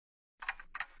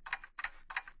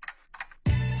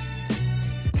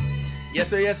Yes,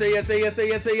 sir, yes, sir, yes, sir, yes, sir,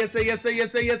 yes, sir, yes, sir, yes, sir,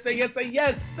 yes, sir, yes, sir, yes, sir,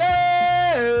 yes,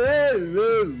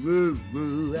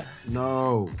 sir.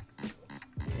 No.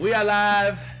 We are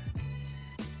live.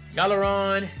 Y'all are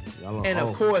on. Y'all are and of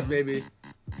off. course, baby,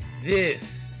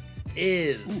 this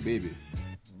is Ooh, baby.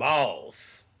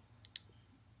 Balls.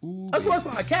 Ooh, A sports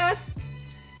baby. podcast.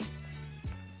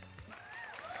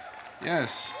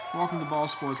 Yes. Welcome to Ball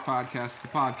Sports Podcast, the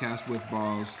podcast with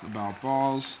balls about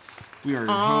balls. We are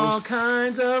your All hosts.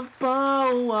 kinds of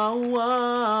balls.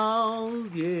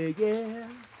 Yeah, yeah.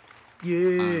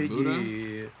 Yeah, I'm Buddha.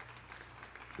 yeah.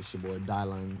 It's your boy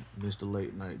Dylan, Mr.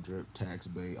 Late Night Drip, Tax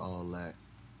Bay, all that.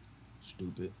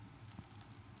 Stupid.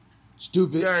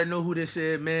 You already know who this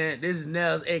is, man. This is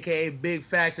Nels, a.k.a. Big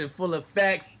Facts and Full of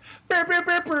Facts. Brr, brr,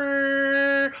 brr,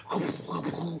 brr.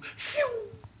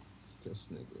 This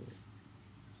nigga.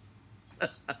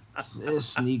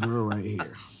 This nigga right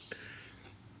here.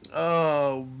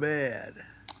 Oh, man.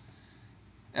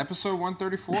 Episode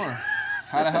 134.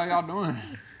 How the hell y'all doing?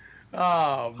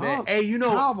 Oh, man. How, Hey, you know,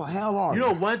 how the hell are you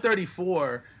know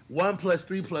 134, 1 plus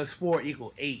 3 plus 4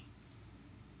 equal 8.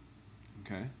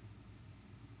 Okay.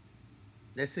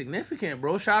 That's significant,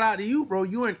 bro. Shout out to you, bro.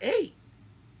 You an 8.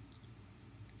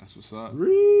 That's what's up.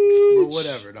 But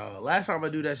whatever, dog. Last time I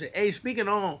do that shit. Hey, speaking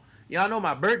on, y'all know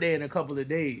my birthday in a couple of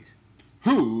days.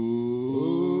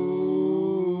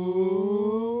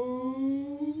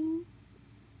 Who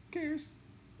cares?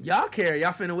 Y'all care.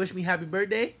 Y'all finna wish me happy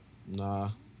birthday? Nah.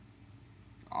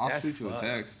 I'll That's shoot you a fucked.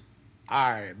 text.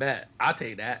 All right, bet. I'll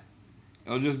take that.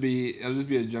 It'll just be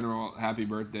a general happy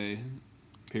birthday,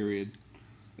 period.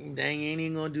 Dang, ain't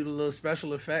even gonna do the little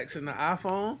special effects in the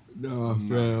iPhone? Nah,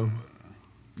 fam.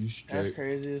 You That's straight.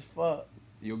 crazy as fuck.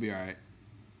 You'll be alright.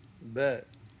 Bet.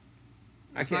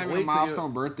 I It's not can't even a wait till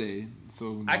milestone birthday,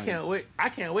 so I like, can't wait. I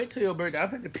can't wait till your birthday. I'm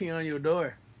finna pee on your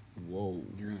door. Whoa.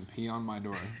 You're gonna pee on my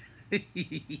door. Yeah.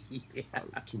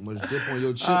 Too much dip on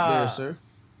your chip there, sir.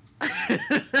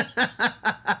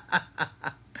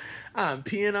 I'm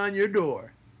peeing on your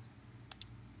door.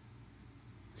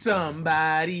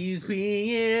 Somebody's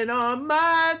peeing on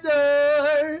my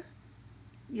door.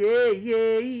 Yeah,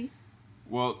 yeah.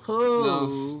 Well, Oh.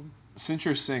 Nels, since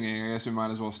you're singing, I guess we might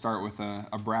as well start with a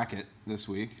bracket this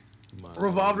week.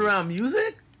 Revolved around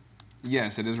music?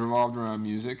 Yes, it is revolved around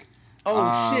music.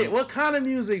 Oh, shit. What kind of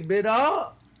music, big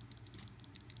dog?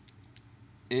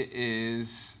 It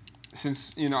is,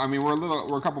 since,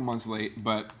 we're a couple months late,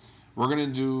 but we're going to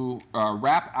do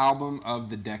rap album of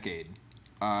the decade.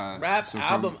 Rap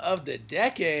album of the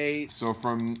decade. So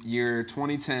from year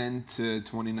 2010 to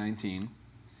 2019. Yo,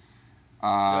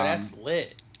 that's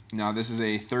lit. Now, this is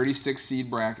a 32 seed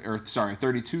bracket. I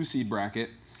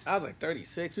was like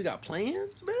 36. We got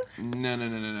plans, man?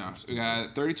 No. So we got a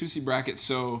 32 seed bracket.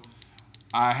 So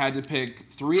I had to pick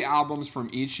 3 albums from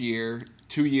each year.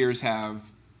 2 years have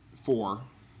 4.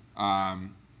 Now,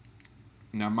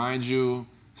 mind you,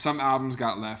 some albums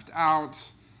got left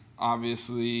out.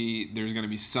 Obviously, there's going to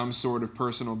be some sort of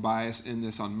personal bias in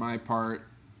this on my part.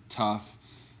 Tough.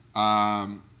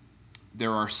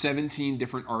 There are 17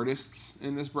 different artists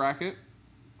in this bracket.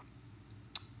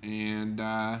 And,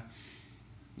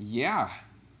 yeah.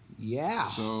 Yeah.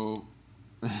 So,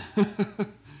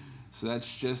 so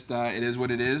that's just, it is what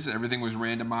it is. Everything was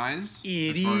randomized.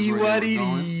 as far as where What they it were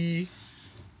going. is.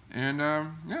 And,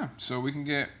 yeah, so we can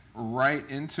get right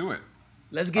into it.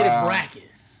 Let's get it bracket.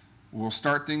 We'll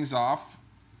start things off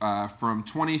from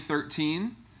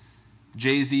 2013,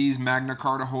 Jay-Z's Magna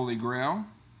Carta Holy Grail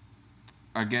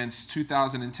against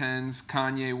 2010's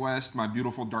Kanye West, My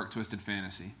Beautiful Dark Twisted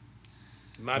Fantasy.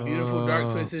 My Beautiful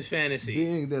Dark Twisted Fantasy.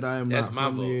 Being that I am That's not my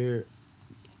from vote. here,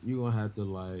 you're going to have to,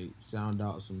 like, sound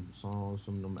out some songs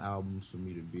from them albums for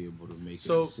me to be able to make a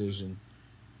decision.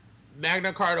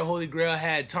 Magna Carta Holy Grail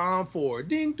had Tom Ford.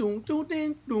 Ding, doom, doom,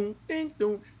 ding, doom, ding,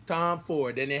 doom. Tom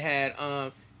Ford. Then it had,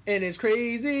 and it's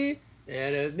crazy.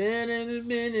 And I've been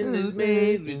in this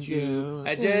maze with you.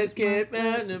 I just can't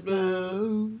find the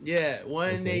blue. Yeah,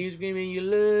 one day you're screaming you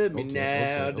love me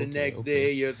now. The next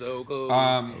day you're so cold.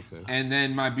 And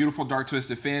then My Beautiful Dark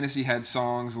Twisted Fantasy had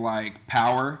songs like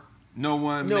Power. No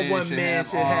one man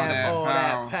should have all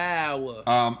that power.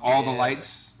 All the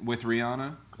Lights with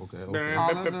Rihanna. Okay.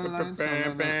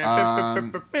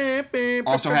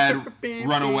 Also had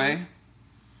Runaway.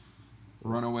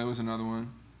 Runaway was another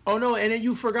one. Oh no, and then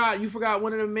you forgot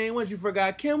one of the main ones. You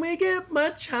forgot, can we get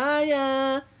much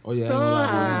higher? Oh, yeah. So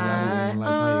high.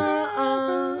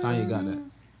 Kanye got that.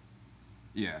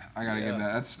 Yeah, I gotta give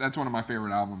that. That's one of my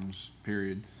favorite albums,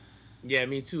 period. Yeah,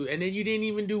 me too. And then we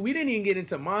didn't even get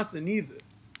into Monster neither.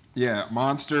 Yeah,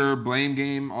 Monster, Blame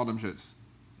Game, all them shits.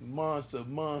 Monster,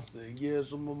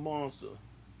 yes, I'm a monster.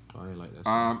 I ain't like that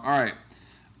song. All right.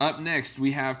 Up next,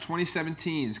 we have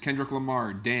 2017's Kendrick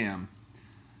Lamar, Damn,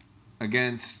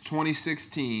 against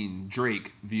 2016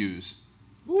 Drake, Views.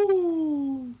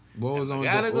 Ooh. What was on?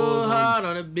 Gotta go hard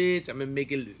on a bitch. I'm gonna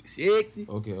make it look sexy.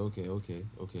 Okay.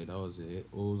 That was it.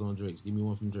 What was on Drake's? Give me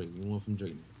one from Drake.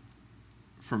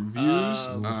 From Views?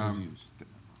 From Views.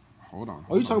 Hold on.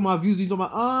 Oh, you talking about Views? You talking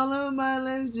about all of my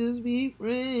let's just be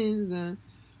friends and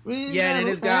friends. Yeah, and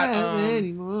it's got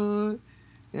anymore.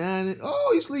 And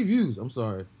oh, you sleep Views. I'm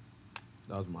sorry.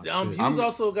 That was my shit. Views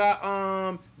also got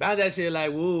bounce that shit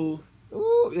like woo.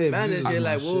 Ooh, yeah, Bounce Views that shit is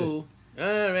my like woo. I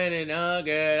already know,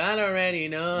 girl. I already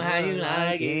know how you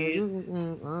like it.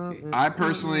 I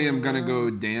personally am gonna go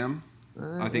Damn.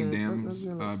 I think Damn's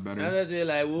better. Bounce that shit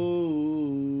like woo.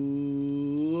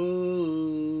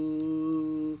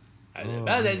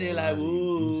 Bounce that shit like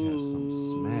woo. Views had some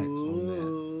smacks on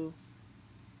that.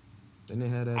 Then they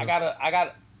had that. I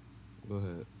got. Go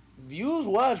ahead. Views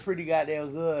was pretty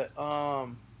goddamn good. You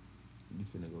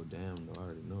finna go Damn though. I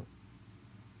already know.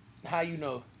 How you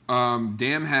know?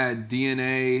 Damn had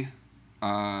DNA,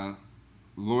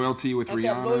 Loyalty with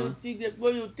Rihanna.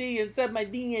 Loyalty inside my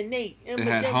DNA. It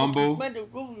had Humble.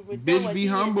 Bitch, be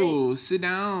humble. Sit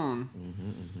down.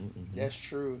 That's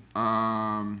true.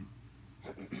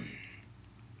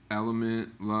 Element,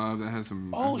 Love, that has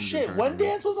some. Oh shit! One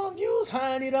Dance was on Views.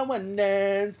 Honey, the One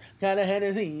Dance. Got a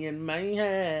Hennessy in my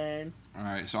hand. All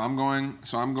right, so I'm going.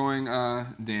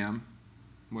 Damn.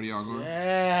 What are y'all going?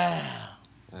 Yeah.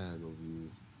 I gotta go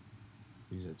Views.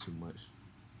 Views had too much.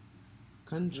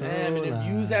 Control. Damn, and the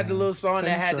Views had the little song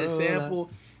that had the sample.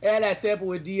 It had that sample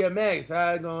with DMX.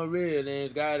 I gonna real and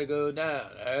it's gotta go down.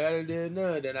 I gotta do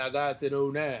nothing. I got to know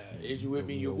now. Is you with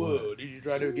me? You would. Did you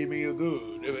try to give me a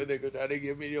good? If a nigga try to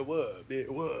give me a what? Big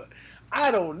what? I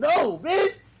don't know,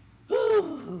 bitch.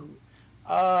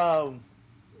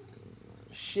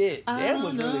 Shit. That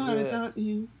was really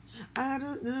good. I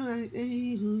don't know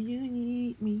who you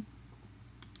need me.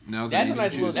 That's a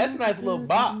nice little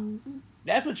bop.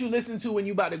 That's what you listen to when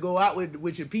you about to go out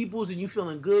with your peoples and you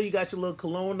feeling good. You got your little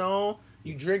cologne on.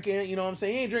 You drinking, you know what I'm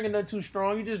saying? You ain't drinking nothing too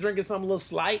strong. You just drinking something a little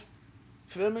slight.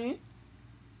 Feel me?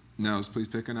 Nels, please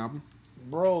pick an album.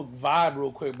 Bro, vibe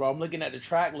real quick, bro. I'm looking at the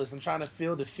track list. I'm trying to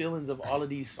feel the feelings of all of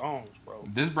these songs, bro.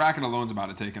 This bracket alone's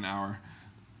about to take an hour.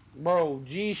 Bro,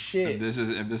 G shit.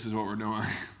 If this is what we're doing. All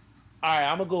right,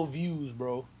 I'm going to go Views,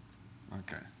 bro.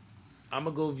 Okay. I'm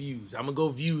going to go Views. I'm going to go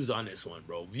Views on this one,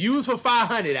 bro. Views for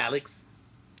 500, Alex.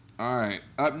 All right.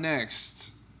 Up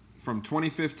next, from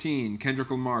 2015, Kendrick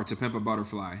Lamar, To Pimp a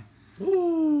Butterfly.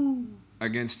 Ooh.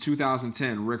 Against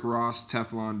 2010, Rick Ross,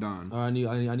 Teflon Don. I need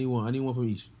one. I need one from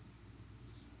each.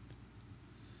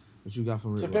 What you got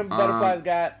from Rick To Ross? Pimp a Butterfly's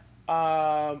got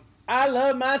I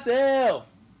Love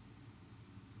Myself.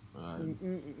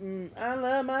 I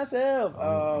Love Myself. I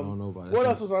don't know about that. What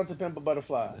else was on To Pimp a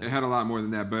Butterfly? It had a lot more than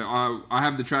that, but I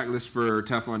have the track list for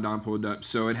Teflon Don pulled up.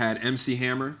 So it had MC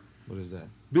Hammer. What is that?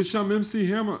 Bitch, I'm MC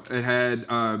Hammer. It had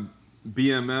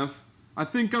BMF. I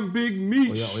think I'm Big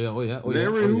Meech. Larry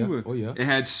Hoover. Oh yeah. It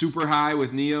had Super High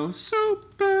with Neo.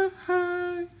 Super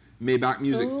High. Maybach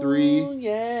Music 3. Ooh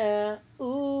yeah.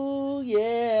 Ooh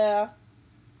yeah.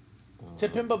 To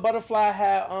Pimp a Butterfly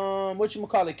had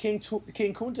whatchamacallit, King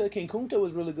Kunta. King Kunta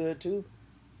was really good too.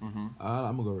 I'm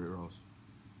gonna go with Ross.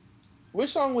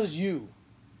 Which song was You?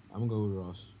 I'm gonna go with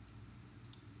Ross.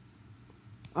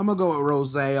 I'm gonna go with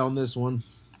Rose on this one.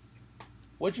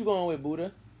 What you going with,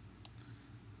 Buddha?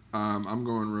 I'm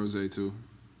going Rose too.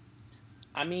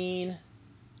 I mean,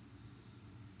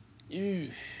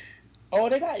 oh,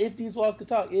 they got If These Walls Could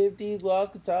Talk. If These Walls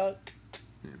Could Talk.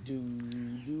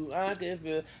 Do I can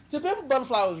feel. To Pimp a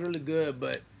Butterfly was really good,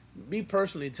 but me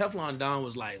personally, Teflon Don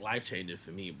was like life changing for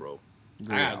me, bro.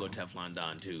 Great I gotta album. go Teflon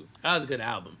Don too. That was a good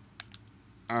album.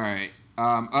 All right.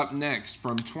 Up next,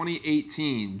 from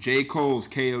 2018, J. Cole's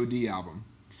KOD album.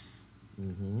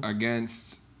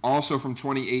 Against, also from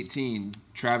 2018,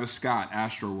 Travis Scott,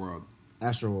 Astroworld.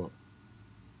 Astroworld.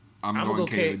 I'm going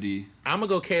KOD. I'm gonna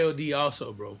go KOD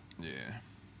also, bro. Yeah.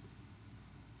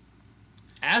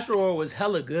 Astroworld was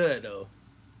hella good though.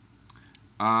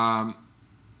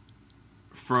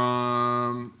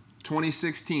 From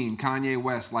 2016, Kanye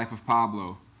West, Life of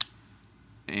Pablo.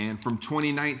 And from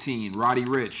 2019, Roddy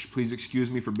Ricch, Please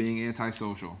Excuse Me for Being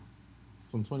Antisocial.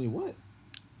 From 20 what?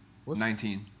 What's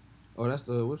 19. Oh, that's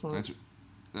the which one?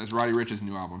 That's Roddy Ricch's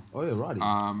new album. Oh yeah, Roddy.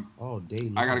 All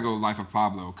day. I gotta go Life of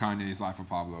Pablo. Kanye's Life of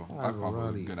Pablo. I Life of go Pablo is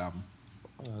a Roddy. good album.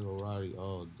 I gotta go Roddy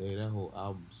all day. That whole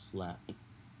album slapped.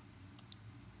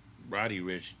 Roddy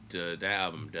Ricch, that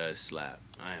album does slap.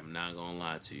 I am not gonna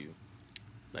lie to you.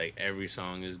 Like every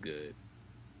song is good.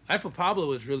 Life of Pablo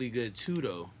was really good too,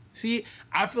 though. See,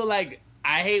 I feel like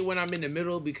I hate when I'm in the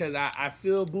middle because I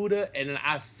feel Buddha and then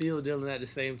I feel Dylan at the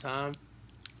same time.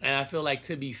 And I feel like,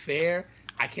 to be fair,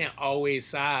 I can't always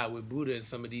side with Buddha in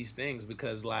some of these things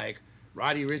because, like,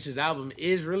 Roddy Ricch's album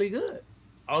is really good.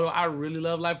 Although I really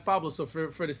love Life of Pablo. So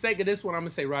for the sake of this one, I'm going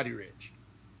to say Roddy Ricch.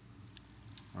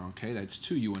 Okay, that's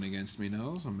 2 you went against me,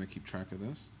 Nels. I'm going to keep track of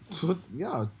this.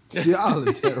 y'all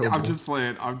are terrible. I'm just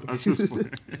playing. I'm just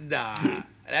playing. Nah,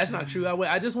 that's not true.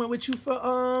 I just went with you for,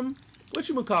 what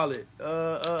you call it?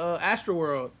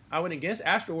 Astroworld. I went against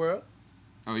Astroworld.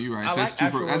 Oh, you're right. I So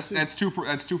like that's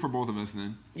two for both of us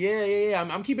then. Yeah.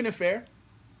 I'm keeping it fair.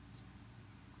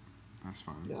 That's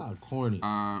fine. Y'all corny.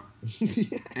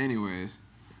 Anyways,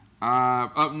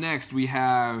 up next we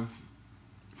have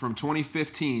from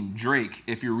 2015 Drake.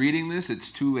 If you're reading this,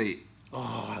 it's too late.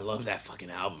 Oh, I love that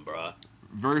fucking album, bro.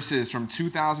 Versus from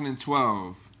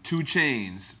 2012 2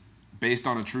 Chainz, based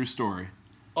on a true story.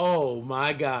 Oh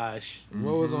my gosh.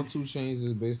 What was on 2 Chainz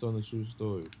is based on the true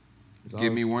story.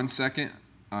 Give me 1 second.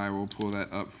 I will pull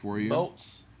that up for you.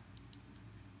 Boats.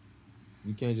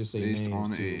 You can't just say Based names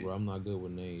on too, bro. I'm not good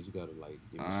with names. You gotta like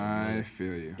give me some I names.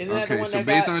 feel you. Isn't that the Okay, one so that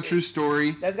based got- on a true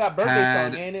story. That's got birthday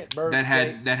song, ain't it?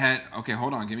 Birthday. That had. Okay,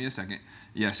 hold on. Give me a second.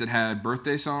 Yes, it had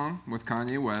birthday song with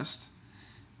Kanye West.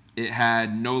 It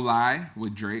had No Lie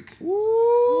with Drake.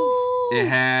 Woo! It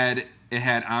had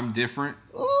I'm Different.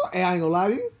 Oh, hey, I ain't gonna lie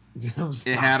to you.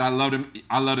 It had I Love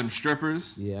Them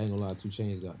Strippers. Yeah, I ain't gonna lie. 2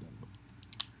 Chainz got that.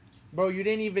 Bro, you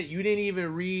didn't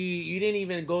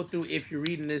even go through if you're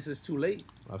reading this, it's too late.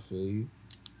 I feel you.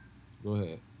 Go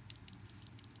ahead.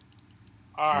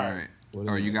 All right.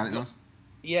 Oh, you got it, Nels?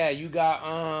 Yeah, you got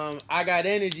I got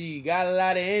energy, got a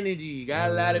lot of energy,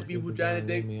 got a lot of people trying to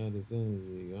take me out this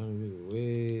energy.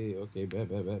 Way. Okay, bet.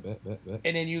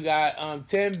 and then you got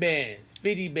 10 bands,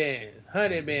 50 bands,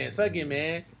 100 bands. Fuck it,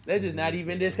 man. Let's just not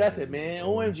even discuss it, man.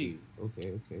 OMG.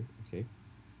 Okay.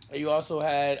 And you also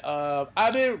had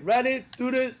I've been running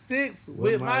through the 6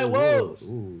 with my woes.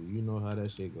 Ooh, you know how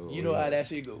that shit goes. You know how that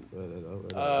shit go.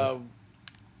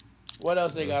 What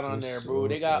else they got on there, bro?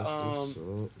 They got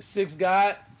 6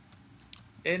 God.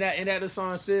 Ain't that the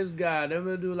song 6 God? They're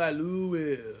gonna do like Louis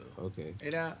will. Okay.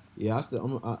 Ain't that? Yeah, I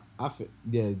feel,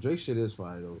 yeah, Drake shit is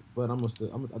fire though. But I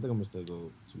think I'm gonna still go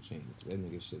 2 Chainz. That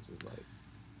nigga shit's is like.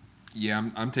 Yeah,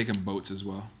 I'm taking Boats as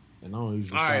well. And I don't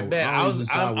usually All right, side, bet. I don't usually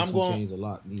side with I'm 2 going- Chainz a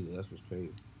lot neither. That's what's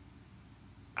crazy.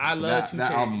 I love 2 Chainz.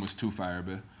 That album was too fire,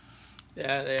 but.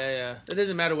 Yeah. It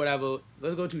doesn't matter what I vote.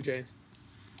 Let's go 2 Chainz.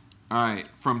 All right,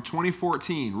 from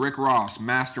 2014, Rick Ross,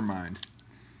 Mastermind.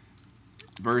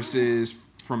 Versus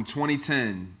from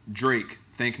 2010, Drake,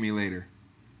 Thank Me Later.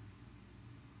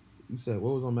 You said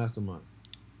what was on Mastermind?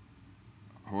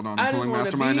 Hold on, I I'm just pulling want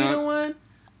to be Mastermind the up. one.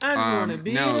 I just want to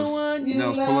be Nels, the one you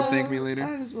Nels, love. pull up Thank Me Later.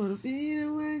 I just wanna be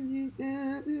the one you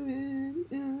got to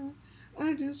be.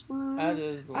 I just wanna.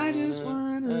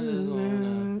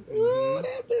 Ooh,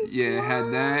 that bitch Yeah, it had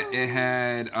slow. that. It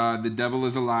had The Devil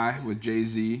Is a Lie with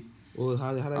Jay-Z. Well,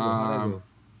 how that go? How that go?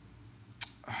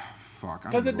 Fuck.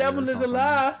 Because the devil is a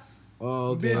lie.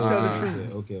 Oh, okay.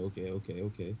 Bitch,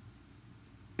 Okay.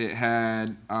 It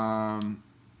had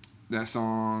that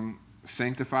song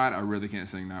Sanctified. I really can't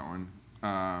sing that one.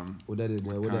 What that is,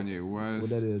 with Kanye West. What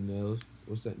that is, Nails?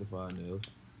 What's Sanctified, Nails?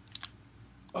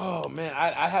 Oh, man.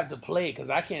 I'd have to play it because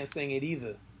I can't sing it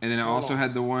either. And then it also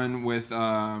had the one with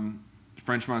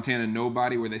French Montana,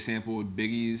 Nobody, where they sampled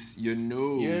Biggie's You're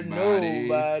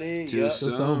Nobody. Till Yup.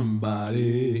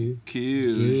 somebody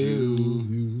kills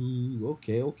you.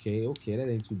 Okay. That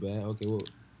ain't too bad. Okay, well,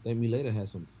 Thank Me Later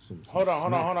has some Hold on.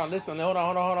 smack. Listen, hold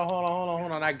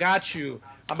on. I got you.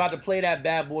 I'm about to play that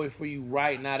bad boy for you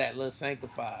right now, that little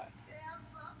Sanctified.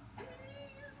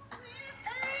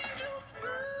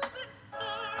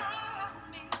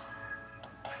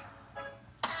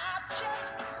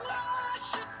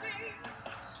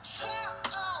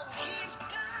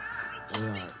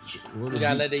 You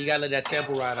gotta let that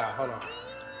sample ride out. Hold on.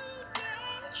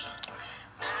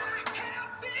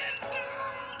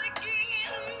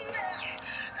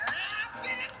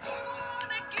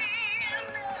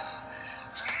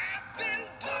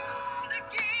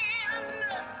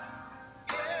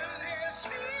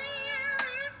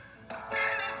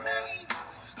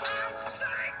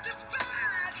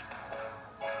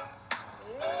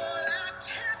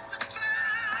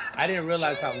 I didn't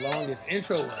realize how long this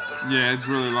intro was. Yeah, it's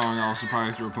really long. I was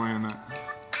surprised you were playing that.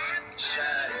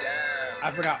 I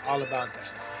forgot all about that.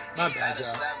 My bad, y'all.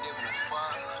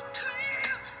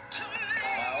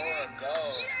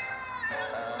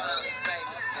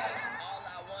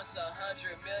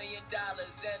 million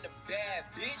and a bad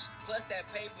bitch. Plus that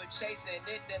paper chasing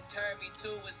it done turned me to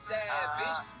a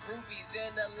savage. Groupies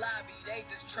in the lobby, they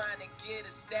just trying to get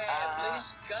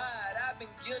established. God, I've been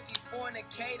guilty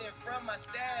fornicating from my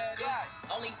status.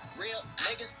 Only real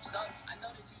niggas, so I know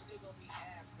that you still gonna be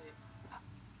absent.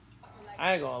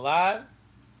 I ain't gonna lie.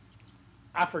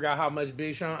 I forgot how much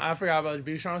Big Sean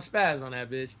spazzed on that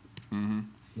bitch.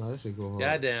 No, that shit go hard.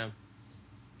 Goddamn.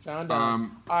 Sean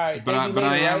down. All right, but thank me I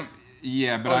later, am. right?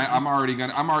 Yeah, but I'm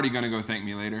already gonna go thank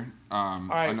me later. All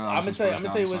right, I'm gonna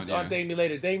tell you what's on Thank Me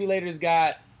Later. Thank Me Later's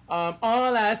got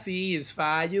All I See Is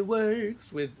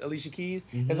Fireworks with Alicia Keys.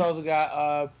 It's also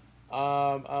got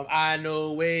I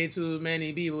know way too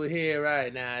many people here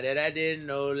right now that I didn't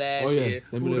know last year.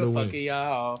 Who the fuck are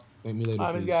y'all? Thank Me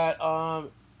Later. It's got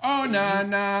Oh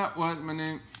nah, what's my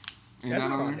name? Ain't that's that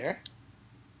not on there.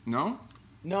 No.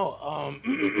 No,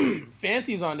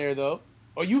 Fancy's on there though.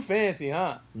 Oh, you fancy,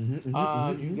 huh?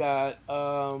 You got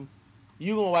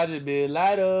you gonna watch it be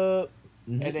light up,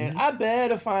 and then I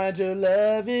better find your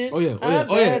loving. Oh yeah.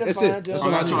 That's it. That's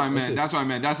what I meant.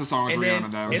 That's the song with Rihanna.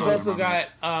 That it's also got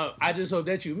I just hope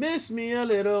that you miss me a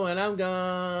little when I'm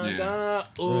gone. Gone.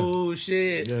 Oh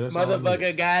shit,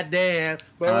 motherfucker, goddamn,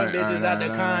 but bitches out the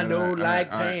condo like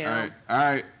Pam.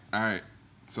 All right.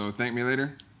 So thank me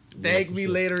later. Thank me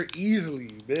later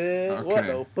easily, man. Okay. What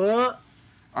the fuck?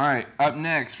 All right, up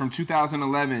next from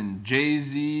 2011,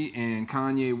 Jay-Z and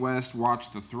Kanye West,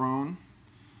 Watch the Throne.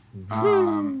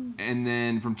 And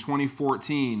then from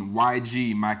 2014,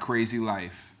 YG, My Crazy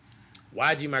Life.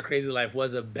 YG, My Crazy Life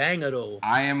was a banger though.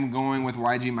 I am going with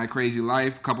YG, My Crazy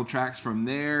Life. A couple tracks from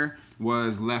there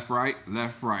was Left, Right.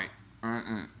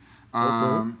 And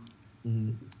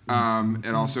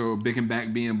also Big and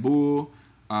Back Being Bull.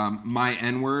 My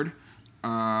N-Word.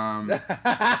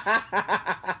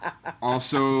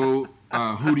 Also,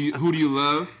 who do you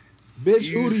love? Bitch,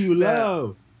 who do you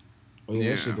love? Oh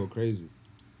yeah, that shit go crazy.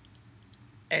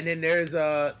 And then there's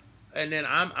and then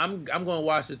I'm gonna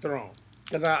watch the Throne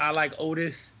because I like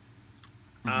Otis.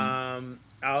 I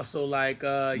also like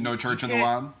No Church in the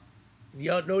Wild.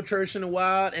 Yo, No Church in the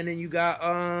Wild, and then you got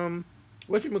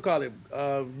what you call it?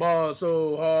 Ball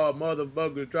so hard,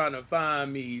 motherfucker trying to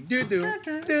find me.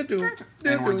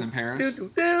 N-Words in Paris.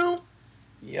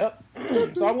 Yep.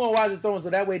 So I'm gonna watch the Throne, so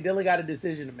that way Dylan got a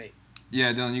decision to make.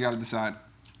 Yeah, Dylan, you gotta decide.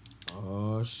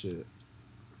 Oh shit!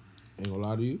 Ain't gonna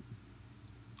lie to you.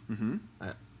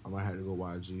 I might have to go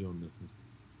YG on this one.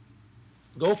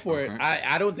 Go for it.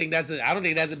 I don't think that's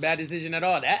a bad decision at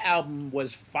all. That album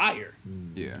was fire.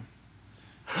 Yeah.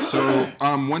 So,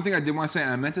 one thing I did want to say,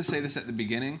 and I meant to say this at the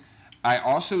beginning, I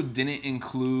also didn't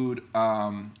include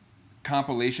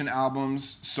compilation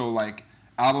albums. So, like,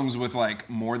 albums with, like,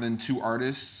 more than 2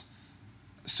 artists.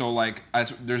 So, like,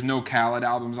 there's no Khaled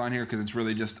albums on here because it's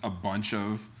really just a bunch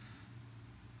of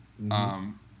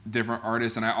different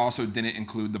artists. And I also didn't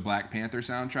include the Black Panther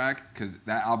soundtrack because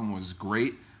that album was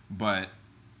great, but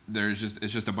it's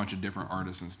just a bunch of different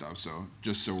artists and stuff. So,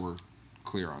 just so we're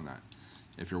clear on that.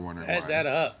 If you're wondering why. Add that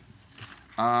up.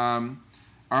 All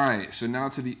right, so now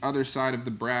to the other side of the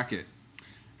bracket.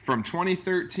 From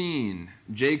 2013,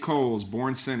 J. Cole's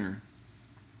Born Sinner.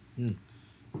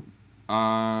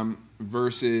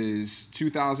 Versus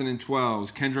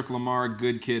 2012's Kendrick Lamar,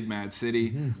 Good Kid, Mad City.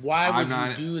 Why would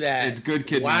you do that? It's Good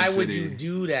Kid, Mad City. Why would you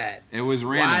do that? It was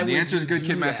random. The answer is Good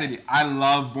Kid, Mad City. I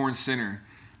love Born Sinner.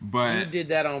 But you did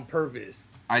that on purpose.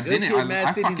 I didn't. Kid, Mad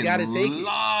I City's fucking take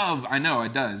love. I know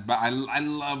it does, but I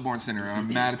love Born Sinner. And I'm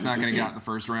mad it's not gonna get out in the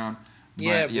first round.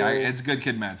 But yeah, it's Good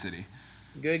Kid, Mad City.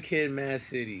 Good Kid, Mad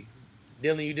City.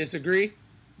 Dylan, you disagree?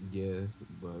 Yes,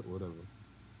 but whatever.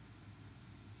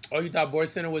 Oh, you thought Born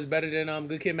Sinner was better than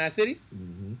Good Kid, Mad City?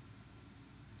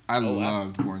 I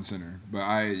loved Born Sinner, but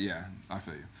I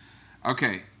feel you.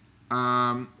 Okay,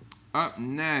 up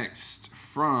next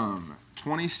from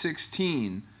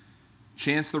 2016.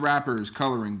 Chance the Rapper's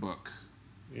Coloring Book.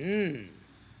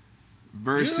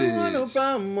 Versus. You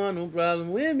don't want no problem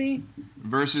with me.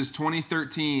 Versus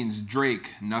 2013's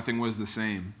Drake, Nothing Was the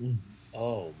Same.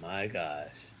 Oh my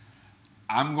gosh.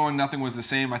 I'm going Nothing Was the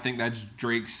Same. I think that's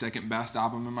Drake's second best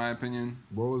album in my opinion.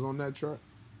 What was on that track?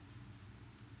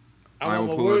 I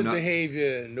want my worst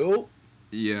behavior. Nope.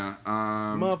 Yeah.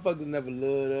 Motherfuckers never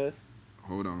loved us.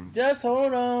 Hold on. Just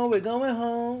hold on. We're going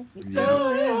home. Yeah.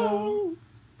 Going home.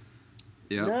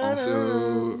 Yeah.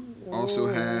 Also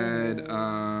had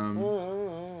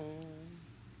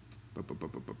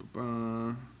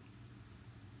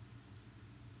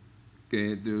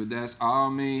okay, dude, that's all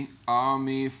me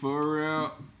for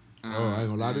real. I ain't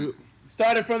gonna lie to you.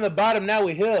 Started from the bottom, now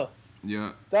we here.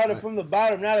 Yeah. Started from the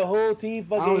bottom, now the whole team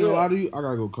fucking I ain't here. gonna lie to you. I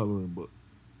gotta go Coloring Book.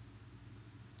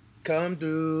 Come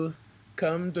through,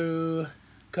 come through,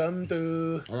 come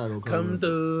through, I gotta go come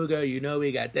through, girl. You know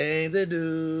we got things to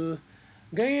do.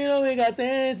 Girl, you know we got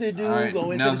things to do. All right,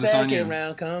 Going to the Nels, it's on you. second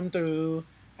round. Come through.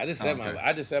 I just said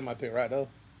Okay. my pick right though.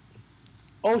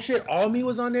 Oh shit, All Me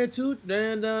was on there too.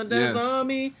 That's Yes.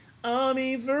 All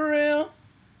Me for real.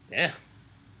 Yeah.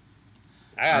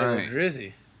 I gotta All right. go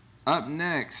Drizzy. Up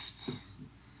next,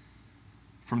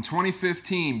 from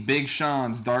 2015, Big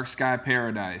Sean's Dark Sky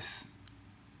Paradise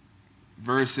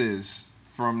versus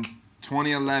from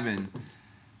 2011,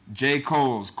 J.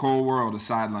 Cole's Cold World, A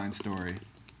Sideline Story.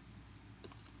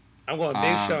 I'm going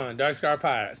Big Sean, Dark Sky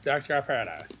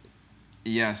Paradise.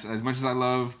 Yes, as much as I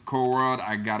love Cold World,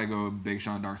 I gotta go Big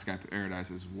Sean, Dark Sky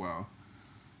Paradise as well.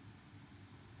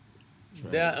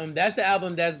 That's the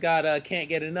album that's got Can't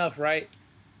Get Enough, right?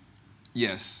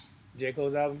 Yes. J.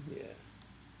 Cole's album? Yeah.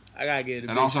 I gotta get it.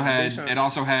 It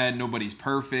also had Nobody's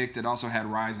Perfect. It also had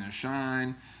Rise and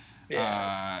Shine.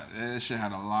 Yeah. This shit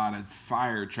had a lot of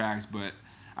fire tracks, but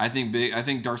I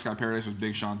think Dark Sky Paradise was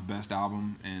Big Sean's best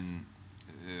album and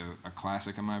a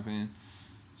classic in my opinion.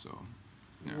 So,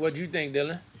 yeah. What'd you think,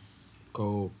 Dylan?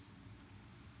 Cold.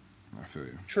 I feel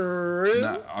you. True.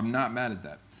 I'm not mad at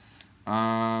that.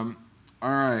 All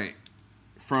right.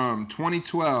 From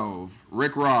 2012,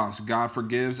 Rick Ross, God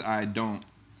Forgives, I Don't.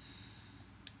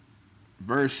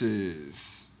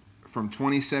 Versus from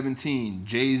 2017,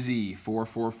 Jay-Z,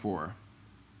 444.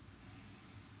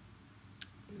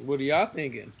 What are y'all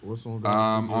thinking? What's on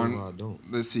God Forgives, I On Don't?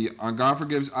 let's see, on God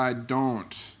Forgives, I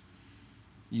Don't.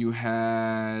 You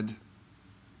had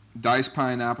Diced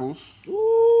Pineapples.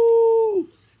 Ooh,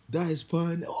 Dice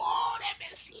Pun. Oh, that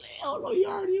been slim. Oh no, you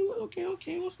already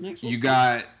okay. What's next? You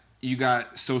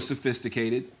got So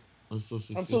Sophisticated. I'm so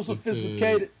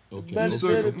sophisticated. Okay.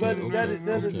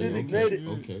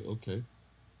 Okay.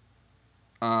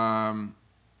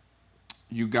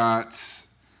 You got,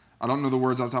 I don't know the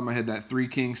words off the top of my head, that Three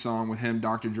Kings song with him,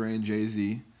 Dr. Dre, and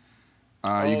Jay-Z.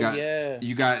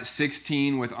 You got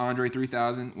 16 with Andre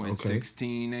 3000 when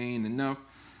 16 ain't enough.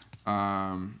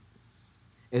 And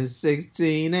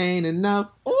 16 ain't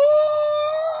enough.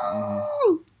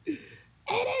 Ooh, and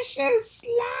that shit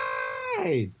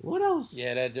slide. What else?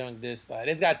 Yeah, that junk did slide.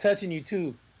 It's got Touching You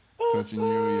too. Touching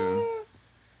You,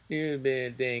 You've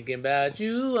been thinking about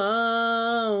you,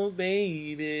 oh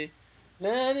baby.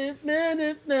 Nothing,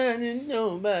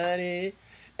 nobody.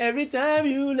 Every time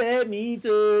you let me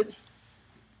touch.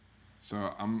 So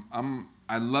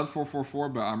I love 444,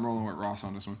 but I'm rolling with Ross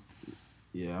on this one.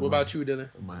 Yeah. What about you, Dylan?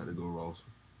 I might have to go Ross.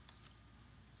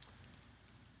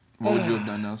 What would you have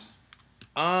done, Nels?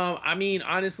 I mean,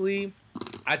 honestly,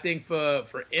 I think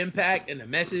for impact and the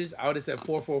message, I would have said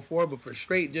 444. But for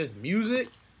straight just music,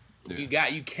 you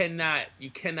cannot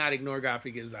ignore God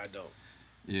Forgives I Don't.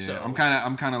 Yeah, So, I'm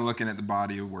kind of looking at the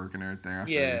body of work and everything.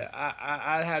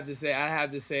 I'd have to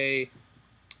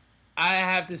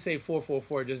say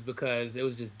 444 just because it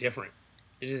was just different.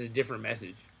 It's just a different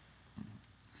message.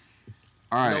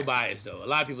 All right. No bias though. A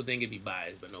lot of people think it'd be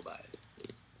biased, but no bias.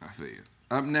 I feel you.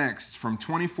 Up next, from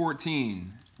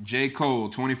 2014, J. Cole,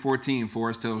 2014,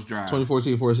 Forest Hills Drive.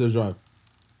 2014 Forest Hills Drive.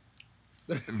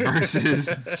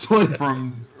 Versus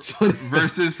from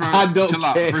I don't chill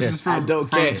out. care. Versus I from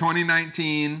don't care.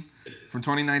 2019. From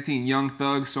 2019, Young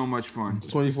Thug, So Much Fun.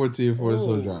 2014 Forest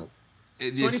Hills Drive.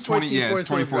 It's 2014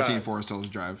 2014 Forest Hills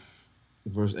Drive.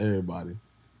 Versus everybody.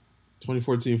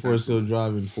 2014 Forest Hills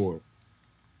Drive and 4.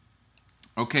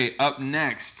 Okay, up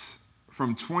next,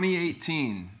 from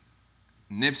 2018,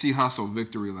 Nipsey Hussle,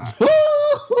 Victory Lap.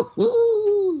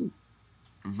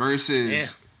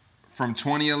 Versus from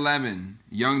 2011,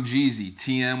 Young Jeezy,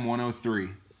 TM 103.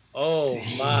 Oh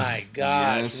my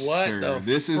gosh! Yes, what sir. the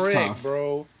This is frick, tough,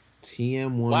 bro?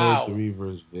 TM 103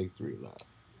 versus Victory Lap.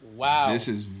 Wow. This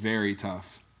is very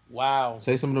tough. Wow.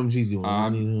 Say some of them Jeezy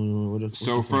ones.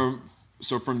 So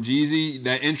from Jeezy,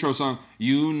 that intro song,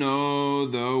 you know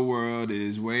the world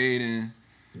is waiting,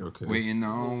 waiting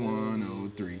on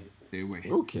 103. They wait.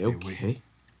 Okay.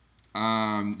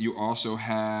 You also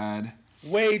had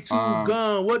Way too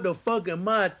gone. What the fuck am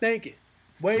I thinking?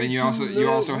 Way then you too also little.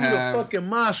 Who have the fuck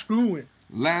am I screwing?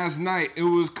 Last Night. It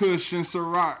was Kush and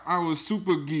Ciroc. I was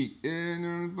super geek. And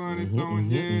everybody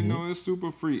throwing, it's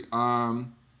super free.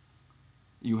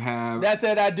 You have That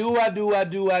said, I do.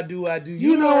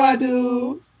 You know I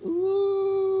do.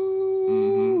 Ooh.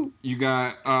 You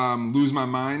got Lose My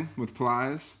Mind with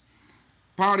Plies.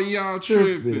 Party y'all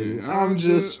tripping. I'm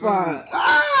just fine.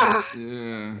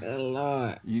 Yeah. A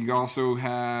lot. You also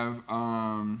have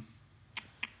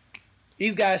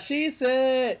He's got. She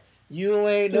said, "You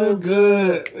ain't No no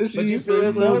good, good. but you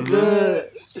feel so good."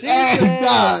 She Hey, said,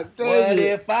 God, dang what it.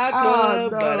 if I Oh,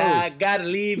 could, but no. I gotta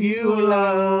leave you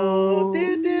alone.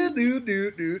 Do, do, do,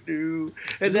 do, do, do.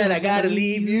 And then I gotta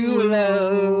leave you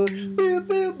alone. Boo,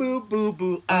 boo, boo, boo,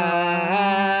 boo. I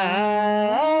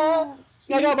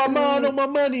got my mind on my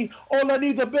money. All I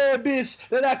need is a bad bitch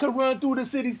that I can run through the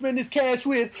city, spend this cash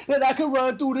with. That I can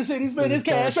run through the city, spend this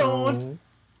cash on.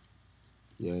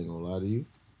 Yeah, I ain't gonna lie to you.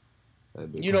 That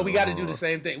bit You know, we got to kinda do the hard.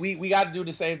 same thing. We got to do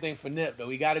the same thing for Nip, though.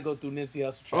 We got to go through Nipsey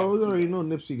Hussle tracks, Oh, you too, already though.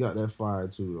 know Nipsey got that fire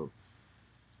too, though.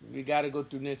 We got to go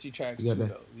through Nipsey tracks, You got too, that.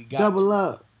 though. We got Double to.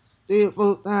 up. 3 or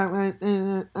 4 times, I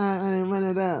ain't run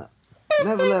it up.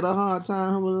 Never let a hard time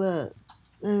humble up.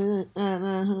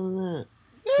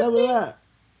 Double up.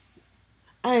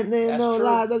 I ain't telling That's no true.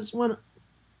 lies. I just wanna.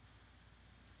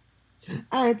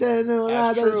 I ain't telling no That's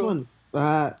lies. I just true. wanna.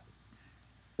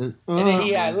 And then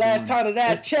he had last time of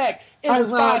that check. It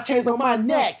was 5 chains on my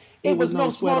neck. It was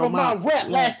no sweat on my rep.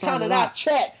 Last time that I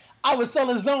checked. I was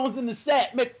selling zones in the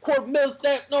set. Make quarter mils,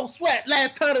 that no sweat.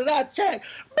 Last time that I checked.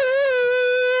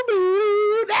 Boo,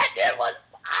 boo. That shit was.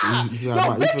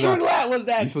 Victory lap was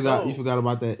that. You forgot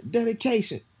about that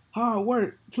dedication, hard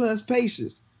work plus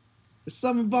patience. It's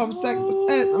something about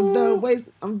sacrifice. I'm done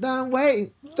wasting. I'm done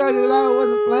waiting. Told you that I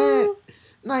wasn't playing.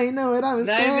 Now you know what I'm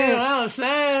saying. I'm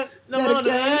saying.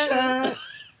 Dedication.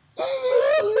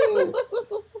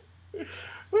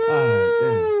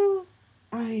 Alright,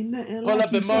 I ain't nothing Pull like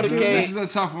up you in for motorcade. This is a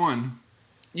tough one.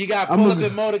 You got pull up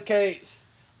in motorcades.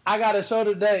 I got a show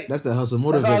today. That's the hustle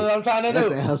motivate. That's all I'm trying to do. That's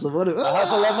the hustle motivate.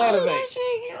 Hustle and motivate.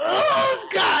 Oh,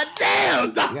 God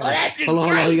damn. Hold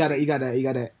on. You got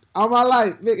that. All my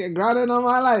life, nigga, grinding on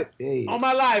my life. Hey. All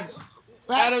my life.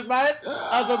 I just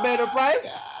made a price.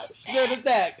 Good at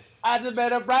that. I just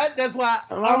made a price. That's why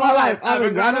all my life I've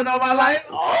been grinding all my life.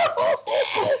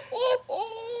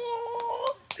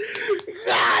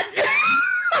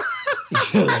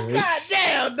 God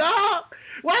damn, dog.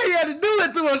 Why you had to do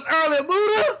it to us early,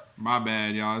 Buddha? My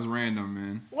bad, y'all. It's random,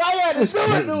 man. Why you had to do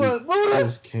it to us, Buddha?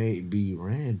 This can't be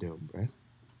random, bruh.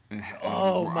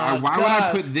 Oh my God! Why would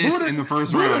I put this Buddha, in the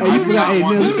first round? Hey, you forgot. Hey,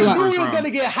 Nels, you forgot. He was gonna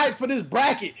get hyped for this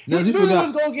bracket. Nels, He you knew he forgot.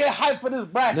 was gonna get hyped for this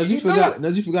bracket. Nels, you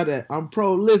forgot that I'm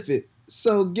prolific,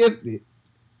 so gifted.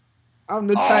 I'm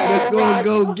the type that's gonna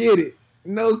go get it.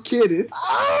 No kidding.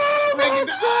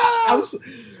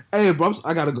 Hey, bro,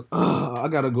 I gotta go. I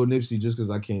gotta go Nipsey just because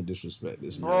I can't disrespect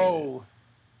this man. Bro.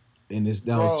 And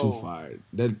that was too fired.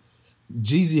 That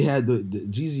Jeezy had the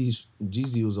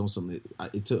Jeezy was on something.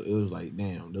 It was like,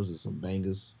 damn, those are some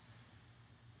bangers.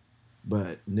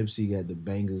 But Nipsey got the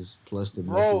bangers plus the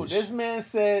message. Bro, this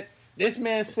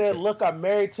man said, look, I'm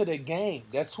married to the game.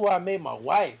 That's who I made my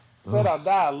wife. Said I'll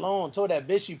die alone. Told that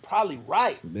bitch she probably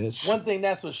right. Bitch. One thing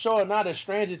that's for sure, not a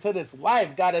stranger to this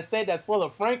life. Gotta say that's full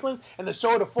of Franklins and the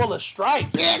shoulder full of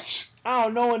stripes. Bitch. I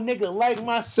don't know a nigga like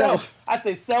myself. I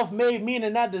say self-made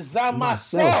meaning I design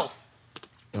myself.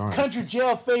 Right. Country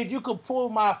jail fade, you could pull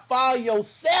my file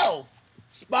yourself.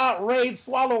 Spot raid,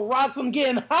 swallow rocks, I'm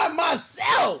getting high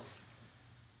myself.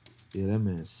 Yeah, that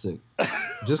man's sick.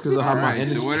 Just because of how my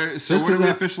energy. So what are we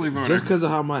officially voting? Just because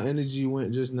of how my energy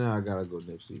went just now, I gotta go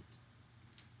Nipsey.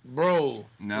 Bro,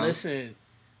 listen,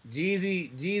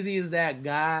 Jeezy is that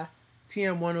guy.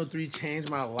 TM103 changed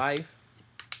my life.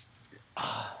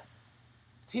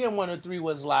 TM103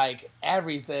 was like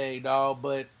everything, dog.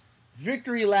 But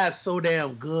Victory Lap's so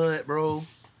damn good, bro.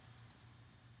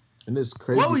 And it's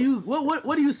crazy.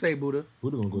 What do you say, Buddha?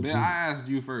 Buddha gonna go Man, Jeezy. I asked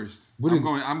you first. Buddha,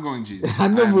 I'm going Jeezy. I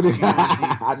know Buddha.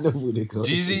 I know Buddha go.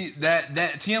 Jeezy, that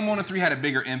TM103 had a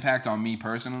bigger impact on me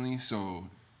personally, so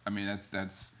I mean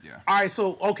that's yeah. All right,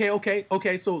 so okay.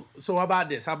 So how about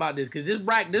this? Because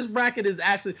this bracket is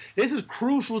actually this is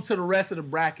crucial to the rest of the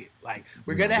bracket. Like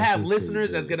we're gonna have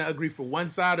listeners that's gonna agree for one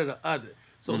side or the other.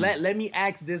 So let me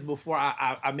ask this before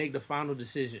I make the final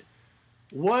decision.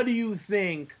 What do you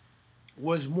think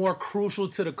was more crucial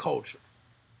to the culture?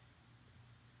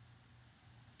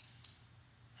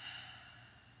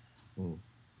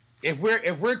 If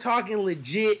we're talking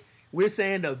legit, we're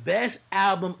saying the best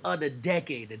album of the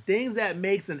decade, the things that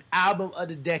makes an album of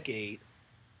the decade.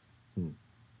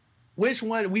 Which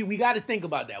one we got to think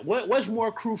about that? What's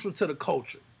more crucial to the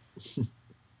culture?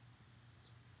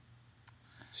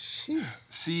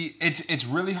 See, it's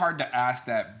really hard to ask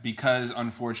that because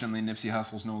unfortunately Nipsey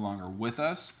Hussle's no longer with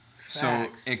us.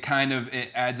 Facts. So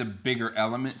it adds a bigger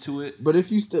element to it. But if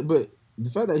you but the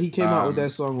fact that he came out with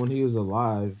that song when he was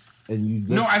alive and you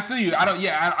no, I feel you.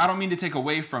 I don't mean to take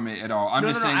away from it at all. I'm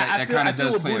just saying that kind of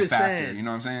does play a factor. Saying. You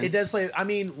know what I'm saying? It does play. I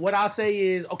mean, what I'll say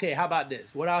is okay. How about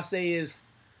this? What I'll say is,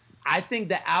 I think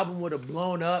the album would have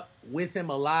blown up with him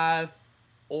alive,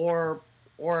 or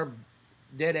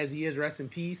dead as he is, rest in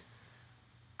peace.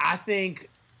 I think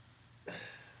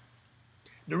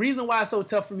the reason why it's so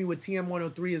tough for me with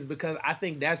TM103 is because I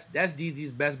think that's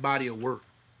Jeezy's best body of work.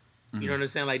 You know what I'm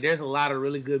saying? Like, there's a lot of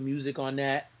really good music on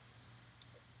that.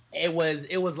 It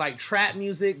was like trap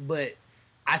music, but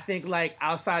I think like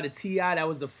outside of T.I., that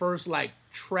was the first like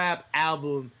trap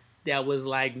album that was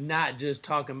like not just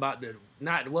talking about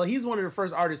he's one of the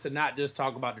first artists to not just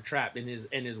talk about the trap in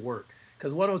his work.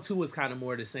 Because 102 was kind of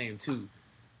more the same too.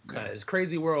 Because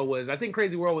Crazy World was on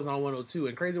 102,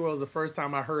 and Crazy World was the first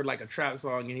time I heard like a trap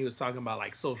song and he was talking about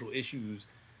like social issues.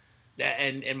 That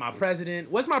and my president,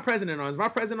 what's my president on? Is my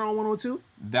president on 102?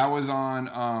 That was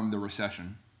on The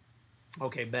Recession.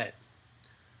 Okay, bet.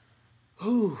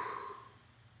 Whew.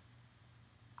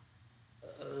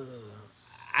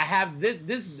 I have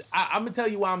this. I'm gonna tell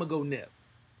you why I'm gonna go Nip.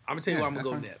 I'm gonna tell you why I'm gonna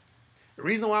go Nip. The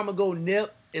reason why I'm gonna go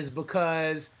Nip is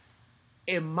because,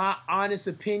 in my honest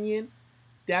opinion,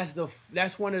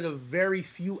 that's one of the very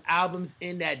few albums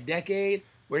in that decade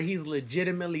where he's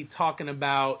legitimately talking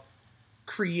about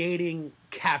creating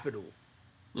capital.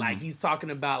 Like, he's talking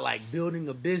about like building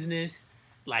a business,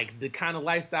 like the kind of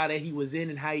lifestyle that he was in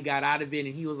and how he got out of it,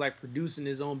 and he was like producing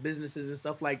his own businesses and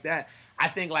stuff like that. I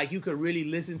think like you could really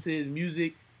listen to his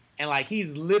music and like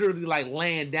he's literally like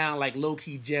laying down like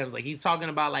low-key gems. Like, he's talking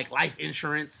about like life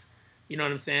insurance. You know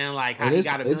what I'm saying? Like how he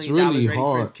got $1 million really ready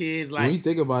hard for his kids. Like, when you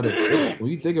think about it,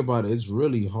 it's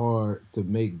really hard to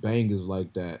make bangers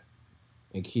like that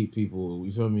and keep people.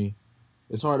 You feel me?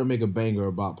 It's hard to make a banger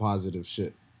about positive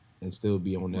shit and still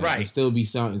be on that, and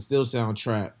still sound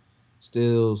trap,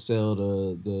 still sell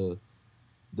the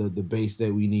bass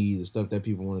that we need, the stuff that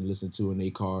people want to listen to in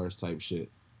their cars, type shit.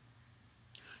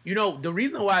 You know, the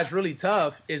reason why it's really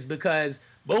tough is because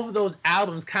both of those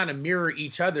albums kind of mirror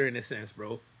each other in a sense,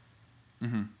 bro.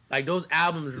 Mm-hmm. Like, those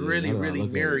albums really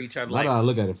mirror each other. Like, I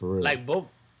look at it for real. Like, both.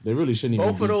 They really shouldn't even.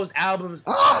 Both of those albums.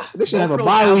 They should have a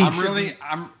bye week.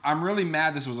 I'm really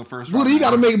mad. This was a first. Buddha, you got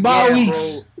to make bye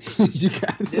weeks.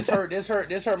 This hurt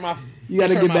my. You got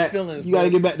to get back. Feelings, you got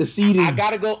to get back to seeding. I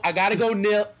gotta go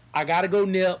Nip.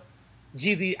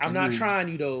 Jeezy, I'm not trying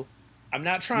you though. I'm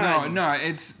not trying. No,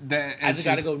 it's that. I just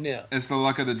gotta go Nip. It's the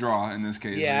luck of the draw in this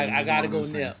case. Yeah, I gotta go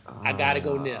Nip. I gotta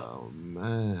go Nip. Oh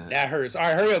man, that hurts. All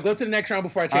right, hurry up. Go to the next round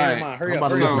before I change my mind. Hurry up.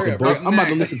 I'm about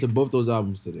to listen to both those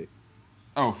albums today.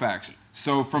 Oh, facts.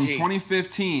 So from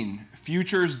 2015,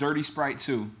 Future's Dirty Sprite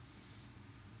 2.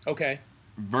 Okay.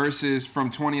 Versus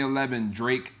from 2011,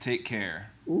 Drake, Take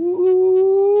Care.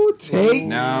 Ooh, Take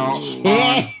now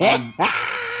on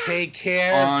Take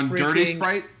Care on freaking...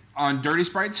 Dirty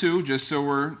Sprite 2. Just so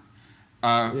we're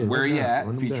where you at,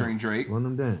 featuring Drake. Run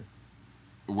them down.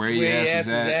 Where you at?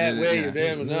 Where you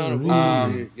been?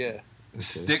 Yeah.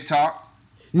 Stick Talk.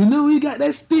 You know we got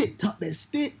that stick talk. That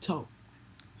stick talk.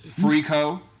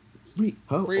 Freako. Took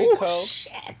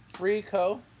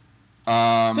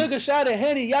a shot at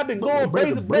Henny. Y'all been going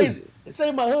brazen. They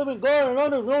say my husband going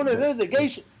on the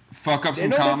investigation. Fuck up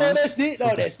some commas.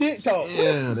 That stick talk.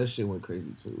 Yeah, that shit went crazy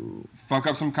too. Fuck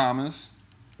up some commas.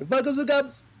 Fuck up some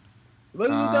commas.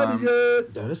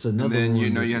 That's another. And then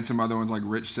one, you had some other ones like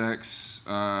Rich Sex.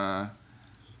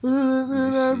 You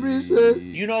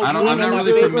know, I'm not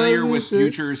really familiar with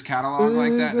Future's catalog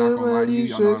like that. Not gonna lie to you,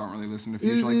 y'all know I don't really listen to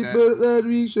Future like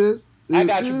that. I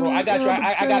got you, bro. I got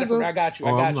you.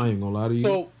 I'm not even gonna lie to you.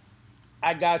 So,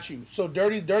 I got you. So,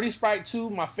 Dirty Sprite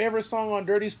 2, my favorite song on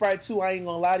Dirty Sprite 2, I ain't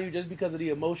gonna lie to you, just because of the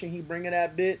emotion he bring in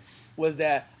that bit, was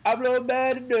that I blow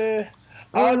bad today.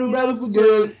 I do not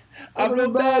forget. I blow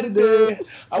bad today.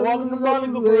 I walk in the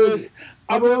morning bridge.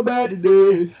 I blow bad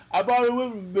today. I bought it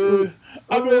with me, bed.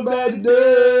 I blow bad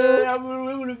today. I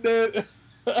blew with me, bed.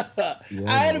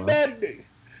 I had a bad day.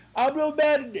 I blew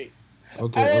bad today. I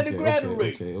had to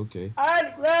graduate. Okay. I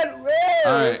had to graduate.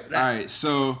 All right.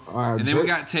 So, and then we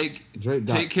got Take Care.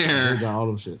 Drake got all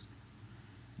them shits.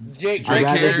 Drake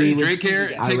Care. Take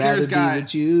Care has got.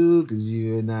 With you because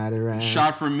you're not around.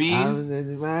 Shot for Me. Hold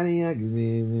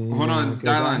on,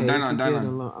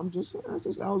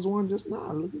 Dylan. I was one just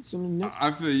now. Look at some next. I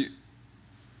feel you.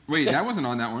 Wait, that wasn't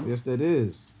on that one. Yes, that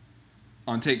is.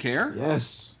 On Take Care?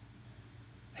 Yes.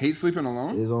 Hate Sleeping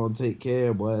Alone? It's on Take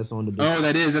Care, boy. It's on the. Oh,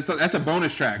 that is. That's a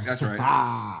bonus track. That's right.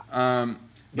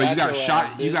 But you got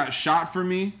shot. You got Shot for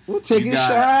Me. We'll take a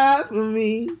shot for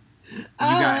me. You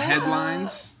got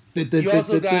Headlines. You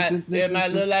also got It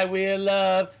Might Look Like We're in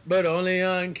Love, but only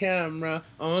on camera.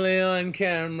 Only on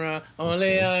camera.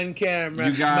 Only on camera.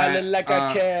 You got, Might Look Like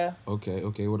I Care.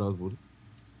 Okay. What else, Woody?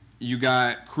 You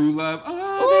got Crew Love.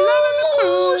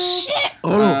 Oh, shit.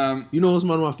 Hold on. You know what's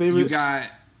one of my favorites? You got.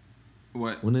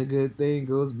 What? When a good thing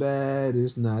goes bad,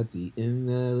 it's not the end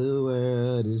of the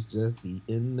world. It's just the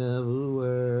end of the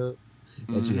world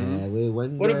that you had with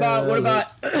one What about girl.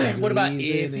 what about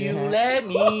if you let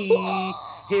me?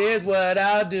 Here's what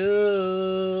I'll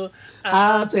do.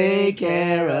 I'll take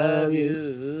care of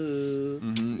you.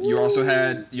 Mm-hmm. You also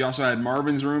had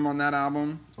Marvin's Room on that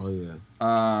album. Oh yeah.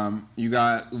 You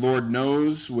got Lord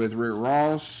Knows with Rick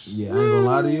Ross. Yeah, I ain't gonna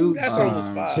lie to you. That song was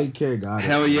fire. Take care, God.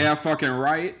 Hell yeah, fucking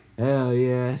right. Hell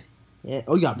yeah. Yeah.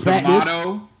 Oh, you got Practice.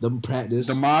 The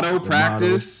Motto,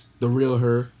 Practice. The Real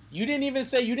Her. You didn't even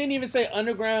say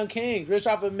Underground Kings. Rich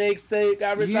off a mixtape.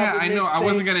 Yeah, I know. I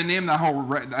wasn't gonna name that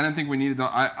whole. I didn't think we needed.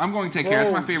 I'm going to Take Care.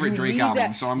 It's my favorite Drake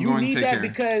album, so I'm going to Take Care. You need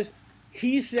that because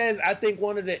he says I think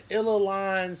one of the iller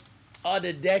lines of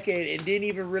the decade, and didn't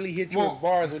even really hit you with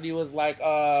bars when he was like,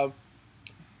 "But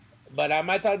I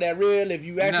might talk that real if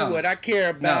you ask me what I care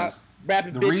about."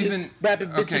 Rapping bitches, and rapping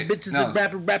the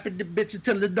bitches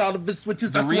till the all of us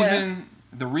switches.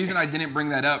 The reason I didn't bring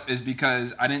that up is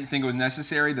because I didn't think it was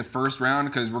necessary the first round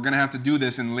because we're gonna have to do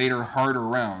this in later harder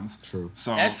rounds. True.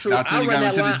 So that's true. That's when you got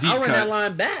into the deep cuts. I'll run that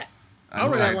line back. I'll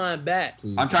run that line back.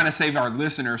 I'm trying to save our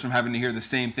listeners from having to hear the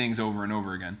same things over and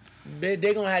over again. They're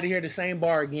gonna have to hear the same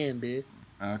bar again, bitch.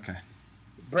 Okay.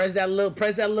 Press that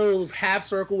little half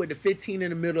circle with the 15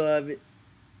 in the middle of it.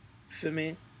 Feel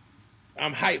me?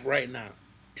 I'm hyped right now.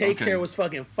 Take Care was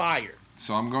fucking fire.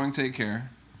 So I'm going Take Care.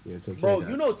 Yeah, Take Care.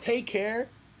 Bro, Take Care.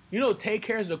 Take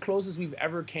Care is the closest we've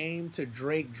ever came to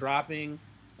Drake dropping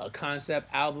a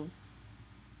concept album.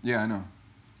 Yeah, I know.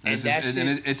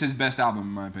 It's his best album in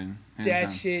my opinion.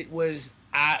 Shit was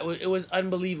it was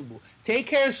unbelievable. Take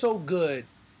Care is so good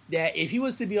that if he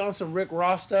was to be on some Rick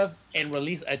Ross stuff and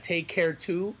release a Take Care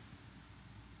 2,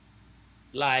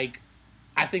 like,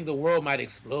 I think the world might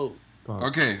explode.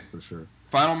 Okay. For sure.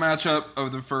 Final matchup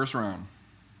of the first round.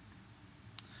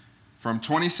 From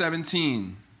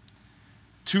 2017,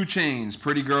 2 Chainz,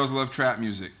 Pretty Girls Love Trap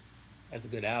Music. That's a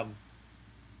good album.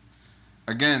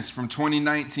 Against, from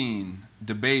 2019,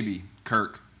 DaBaby,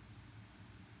 Kirk.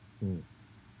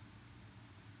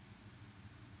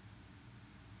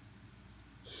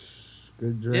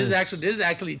 Good drugs. This is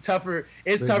actually tougher.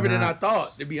 It's tougher than I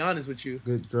thought, to be honest with you.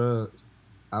 Good drugs.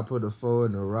 I put a 4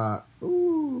 in the rock.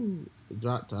 Ooh.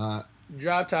 Drop top.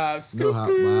 Drop top. No hot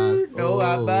bod. No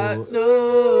hot bod.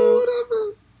 No.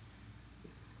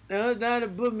 No, not to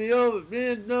put me over.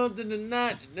 No, to the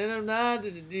night.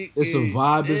 It's a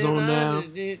Vibe is on now.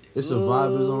 It's a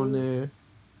Vibe is on there.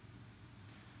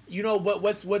 You know what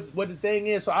the thing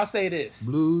is? So I say this.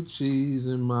 Blue cheese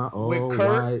in my all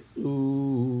white.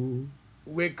 Ooh.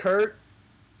 With Kurt,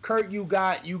 you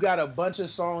got a bunch of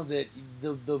songs that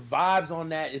the vibes on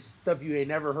that is stuff you ain't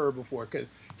never heard before. Cause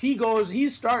he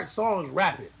starts songs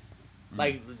rapping.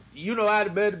 Like, you know how to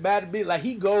beat. Like,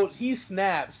 he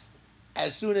snaps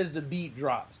as soon as the beat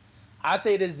drops. I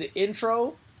say this, the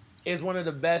intro is one of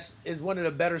the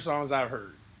better songs I've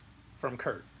heard from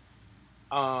Kurt.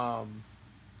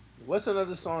 What's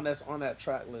another song that's on that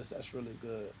track list that's really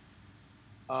good?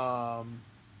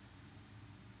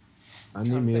 I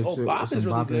need me Bop is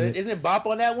really good. Isn't Bop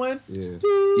on that one? Yeah.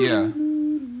 Yeah.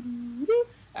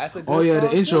 That's a good song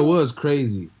the intro too. Was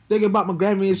crazy. Thinking about my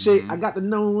Grammy and shit. I got the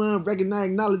number one, recognize,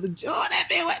 acknowledge the that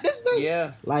man, what this thing?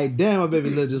 Yeah. Like, damn, my baby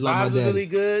look just like my daddy. daddy. Really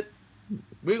good.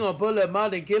 We're gonna pull him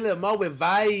out and kill him out with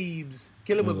vibes.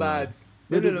 Kill him with vibes.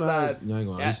 Kill him with vibes. No, I ain't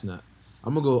gonna. It's not.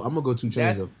 I'm gonna go 2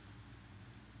 Chainz up.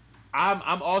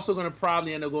 I'm also gonna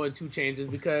probably end up going 2 Chainz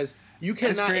because you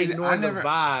cannot ignore the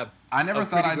vibe. I never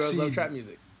thought I'd see trap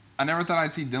music. I never thought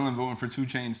I'd see Dylan voting for 2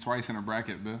 Chainz twice in a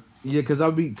bracket, Bill. Yeah, because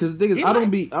the thing is, I don't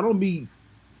be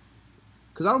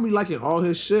liking all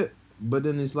his shit. But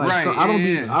then it's like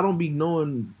I don't be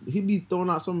knowing. He be throwing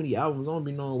out so many albums. I don't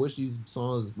be knowing which these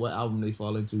songs, what album they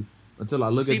fall into until I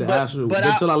look at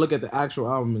the actual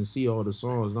album and see all the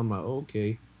songs. And I'm like,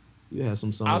 okay, you have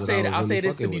some songs. I'll say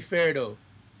this to be fair though.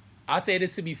 I'll say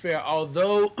this to be fair.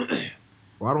 Although,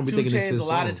 well, I don't be thinking this is a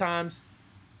lot of times.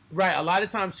 Right, a lot of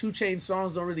times 2 Chainz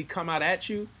songs don't really come out at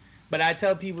you, but I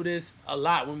tell people this a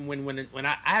lot when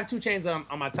I have 2 Chainz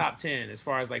on my top 10 as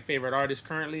far as like favorite artists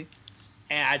currently,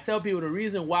 and I tell people the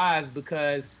reason why is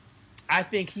because I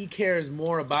think he cares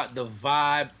more about the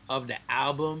vibe of the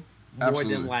album more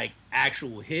than like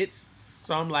actual hits.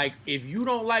 So I'm like, if you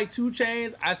don't like 2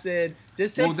 Chainz, I said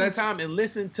just take some time and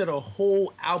listen to the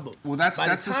whole album. Well, by the time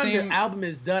the same album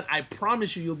is done, I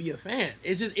promise you'll be a fan.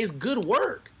 It's good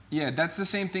work. Yeah, that's the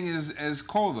same thing as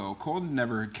Cole though. Cole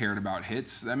never cared about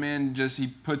hits. That man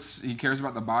he cares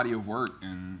about the body of work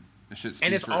and the shit speaks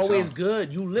and it's for always itself.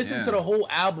 good. You listen to the whole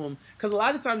album because a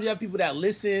lot of times you have people that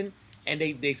listen and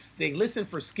they listen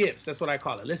for skips. That's what I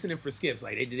call it, listening for skips.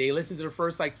 Like they listen to the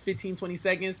first like 15, 20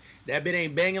 seconds. That bit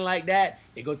ain't banging like that.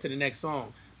 They go to the next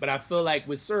song. But I feel like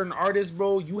with certain artists,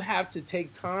 bro, you have to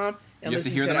take time and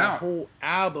listen to that whole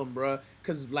album, bro.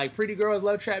 Because like Pretty Girls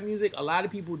Love Trap Music, a lot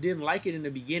of people didn't like it in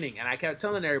the beginning, and I kept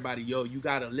telling everybody, yo, you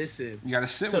gotta listen. You gotta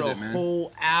sit to with the it, man.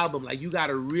 whole album. Like you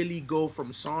gotta really go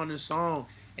from song to song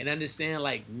and understand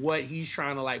like what he's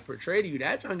trying to like portray to you.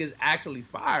 That junk is actually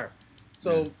fire.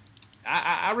 So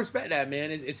I respect that,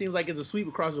 man. It seems like it's a sweep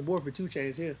across the board for 2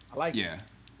 Chainz here. I like it.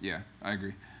 Yeah, I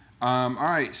agree. All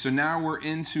right, so now we're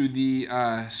into the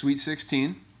Sweet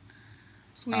 16.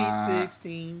 Sweet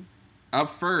 16. Up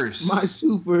first. My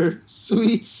super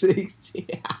sweet 16.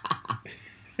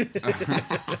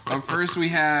 Up first we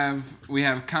have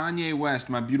Kanye West,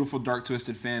 My Beautiful Dark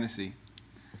Twisted Fantasy,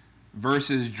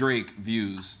 versus Drake,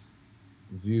 Views.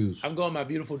 I'm going My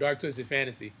Beautiful Dark Twisted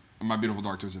Fantasy. My Beautiful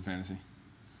Dark Twisted Fantasy.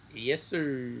 Yes,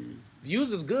 sir.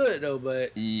 Views is good though,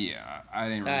 but yeah, I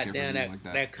didn't really care for Views like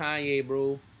that. That Kanye,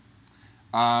 bro.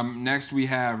 Next we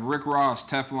have Rick Ross,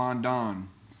 Teflon Don,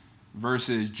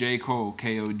 versus J. Cole,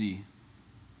 KOD.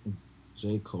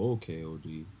 J. Cole,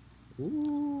 KOD.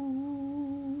 Ooh.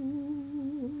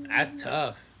 That's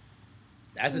tough.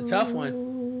 That's a tough one.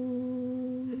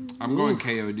 I'm going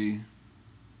KOD.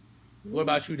 What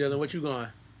about you, Dylan? What you going? I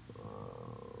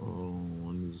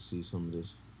need to see some of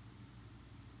this.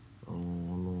 Hold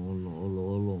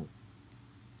on.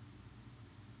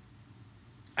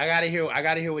 I gotta hear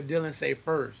what Dylan say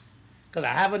first, cause I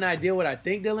have an idea what I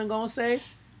think Dylan gonna say,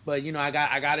 but you know I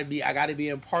gotta be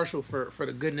impartial for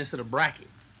the goodness of the bracket,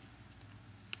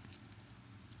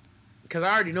 cause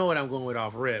I already know what I'm going with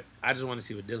off rip. I just want to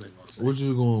see what Dylan gonna say. What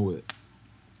you going with?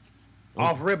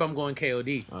 Off rip, I'm going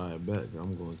KOD. All right, bet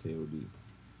I'm going KOD.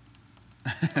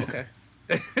 Okay.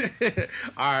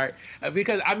 All right,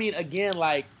 because I mean, again,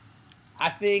 like I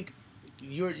think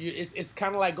it's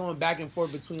kind of like going back and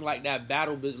forth between like that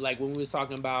battle, but like when we was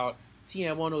talking about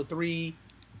TM 103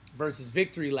 versus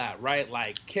Victory Lap, right?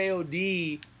 Like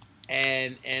KOD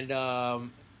and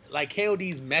like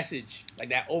KOD's message, like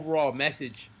that overall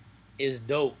message, is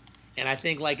dope. And I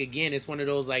think like again, it's one of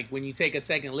those like when you take a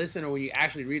second listen or when you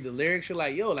actually read the lyrics, you're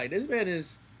like, yo, like this man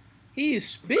he's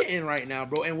spitting right now,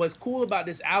 bro. And what's cool about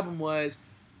this album was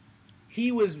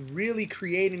he was really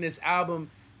creating this album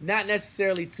not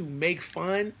necessarily to make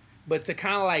fun, but to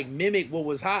kind of like mimic what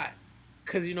was hot.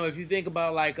 Cause you know, if you think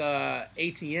about like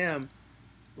ATM,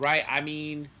 right? I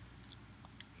mean,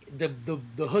 the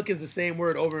hook is the same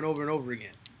word over and over and over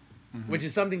again, which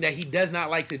is something that he does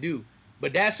not like to do.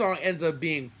 But that song ends up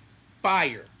being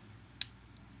fire.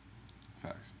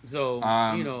 Facts. So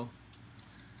you know.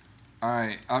 All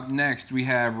right, up next we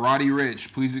have Roddy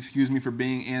Ricch, Please Excuse Me for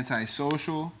Being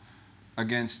Antisocial,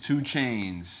 against 2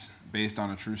 Chainz, based on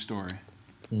a true story.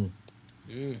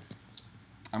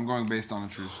 I'm going based on a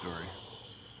true story.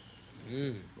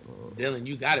 Dylan,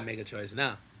 you got to make a choice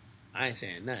now. I ain't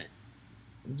saying nothing.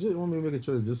 You just want me to make a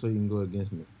choice just so you can go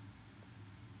against me.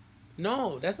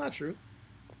 No, that's not true.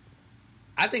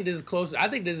 I think this is closer. I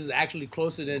think this is actually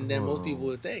closer than most people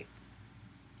would think.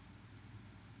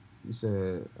 You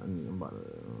said I'm about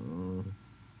to.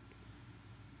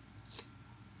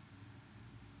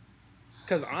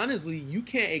 Because honestly, you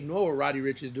can't ignore what Roddy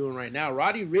Ricch is doing right now.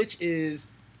 Roddy Ricch is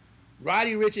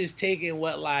taking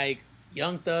what like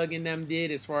Young Thug and them did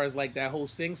as far as like that whole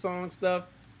sing song stuff,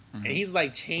 and he's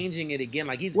like changing it again.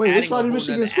 Like he's adding a whole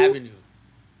nother avenue.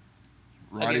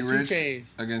 Roddy Ricch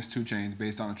against 2 Chainz,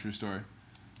 based on a true story.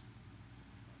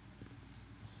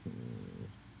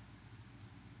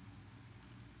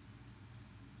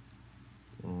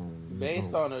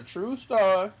 Based on a true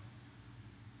story.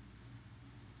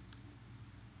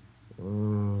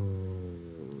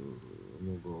 I'm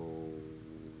gonna go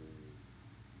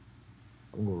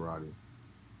Roddy.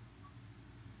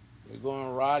 We're going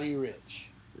Roddy Ricch.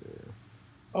 Yeah.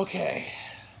 Okay.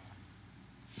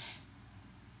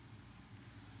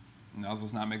 Now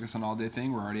let's not make this an all-day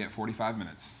thing. We're already at 45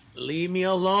 minutes. Leave me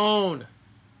alone.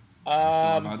 We still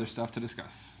have other stuff to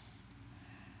discuss.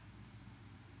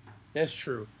 That's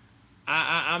true.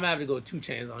 I'm gonna have to go 2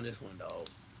 Chainz on this one, though.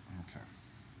 Okay.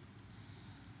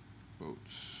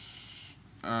 Votes.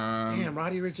 Damn,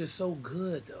 Roddy Ricch is so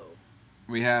good, though.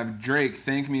 We have Drake,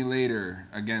 Thank Me Later,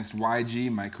 against YG,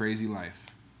 My Crazy Life.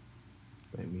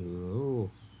 Thank me,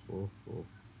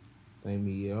 Thank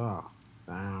me,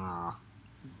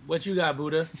 What you got,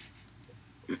 Buddha?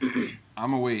 I'm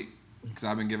gonna wait, because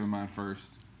I've been giving mine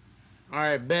first. All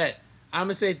right, bet. I'm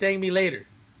gonna say Thank Me Later.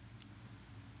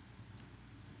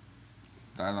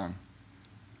 Dylan.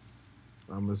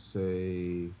 I'm gonna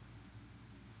say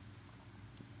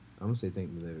I'm gonna say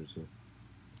Thank Me Later too.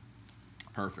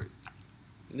 Perfect.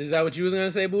 Is that what you was gonna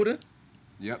say, Buddha?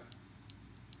 Yep.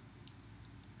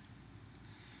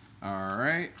 All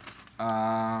right.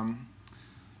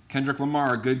 Kendrick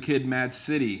Lamar, Good Kid, Mad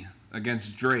City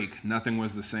against Drake. Nothing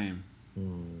was the same.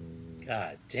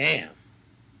 God damn.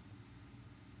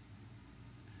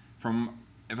 If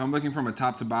I'm looking from a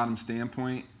top to bottom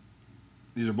standpoint,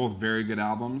 these are both very good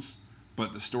albums.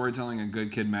 But the storytelling in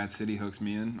Good Kid, Mad City hooks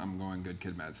me in. I'm going Good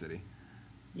Kid, Mad City.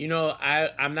 You know,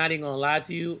 I'm not even gonna lie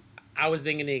to you. I was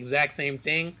thinking the exact same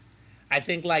thing. I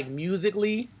think like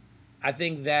musically, I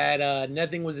think that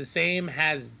Nothing Was the Same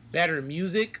has better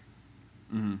music,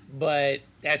 but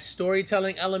that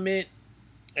storytelling element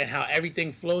and how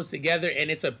everything flows together, and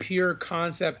it's a pure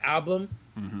concept album.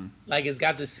 Like it's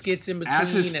got the skits in between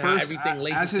and how everything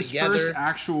laces together. As his first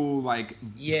actual like,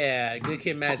 yeah, Good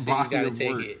Kid, Mad City, you gotta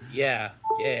take it. Yeah,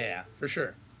 for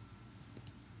sure.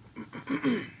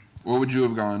 What would you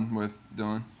have gone with,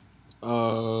 Dylan?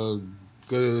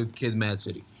 Good Kid, Mad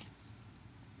City.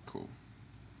 Cool.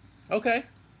 Okay.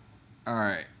 All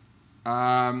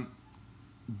right.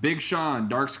 Big Sean,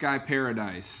 Dark Sky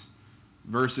Paradise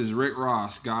versus Rick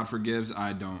Ross, God Forgives,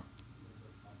 I Don't.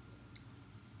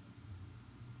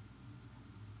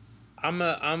 I'm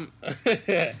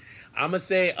gonna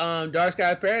say Dark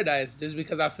Sky Paradise just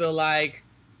because I feel like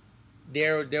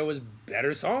there was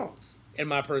better songs in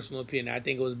my personal opinion. I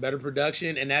think it was better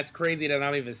production, and that's crazy that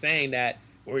I'm even saying that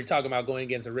when we're talking about going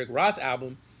against a Rick Ross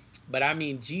album. But I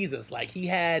mean, Jesus, like he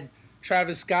had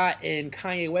Travis Scott and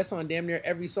Kanye West on damn near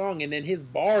every song, and then his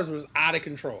bars was out of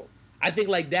control. I think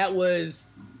like that was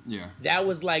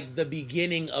like the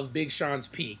beginning of Big Sean's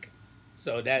peak.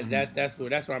 So that's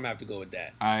where I'm gonna have to go with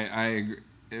that. I agree.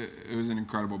 It was an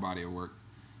incredible body of work.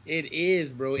 It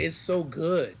is, bro. It's so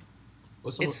good.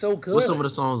 It's so good. What's some of the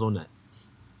songs on that?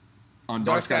 On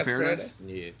Dark Sky Paradise?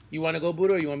 Yeah. You want to go,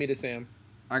 Buddha, or you want me to say 'em?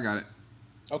 I got it.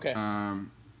 Okay. All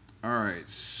right.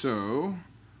 So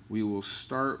we will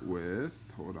start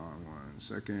with. Hold on 1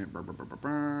 second.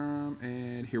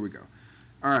 And here we go.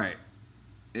 All right.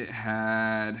 It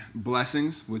had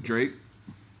Blessings with Drake.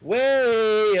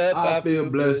 Way up, I feel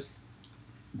blessed.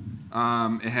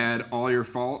 It had All Your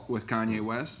Fault with Kanye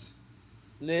West.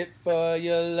 Lit for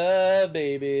your love,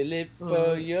 baby. Lit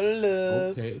for your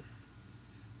love. Okay.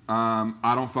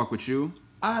 I Don't Fuck With You.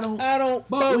 I don't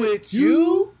fuck with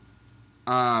you.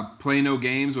 Play No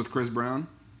Games with Chris Brown.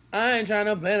 I ain't trying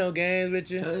to play no games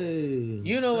with you. Hey.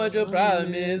 You know what your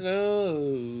problem is.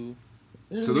 Oh.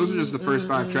 So those are just the first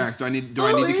 5 tracks. Do I need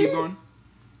to keep going?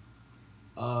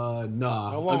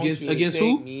 Nah. Against who? Against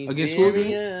who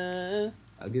again?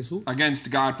 Against who? Against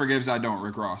God Forgives, I Don't,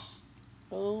 Rick Ross.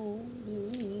 Oh.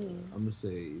 I'm gonna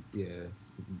say, yeah.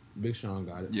 Big Sean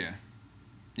got it. Yeah.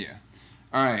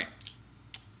 All right.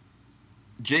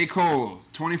 J. Cole,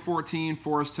 2014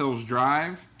 Forest Hills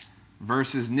Drive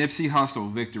versus Nipsey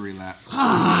Hussle, Victory Lap.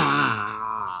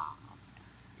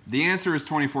 The answer is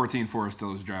 2014 Forest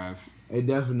Hills Drive. It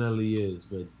definitely is,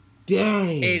 but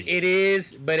dang. It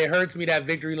is, but it hurts me that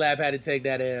Victory Lap had to take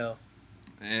that L.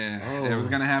 Yeah, It was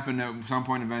gonna happen at some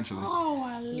point eventually.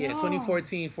 Yeah,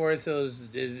 2014 Forest Hills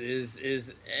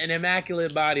is an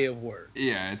immaculate body of work.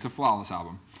 Yeah, it's a flawless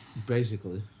album.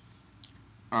 Basically.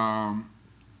 All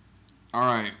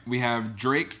right, we have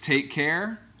Drake, Take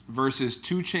Care versus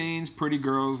 2 Chainz, Pretty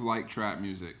Girls Like Trap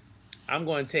Music. I'm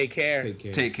going to Take Care.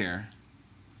 Take Care.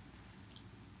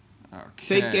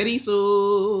 Okay. Take it easy.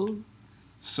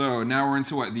 So now we're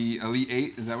into what, the Elite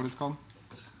 8? Is that what it's called?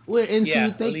 We're into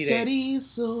Take Elite It 8.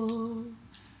 Easy. All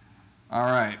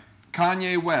right.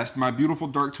 Kanye West, My Beautiful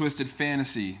Dark Twisted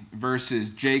Fantasy versus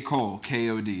J. Cole,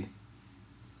 KOD.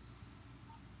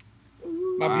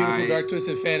 My Beautiful Dark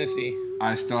Twisted Fantasy.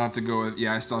 I still have to go with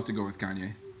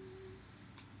Kanye.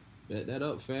 Bet that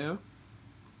up, fam.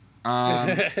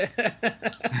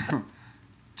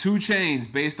 2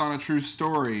 Chainz, Based on a True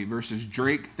Story versus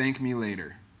Drake, Thank Me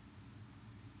Later.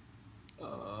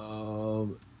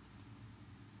 I'm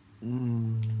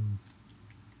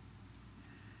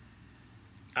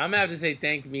gonna have to say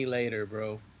Thank Me Later,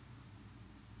 bro.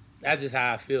 That's just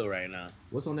how I feel right now.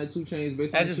 What's on that 2 Chainz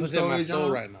based That's on just True what's in my Story, soul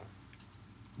John? right now.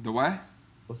 The what?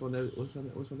 What's on that 2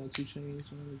 Chainz?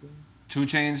 2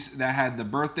 Chainz that had the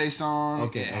birthday song.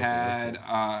 Okay, It okay, had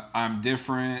I'm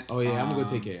Different. Oh yeah, I'm gonna go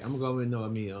Take Care. I'm gonna go with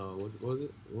what was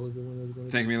it? What was the one that was going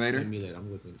to Thank Me Later? Thank Me Later. I'm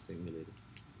gonna go Thank Me Later.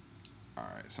 All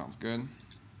right, sounds good.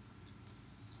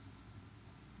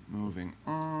 Moving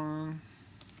on.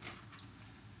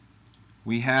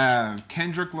 We have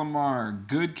Kendrick Lamar,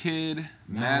 Good Kid,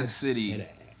 Mad City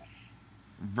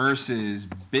versus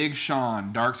Big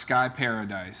Sean, Dark Sky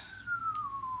Paradise.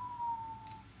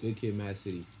 Good Kid, Mad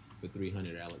City. for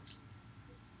 300, Alex.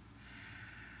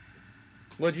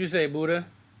 What'd you say, Buddha?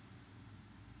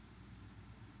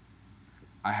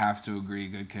 I have to agree.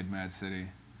 Good Kid, Mad City.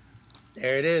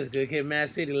 There it is. Good Kid, Mad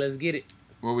City. Let's get it.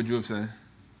 What would you have said?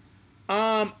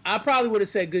 I probably would have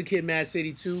said Good Kid, Mad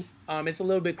City too. It's a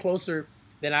little bit closer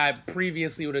than I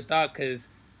previously would have thought because,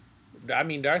 I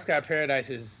mean, Dark Sky Paradise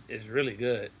is really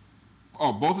good.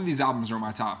 Oh, both of these albums are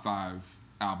my top 5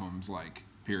 albums, like,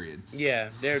 period. Yeah,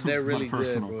 they're really good,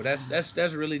 personal. bro.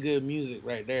 That's really good music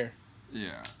right there.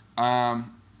 Yeah.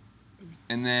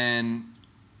 And then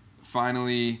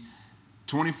finally,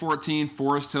 2014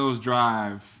 Forest Hills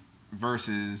Drive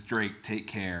versus Drake, Take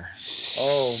Care.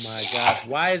 Oh my gosh,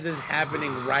 why is this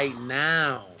happening right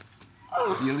now?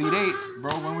 The Elite Eight,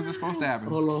 bro. When was this supposed to happen?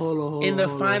 Hold on. In the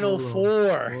Final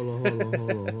Four.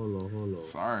 Hold on.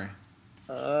 Sorry.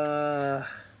 Hold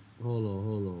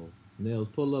on. Nails,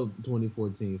 pull up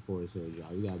 2014 Forest Hills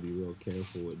Drive. You gotta be real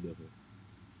careful with different.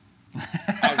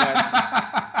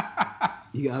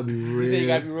 You gotta be real. You say you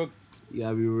gotta be real. You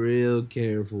gotta be real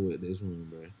careful with this one,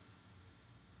 bro.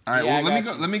 All right, Yeah,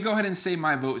 well, let me go ahead and say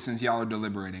my vote since y'all are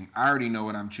deliberating. I already know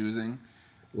what I'm choosing.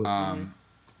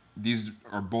 These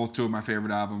are both 2 of my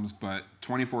favorite albums, but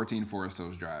 2014 Forest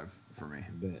Hills Drive for me.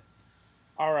 Bet.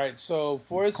 All right, so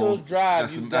Forest Cool. Hills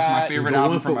Drive. That's my favorite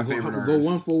album from my favorite Go artist.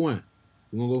 1 for 1.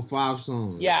 We're gonna go 5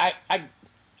 songs. Yeah,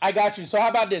 I got you. So how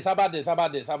about this?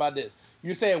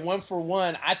 You're saying 1 for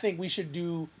 1. I think we should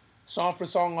do song for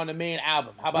song on the main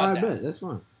album. How about that? Bet. That's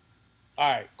fine.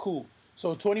 All right, cool.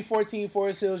 So 2014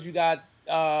 Forest Hills, you got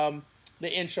the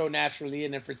intro naturally,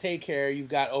 and then for Take Care, you've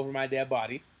got Over My Dead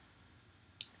Body.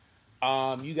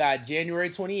 You got January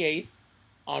 28th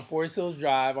on Forest Hills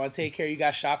Drive. On Take Care, you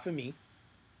got Shot for Me.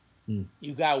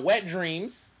 You got Wet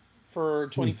Dreams for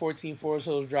 2014 Forest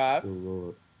Hills Drive. Oh,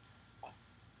 Lord.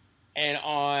 And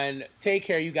on Take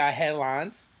Care, you got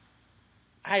Headlines.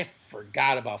 I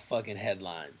forgot about fucking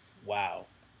Headlines. Wow.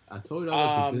 I told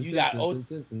you. You got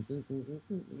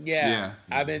Yeah.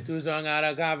 I've been too strong out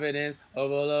of confidence,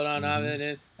 overload on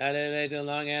confidence. I've been way too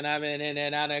long and I've been in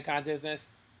and out of consciousness.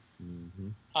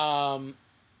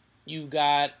 You've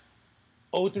got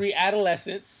 03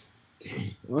 Adolescence.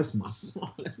 Dang, that's my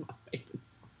song. That's my favorite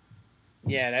song.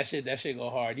 Yeah, that shit go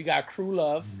hard. You got Crew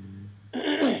Love.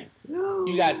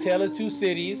 You got Tale of Two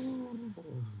Cities.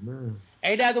 Oh, man.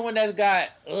 Ain't that the one that's got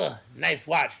nice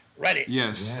watch? Reddit.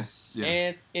 Yes.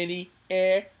 Hands in the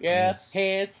air, yeah.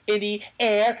 Hands in the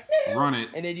air. Run it.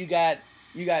 And then you got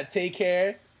Take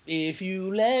Care. If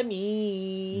you let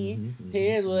me,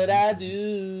 here's what I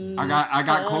do. I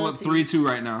got Call Up 3-2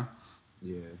 right now.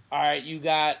 Yeah. All right, you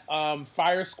got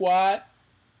Fire Squad.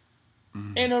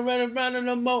 Ain't no running around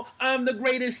no more. I'm the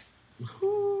greatest.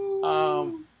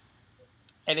 And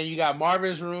then you got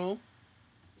Marvin's Room.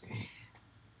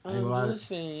 I'm just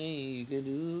saying you can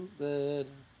do better.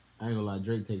 I ain't gonna lie,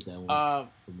 Drake take that one.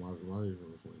 Marvin's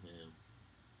Room went ham.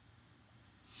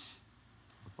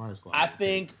 Fire Squad.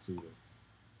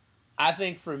 I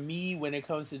think for me, when it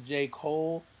comes to J.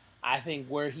 Cole, I think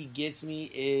where he gets me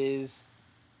is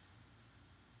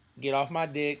Get Off My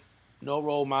Dick, No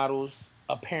Role Models,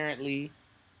 Apparently,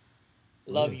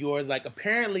 Love Yours. Like,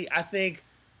 apparently,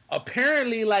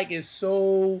 like, it's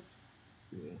so...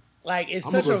 Yeah. Like, it's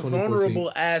such a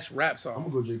vulnerable ass rap song. I'm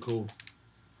gonna go J. Cole.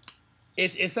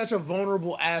 It's such a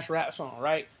vulnerable ass rap song,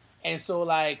 right? And so,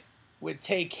 like, with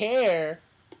Take Care,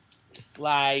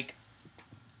 like,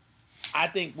 I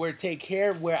think where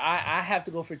I have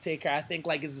to go for Take Care, I think,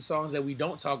 like, it's the songs that we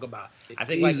don't talk about. I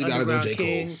think, like, Underground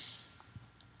Kings.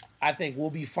 I think We'll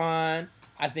Be Fine.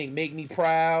 I think Make Me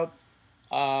Proud.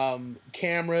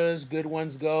 Cameras, Good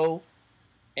Ones Go.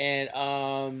 And,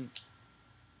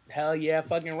 hell yeah,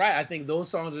 fucking right. I think those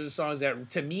songs are the songs that,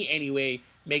 to me anyway,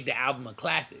 make the album a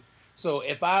classic. So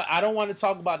if I don't want to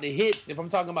talk about the hits, if I'm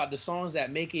talking about the songs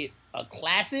that make it a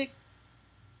classic,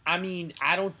 I mean,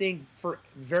 I don't think for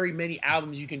very many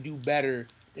albums you can do better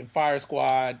than Fire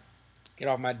Squad, Get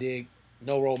Off My Dick,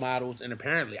 No Role Models, and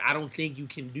Apparently. I don't think you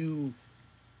can do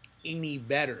any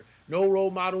better. No Role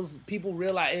Models, people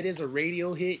realize it is a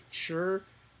radio hit, sure,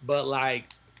 but like,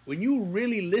 when you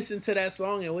really listen to that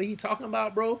song and what he talking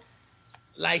about, bro,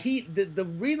 like the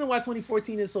reason why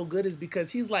 2014 is so good is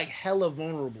because he's like hella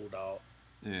vulnerable, dog.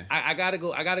 Yeah. I gotta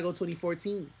go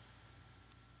 2014.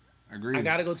 Agreed. I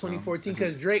gotta go 2014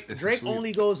 because Drake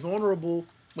only goes vulnerable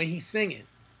when he's singing.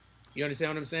 You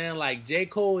understand what I'm saying? Like, J.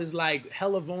 Cole is like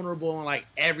hella vulnerable on like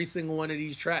every single one of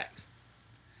these tracks.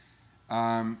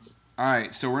 All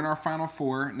right, so we're in our final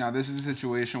 4. Now this is a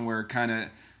situation where kind of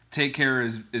Take Care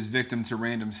is victim to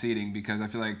random seating because I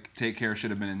feel like Take Care should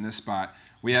have been in this spot.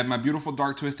 We have My Beautiful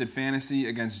Dark Twisted Fantasy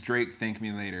against Drake, Thank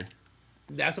Me Later.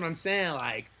 That's what I'm saying.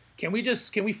 Like, can we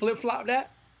flip flop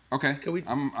that? Okay.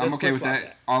 I'm let's okay with that. flip-flop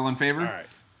that. All in favor? All right.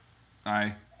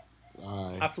 Aye.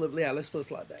 Let's flip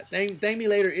flop that. Thank Me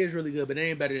Later is really good, but it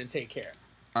ain't better than Take Care.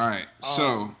 All right.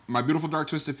 So, My Beautiful Dark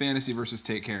Twisted Fantasy versus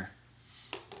Take Care.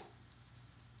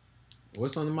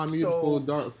 What's on My Beautiful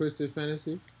Dark Twisted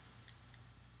Fantasy?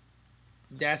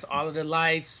 That's All of the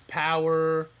Lights,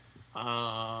 Power,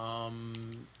 Runaway,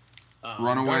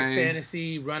 Dark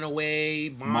Fantasy, Runaway,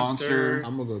 Monster.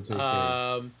 I'm gonna go Take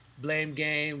Care. Blame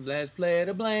Game. Let's play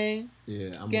the blame.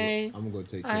 Yeah, game. I'm gonna go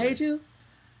Take Care. I Hate You.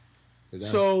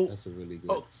 That's a really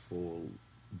good full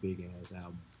big ass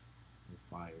album.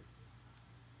 Fire.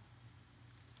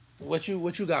 What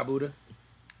you got, Buddha?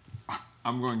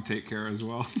 I'm going to Take Care as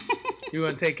well. You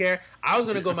gonna Take Care? I was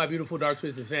gonna go My Beautiful Dark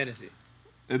Twisted Fantasy.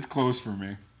 It's close for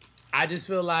me. I just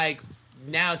feel like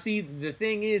now, see, the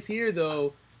thing is here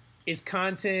though, is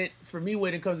content for me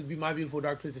when it comes to My Beautiful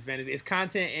Dark Twisted Fantasy. It's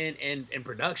content and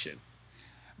production.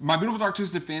 My Beautiful Dark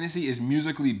Twisted Fantasy is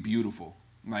musically beautiful.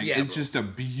 Like it's just a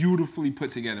beautifully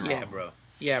put together album.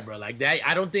 Yeah, bro. Like that,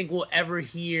 I don't think we'll ever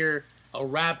hear a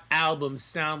rap album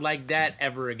sound like that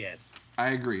ever again. I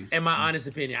agree. In my honest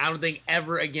opinion, I don't think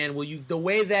ever again will you. The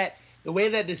way that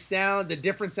the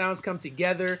different sounds come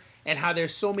together, and how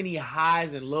there's so many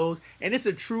highs and lows, and it's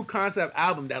a true concept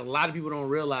album that a lot of people don't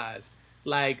realize.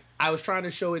 Like, I was trying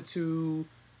to show it to,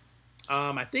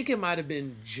 I think it might have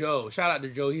been Joe. Shout out to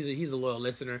Joe. He's a loyal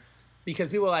listener. Because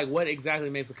people are like, what exactly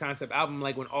makes a concept album?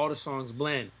 Like, when all the songs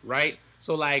blend, right?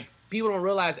 So, like, people don't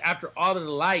realize after All of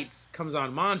the Lights comes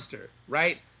on Monster,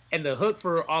 right? And the hook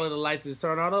for All of the Lights is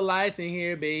turn all the lights in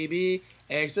here, baby.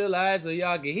 Extra lights so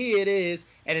y'all can hear this.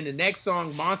 And in the next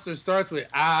song, Monster starts with,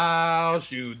 I'll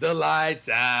shoot the lights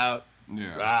out.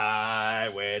 Yeah. Right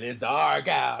when it's dark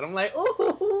out. I'm like,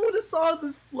 ooh, the song's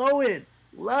is flowing.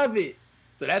 Love it.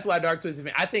 So that's why Dark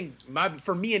Twisted. I think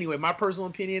for me anyway, my personal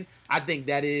opinion, I think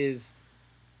that is.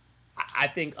 I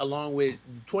think along with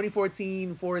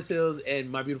 2014 Forest Hills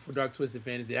and My Beautiful Dark Twisted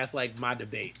Fantasy, that's like my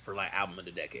debate for like album of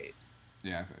the decade.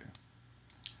 Yeah, I feel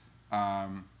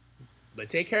you. But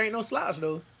Take Care ain't no slouch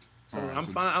though. So right,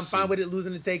 I'm fine with it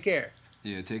losing to Take Care.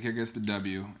 Yeah, Take Care gets the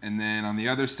W. And then on the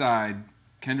other side,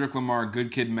 Kendrick Lamar,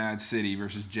 Good Kid, Mad City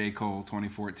versus J. Cole,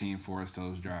 2014 Forest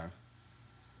Hills Drive.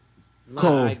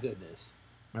 Cole. My goodness.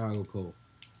 I gotta go Cole.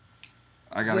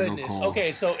 I gotta go Cole.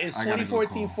 Okay, so it's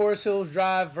 2014 Forest Hills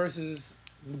Drive versus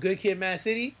Good Kid, Mad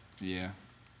City. Yeah.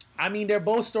 I mean, they're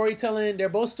both storytelling. They're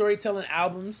both storytelling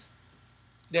albums.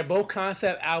 They're both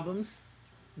concept albums.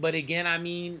 But again, I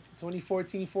mean,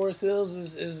 2014 Forest Hills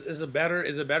is a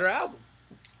better album.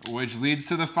 Which leads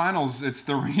to the finals. It's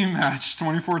the rematch: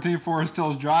 2014 Forest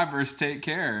Hills Drive versus Take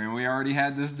Care, and we already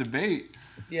had this debate.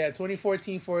 Yeah,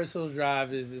 2014 Forest Hills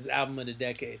Drive is album of the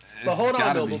decade. But hold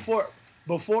on though,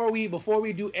 before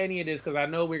we do any of this, because I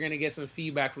know we're gonna get some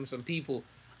feedback from some people.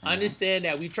 Understand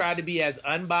that we try to be as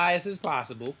unbiased as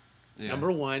possible. Yeah.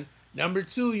 Number one. Number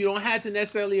two, you don't have to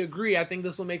necessarily agree. I think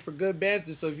this will make for good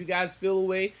banter. So if you guys feel a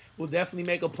way, we'll definitely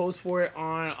make a post for it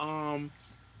on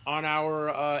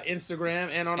our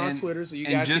Instagram and on our Twitter. So you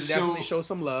guys can definitely show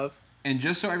some love. And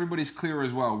just so everybody's clear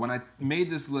as well, when I made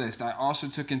this list, I also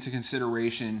took into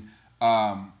consideration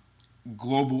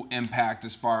global impact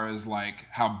as far as like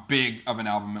how big of an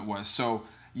album it was. So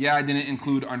yeah, I didn't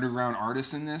include underground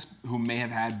artists in this who may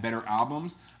have had better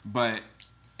albums, but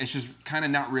it's just kind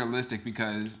of not realistic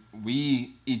because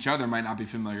we each other might not be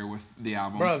familiar with the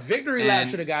album. Bro, Victory Lap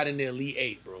should have got in the Elite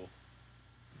 8, bro.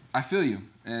 I feel you.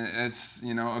 It's,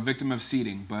 a victim of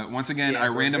seeding. But once again, I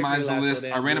randomize the list.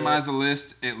 I randomize the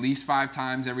list at least 5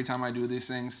 times every time I do these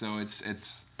things. So it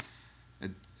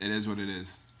is what it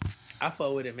is. I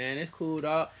fuck with it, man. It's cool,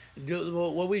 dog.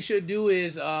 What we should do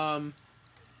is, and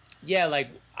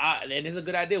it's a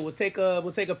good idea. We'll take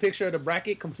a picture of the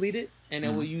bracket completed, and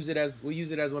then we'll use it as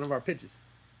one of our pitches.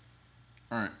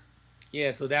 All right.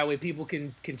 Yeah, so that way people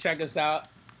can check us out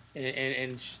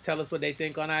and tell us what they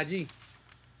think on IG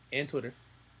and Twitter.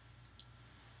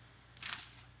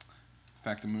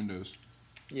 Factamundos.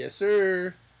 Yes,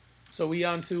 sir. So we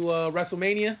on to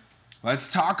WrestleMania.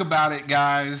 Let's talk about it,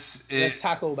 guys. Let's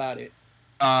talk about it.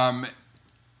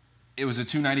 It was a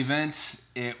 2-night event.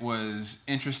 It was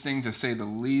interesting to say the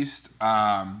least.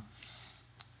 A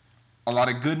lot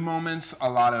of good moments, a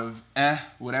lot of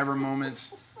whatever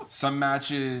moments. Some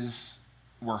matches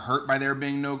were hurt by there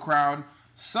being no crowd.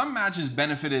 Some matches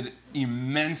benefited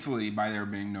immensely by there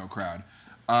being no crowd.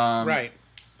 Right.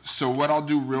 So what I'll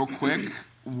do real quick,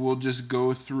 we'll just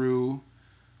go through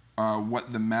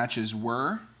what the matches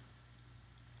were.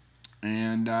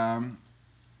 And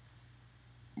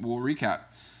we'll recap.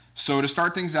 So to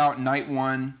start things out, night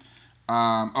one.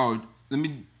 let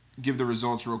me give the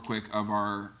results real quick of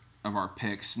our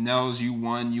picks. Nels, you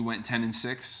won. You went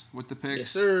 10-6 with the picks. Yes,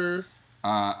 sir.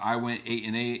 I went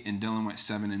 8-8, and Dylan went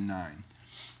 7-9.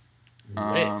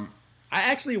 I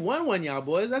actually won one, y'all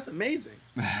boys. That's amazing.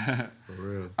 For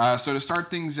real. So to start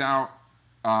things out,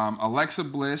 Alexa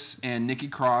Bliss and Nikki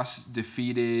Cross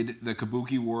defeated the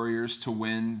Kabuki Warriors to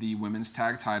win the women's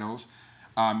tag titles.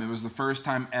 It was the first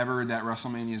time ever that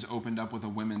WrestleMania has opened up with a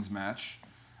women's match.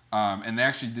 And they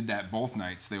actually did that both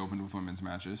nights. They opened with women's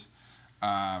matches.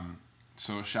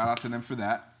 So shout out to them for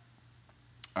that.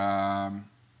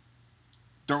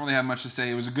 Don't really have much to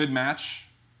say. It was a good match.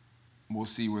 We'll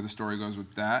see where the story goes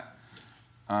with that.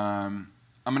 I'm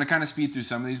going to kind of speed through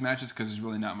some of these matches because there's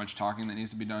really not much talking that needs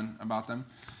to be done about them.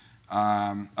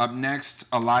 Up next,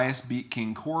 Elias beat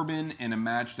King Corbin in a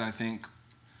match that I think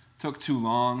took too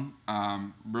long.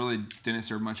 Really didn't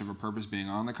serve much of a purpose being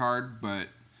on the card, but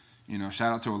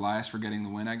shout out to Elias for getting the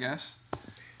win, I guess.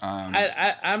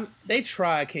 They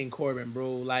try King Corbin,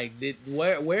 bro. Like,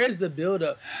 where's the build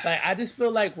up? Like, I just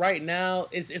feel like right now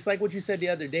it's like what you said the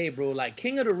other day, bro. Like,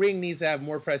 King of the Ring needs to have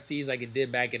more prestige, like it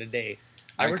did back in the day.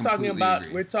 Like,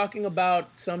 we're talking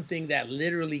about something that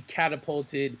literally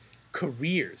catapulted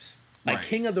careers. Like, right.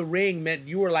 King of the Ring meant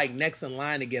you were like next in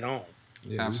line to get on.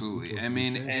 Yeah, absolutely. I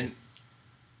mean, and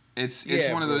it's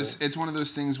one of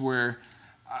those things where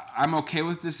I'm okay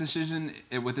with this decision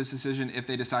if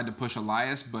they decide to push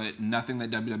Elias, but nothing that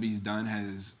WWE's done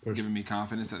has given me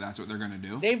confidence that that's what they're going to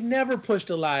do. They've never pushed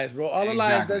Elias, bro. All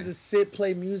Elias does is sit,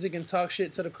 play music, and talk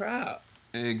shit to the crowd.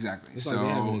 Exactly. It's like they're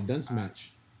having a dance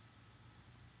match.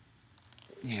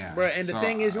 Yeah. Bro, and the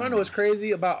thing is, you want to know what's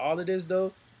crazy about all of this,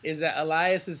 though, is that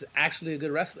Elias is actually a good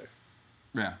wrestler.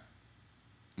 Yeah.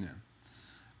 Yeah.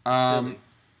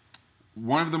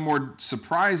 One of the more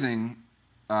surprising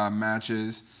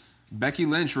matches, Becky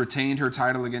Lynch retained her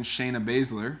title against Shayna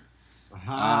Baszler.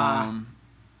 I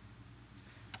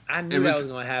knew that was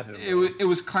going to happen. It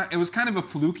was kind of a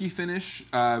fluky finish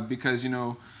because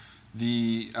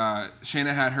the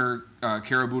Shayna had her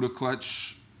Karabuta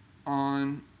clutch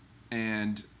on,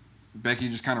 and Becky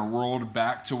just kind of rolled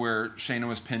back to where Shayna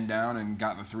was pinned down and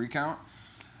got the 3 count.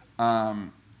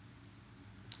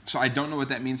 So I don't know what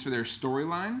that means for their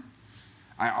storyline.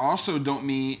 I also don't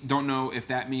know if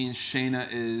that means Shayna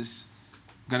is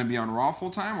going to be on Raw full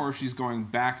time or if she's going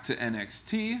back to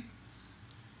NXT.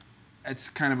 It's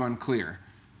kind of unclear.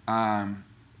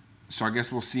 So I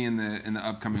guess we'll see in the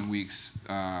upcoming weeks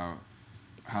how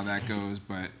that goes.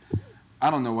 But I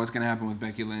don't know what's going to happen with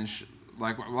Becky Lynch.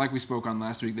 Like we spoke on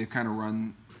last week, they've kind of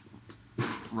run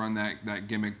that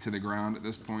gimmick to the ground at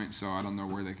this point. So I don't know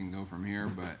where they can go from here,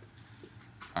 but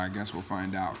I guess we'll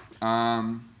find out.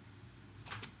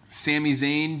 Sami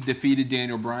Zayn defeated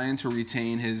Daniel Bryan to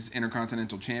retain his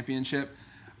Intercontinental Championship.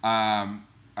 I'm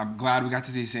glad we got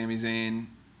to see Sami Zayn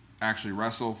actually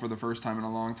wrestle for the first time in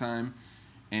a long time,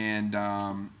 and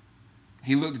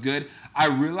he looked good. I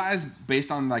realized based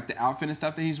on like the outfit and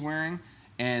stuff that he's wearing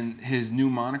and his new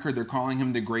moniker, they're calling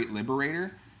him the Great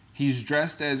Liberator. He's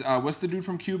dressed as what's the dude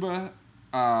from Cuba?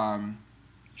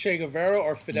 Che Guevara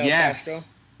or Fidel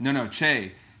Castro? No,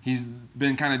 Che. He's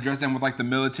been kind of dressed in with like the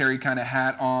military kind of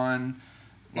hat on,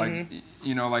 like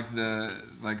like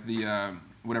the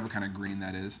whatever kind of green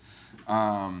that is,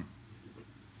 and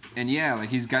yeah, like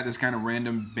he's got this kind of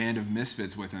random band of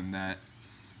misfits with him that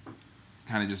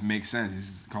kind of just makes sense.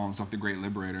 He's calling himself the Great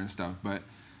Liberator and stuff, but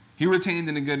he retained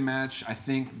in a good match. I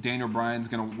think Daniel Bryan's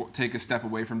gonna take a step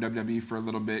away from WWE for a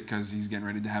little bit because he's getting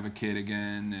ready to have a kid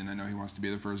again, and I know he wants to be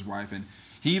there for his wife. And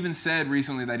he even said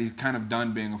recently that he's kind of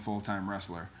done being a full-time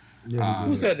wrestler. Yeah,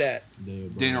 who said that?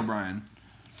 Daniel Bryan.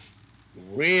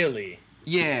 Really?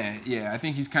 Yeah. I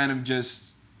think he's kind of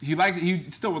just he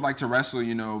still would like to wrestle,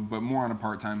 but more on a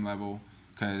part-time level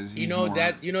because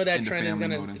that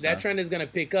trend is gonna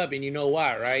pick up, and you know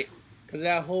why, right? Because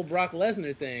that whole Brock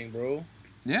Lesnar thing, bro.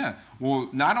 Yeah. Well,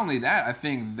 not only that, I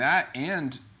think that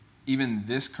and even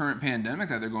this current pandemic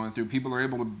that they're going through, people are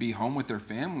able to be home with their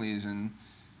families and,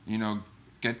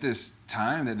 get this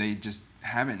time that they just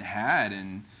haven't had.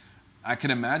 And I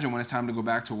could imagine when it's time to go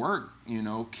back to work,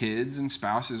 kids and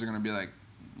spouses are going to be like,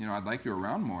 I'd like you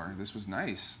around more. This was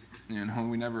nice. We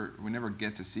never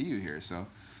get to see you here. So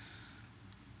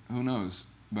who knows?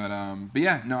 But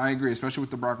yeah, no, I agree, especially with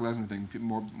the Brock Lesnar thing.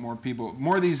 More people,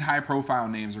 more of these high-profile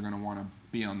names are going to want to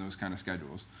be on those kind of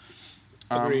schedules,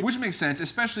 which makes sense,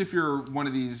 especially if you're one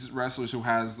of these wrestlers who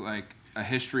has like a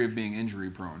history of being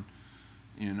injury-prone.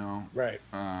 Right.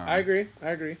 I agree.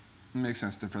 It makes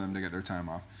sense for them to get their time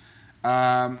off.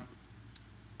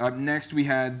 Up next, we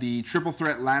had the triple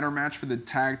threat ladder match for the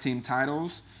tag team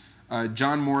titles.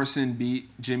 John Morrison beat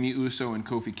Jimmy Uso and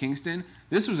Kofi Kingston.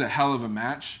 This was a hell of a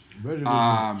match. Very good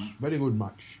match. Very good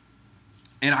match.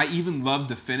 And I even loved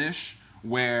the finish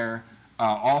where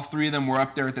all three of them were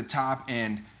up there at the top,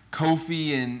 and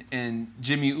Kofi and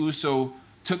Jimmy Uso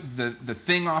took the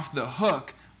thing off the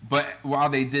hook. But while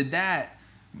they did that,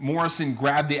 Morrison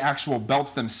grabbed the actual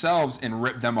belts themselves and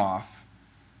ripped them off.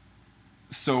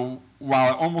 So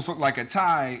while it almost looked like a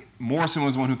tie, Morrison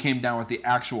was the one who came down with the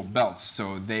actual belts,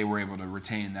 so they were able to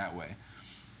retain that way,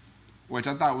 which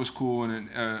I thought was cool and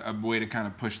a way to kind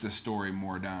of push the story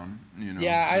more down.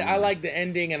 Yeah, I like the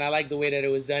ending, and I like the way that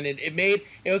it was done. It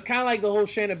was kind of like the whole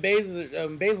Shayna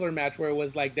Baszler match, where it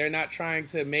was like they're not trying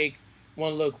to make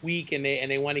one look weak, and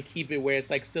they want to keep it where it's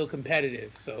like still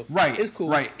competitive. So right, it's cool.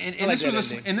 Right, and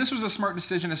this was a smart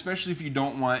decision, especially if you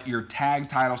don't want your tag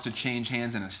titles to change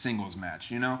hands in a singles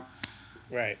match.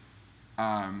 Right.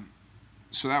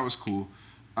 So that was cool.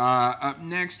 Up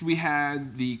next, we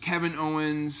had the Kevin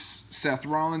Owens-Seth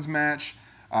Rollins match.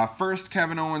 First,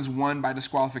 Kevin Owens won by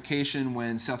disqualification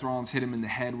when Seth Rollins hit him in the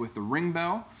head with the ring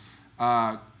bell,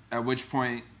 at which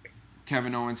point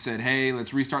Kevin Owens said, hey,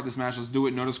 let's restart this match. Let's do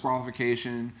it. No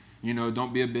disqualification.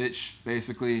 Don't be a bitch,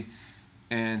 basically.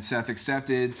 And Seth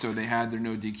accepted, so they had their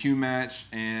no DQ match,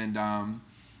 and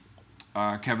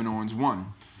Kevin Owens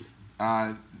won.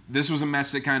 This was a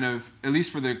match that kind of, at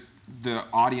least for the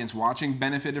audience watching,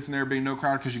 benefited from there being no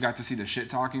crowd, because you got to see the shit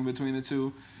talking between the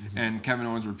two. Mm-hmm. And Kevin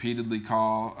Owens repeatedly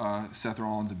call Seth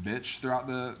Rollins a bitch throughout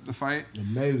the fight.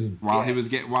 Amazing. While he was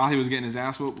getting his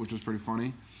ass whooped, which was pretty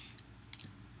funny.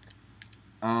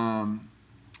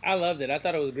 I loved it. I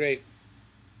thought it was great.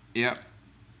 Yep.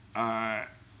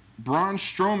 Braun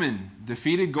Strowman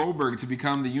defeated Goldberg to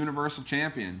become the Universal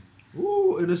Champion.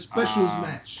 Ooh, in a specials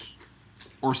match.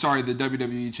 Or sorry, the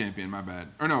WWE Champion, my bad.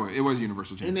 Or no, it was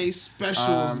Universal Champion. In a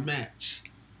specials match.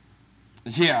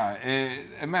 Yeah,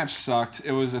 a match sucked.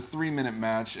 It was a 3-minute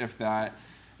match, if that.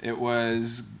 It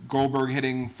was Goldberg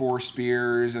hitting 4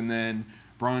 spears, and then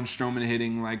Braun Strowman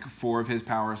hitting like 4 of his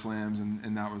power slams,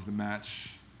 and that was the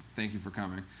match. Thank you for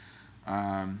coming.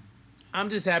 I'm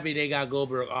just happy they got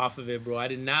Goldberg off of it, bro. I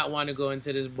did not want to go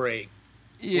into this break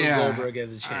with Goldberg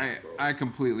as a champ, bro. I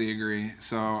completely agree.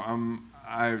 So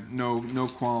I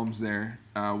no qualms there.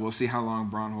 We'll see how long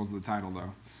Braun holds the title,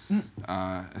 though,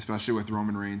 especially with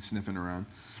Roman Reigns sniffing around.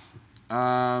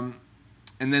 And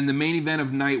then the main event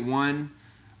of night 1,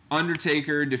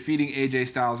 Undertaker defeating AJ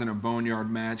Styles in a Boneyard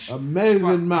match.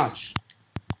 Amazing match.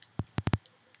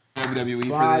 WWE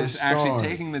 5 for this, stars. actually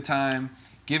taking the time,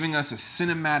 giving us a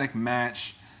cinematic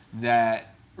match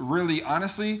that really,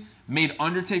 honestly, made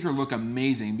Undertaker look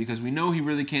amazing, because we know he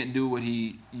really can't do what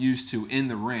he used to in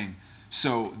the ring.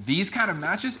 So these kind of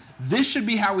matches, this should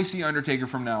be how we see Undertaker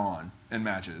from now on in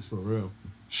matches. For real.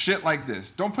 Shit like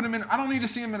this. Don't put him in. I don't need to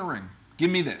see him in a ring. Give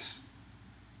me this.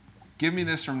 Give me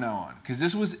this from now on, because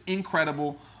this was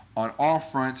incredible on all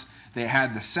fronts. They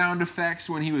had the sound effects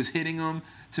when he was hitting them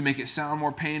to make it sound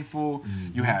more painful.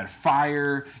 Mm-hmm. You had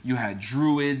fire. You had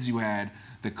druids. You had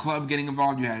the club getting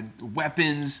involved. You had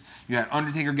weapons. You had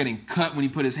Undertaker getting cut when he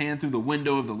put his hand through the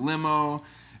window of the limo.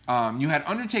 You had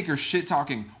Undertaker shit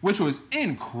talking, which was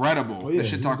incredible. Oh, yeah, the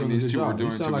shit talking these two were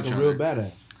doing to each other. He sounded like a real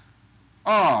badass.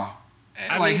 Oh,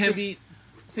 I like mean, him.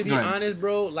 to be honest,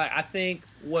 bro, like I think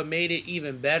what made it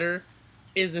even better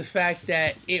is the fact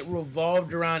that it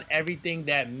revolved around everything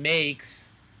that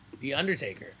makes the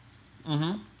Undertaker.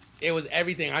 Mm-hmm. It was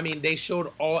everything. I mean, they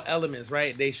showed all elements,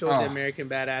 right? They showed the American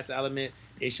Badass element.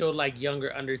 They showed like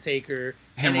younger Undertaker.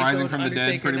 Him rising from the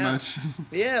dead, pretty much.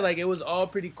 Yeah, like it was all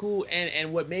pretty cool.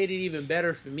 And what made it even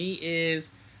better for me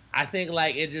is I think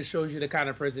like it just shows you the kind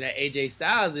of person that AJ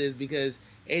Styles is, because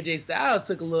AJ Styles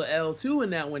took a little L2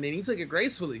 in that one, and he took it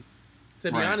gracefully,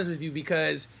 to be honest with you,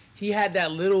 because he had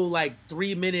that little like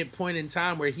 3-minute point in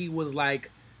time where he was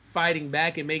like fighting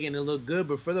back and making it look good.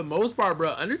 But for the most part,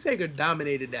 bro, Undertaker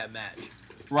dominated that match.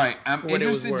 Right. I'm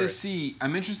interested to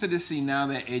see now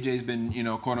that AJ's been,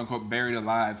 quote unquote buried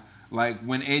alive. Like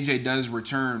when AJ does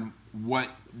return, what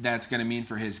that's going to mean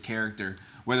for his character.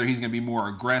 Whether he's going to be more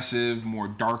aggressive, more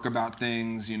dark about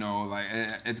things, like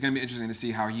it's going to be interesting to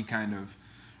see how he kind of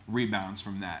rebounds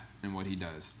from that and what he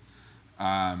does.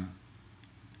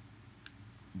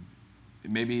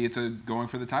 Maybe it's a going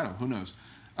for the title. Who knows?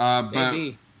 But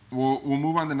Maybe. We'll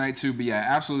move on to night 2. But yeah,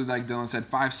 absolutely, like Dylan said,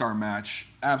 5-star match.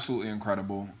 Absolutely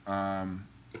incredible.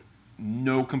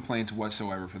 No complaints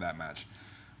whatsoever for that match.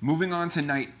 Moving on to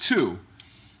night 2.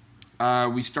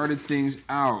 We started things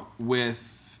out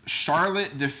with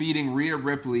Charlotte defeating Rhea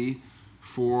Ripley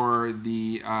for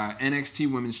the NXT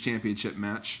Women's Championship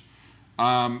match.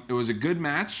 It was a good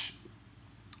match.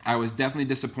 I was definitely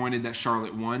disappointed that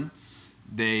Charlotte won.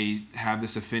 They have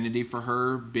this affinity for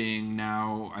her being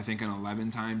now, I think, an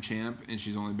 11-time champ, and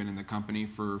she's only been in the company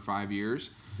for 5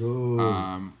 years,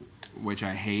 which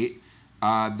I hate.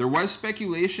 There was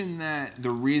speculation that the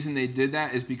reason they did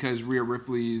that is because Rhea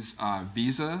Ripley's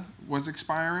visa was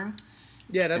expiring.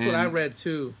 Yeah, that's what I read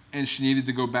too. And she needed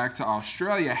to go back to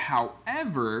Australia.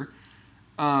 However,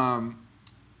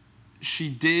 she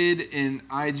did an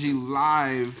IG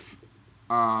Live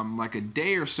like a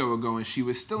day or so ago, and she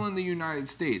was still in the United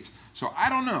States. So I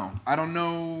don't know. I don't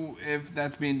know if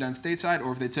that's being done stateside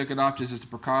or if they took it off just as a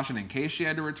precaution in case she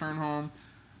had to return home.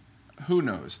 Who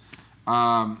knows?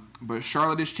 But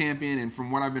Charlotte is champion, and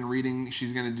from what I've been reading,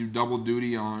 she's going to do double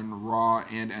duty on Raw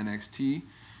and NXT,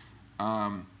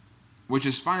 which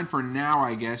is fine for now,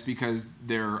 I guess, because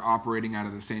they're operating out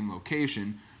of the same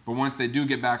location. But once they do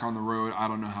get back on the road, I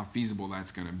don't know how feasible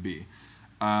that's going to be.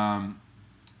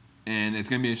 And it's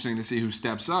going to be interesting to see who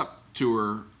steps up to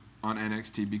her on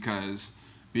NXT because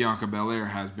Bianca Belair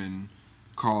has been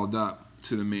called up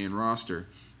to the main roster.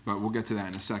 But we'll get to that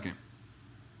in a second.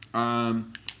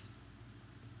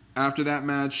 After that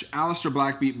match, Aleister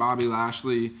Black beat Bobby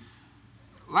Lashley.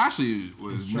 Lashley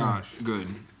was not good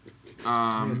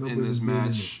in this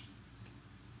match.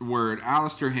 Where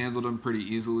Aleister handled him pretty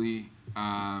easily.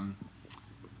 And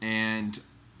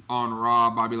on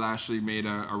Raw, Bobby Lashley made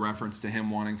a reference to him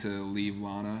wanting to leave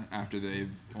Lana after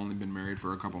they've only been married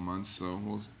for a couple months. So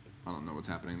I don't know what's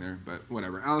happening there, but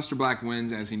whatever. Aleister Black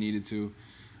wins as he needed to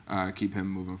keep him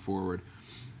moving forward.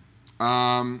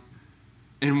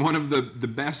 And one of the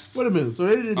best... Wait a minute. So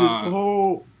they did this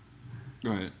whole...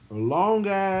 Go ahead. Long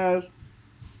ass,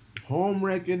 home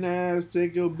wrecking ass,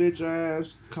 take your bitch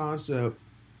ass concept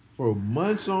for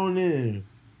months on end.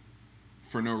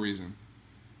 For no reason.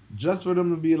 Just for them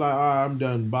to be like, all right, I'm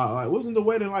done. But like, wasn't the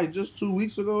wedding like just 2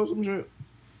 weeks ago or some shit?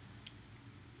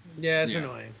 Yeah, it's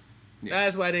annoying. Yeah.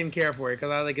 That's why I didn't care for it,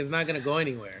 because I was like, it's not going to go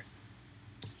anywhere.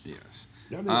 Yes.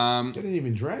 They didn't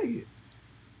even drag it.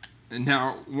 And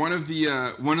now, one of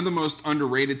the most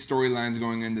underrated storylines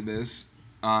going into this,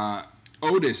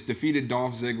 Otis defeated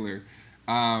Dolph Ziggler.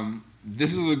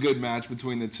 This is a good match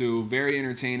between the two. Very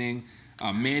entertaining.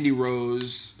 Mandy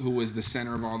Rose, who was the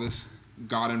center of all this,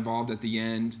 got involved at the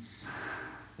end.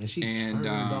 And she turned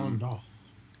on Dolph.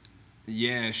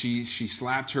 Yeah, she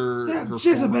slapped her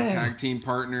former tag team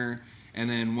partner and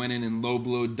then went in and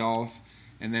low-blowed Dolph.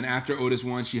 And then after Otis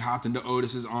won, she hopped into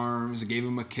Otis's arms, gave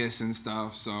him a kiss and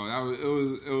stuff. So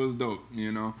it was dope,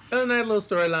 you know. It was a nice little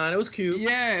storyline. It was cute.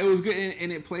 Yeah, it was good,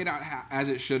 and it played out as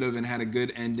it should have and had a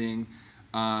good ending.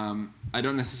 I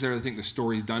don't necessarily think the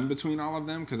story's done between all of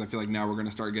them because I feel like now we're going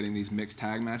to start getting these mixed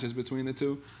tag matches between the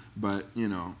two. But, you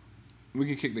know, we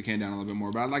could kick the can down a little bit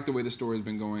more. But I like the way the story's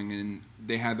been going, and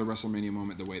they had the WrestleMania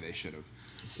moment the way they should have.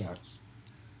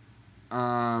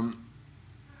 Yes.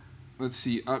 Let's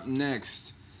see. Up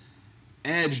next,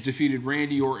 Edge defeated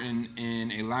Randy Orton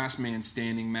in a last man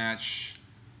standing match.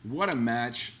 What a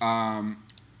match.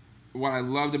 What I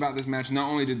loved about this match, not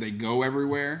only did they go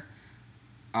everywhere,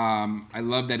 I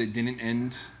loved that it didn't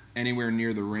end anywhere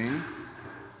near the ring.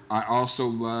 I also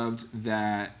loved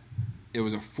that it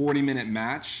was a 40-minute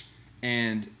match,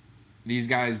 and these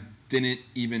guys didn't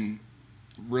even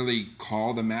really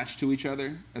call the match to each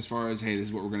other as far as, hey, this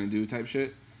is what we're going to do type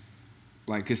shit.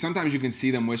 Like, because sometimes you can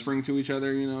see them whispering to each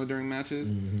other, you know, during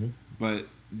matches. Mm-hmm. But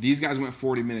these guys went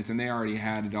 40 minutes, and they already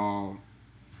had it all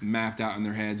mapped out in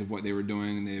their heads of what they were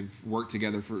doing, and they've worked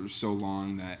together for so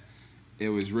long that it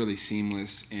was really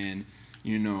seamless. And,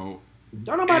 you know,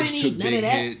 Edge took big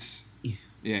hits.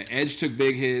 Yeah, Edge took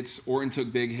big hits. Orton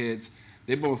took big hits.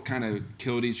 They both kind of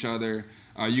killed each other.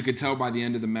 You could tell by the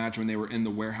end of the match when they were in the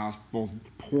warehouse, both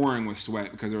pouring with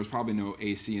sweat because there was probably no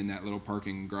AC in that little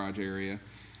parking garage area.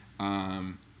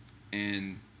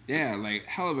 And yeah, like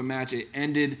hell of a match. It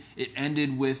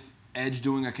ended with Edge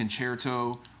doing a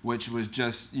concerto, which was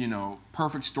just, you know,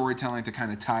 perfect storytelling to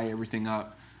kind of tie everything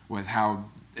up with how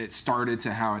it started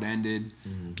to how it ended.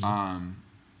 Mm-hmm.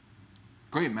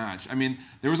 Great match. I mean,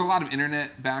 there was a lot of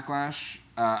internet backlash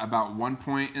about one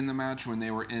point in the match when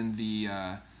they were in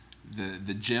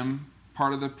the gym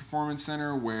part of the performance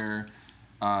center where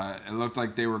it looked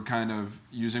like they were kind of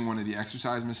using one of the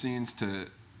exercise machines to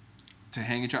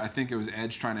hang each other. I think it was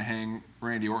Edge trying to hang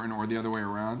Randy Orton or the other way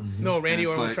around. Mm-hmm. No, Randy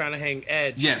Orton was trying to hang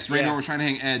Edge. Yes, Randy Orton was trying to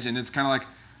hang Edge, and it's kind of like,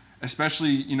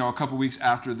 especially, you know, a couple weeks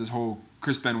after this whole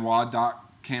Chris Benoit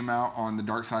doc came out on the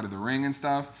Dark Side of the Ring and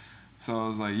stuff. So I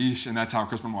was like, yeesh, and that's how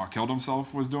Chris Benoit killed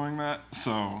himself, was doing that.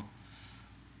 So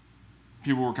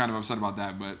people were kind of upset about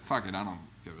that, but fuck it, I don't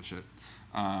give a shit.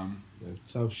 That's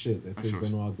tough shit that Chris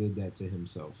Benoit did that to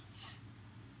himself.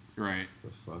 Right. The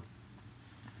fuck.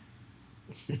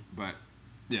 But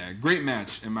yeah, great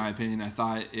match in my opinion. I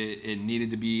thought it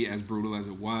needed to be as brutal as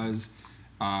it was.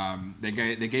 They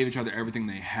gave each other everything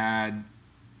they had.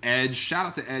 Edge, shout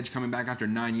out to Edge coming back after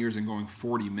 9 years and going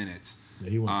 40 minutes. Yeah,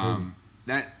 he went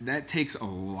crazy. That takes a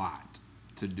lot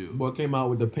to do. Boy came out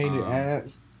with the painted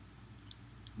abs.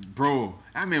 Bro,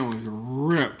 that man was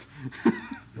ripped.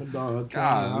 My dog came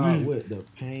out with the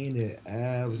painted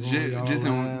abs.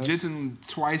 Jensen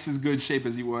twice as good shape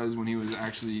as he was when he was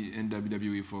actually in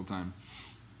WWE full time.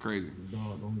 Crazy. The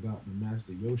dog don't got the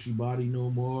Master Yoshi body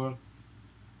no more.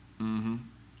 Mm-hmm.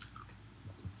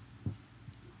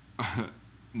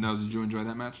 Nels, did you enjoy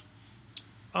that match?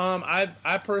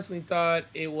 I personally thought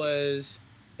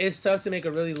it's tough to make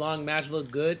a really long match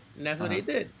look good, and that's what they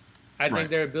did. I think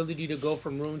their ability to go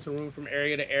from room to room, from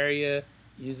area to area,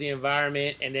 use the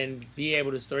environment, and then be able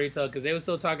to storytell, because they were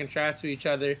still talking trash to each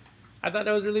other. I thought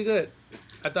that was really good.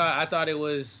 I thought it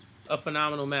was a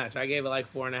phenomenal match. I gave it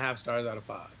like 4.5 stars out of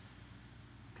 5.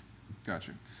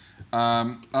 Gotcha.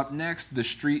 Up next, the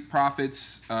Street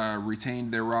Profits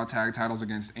retained their Raw Tag Titles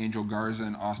against Angel Garza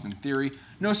and Austin Theory.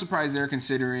 No surprise there,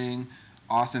 considering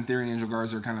Austin Theory and Angel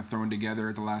Garza are kind of thrown together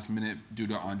at the last minute due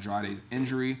to Andrade's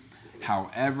injury.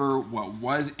 However, what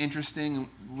was interesting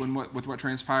with what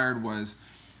transpired was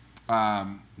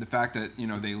the fact that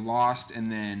they lost,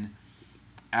 and then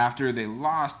after they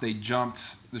lost, they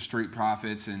jumped the Street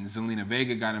Profits, and Zelina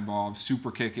Vega got involved, super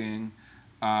kicking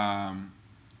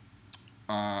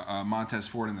Montez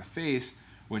Ford in the face,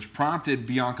 which prompted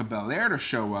Bianca Belair to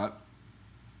show up,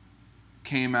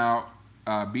 came out,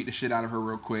 beat the shit out of her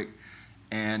real quick,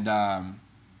 and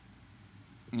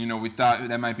we thought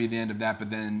that might be the end of that, but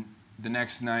then the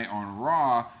next night on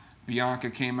Raw,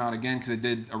 Bianca came out again because they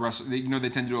did they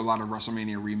tend to do a lot of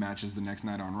WrestleMania rematches the next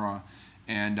night on Raw,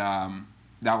 and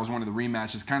that was one of the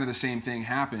rematches. Kind of the same thing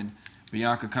happened.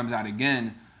 Bianca comes out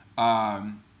again.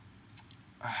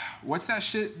 What's that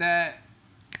shit that?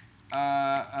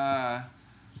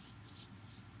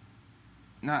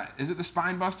 Is it the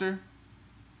Spine Buster?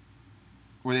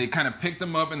 Where they kind of picked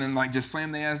them up and then like just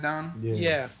slammed their ass down?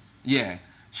 Yeah.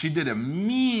 She did a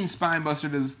mean Spine Buster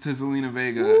to Zelina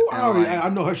Vega. Ooh, I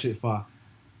know her shit far.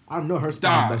 I know her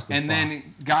Spine Buster. And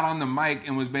then got on the mic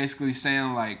and was basically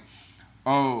saying like,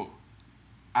 "Oh,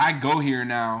 I go here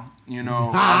now.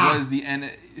 I was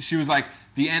she was like,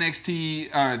 the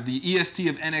NXT, the EST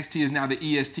of NXT is now the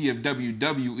EST of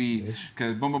WWE.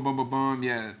 Because boom, boom, boom, boom, boom.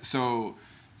 Yeah. So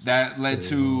that led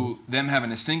to them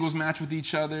having a singles match with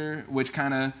each other, which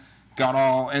kind of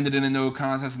ended in a no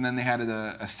contest. And then they had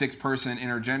a 6-person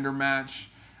intergender match,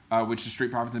 which the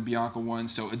Street Profits and Bianca won.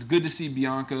 So it's good to see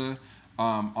Bianca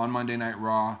on Monday Night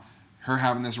Raw. Her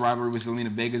having this rivalry with Zelina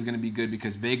Vega is going to be good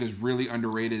because Vega's really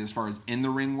underrated as far as in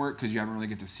the ring work because you haven't really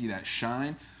get to see that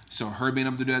shine. So her being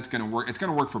able to do that's going to work. It's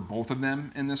going to work for both of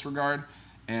them in this regard.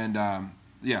 And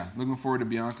looking forward to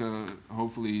Bianca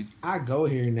hopefully. I go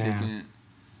here now.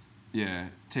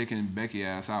 Taking Becky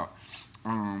ass out.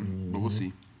 But we'll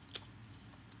see.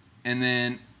 And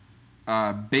then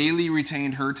Bayley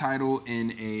retained her title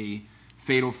in a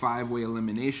fatal 5-way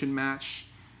elimination match.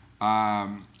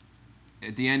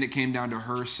 At the end, it came down to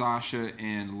her, Sasha,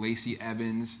 and Lacey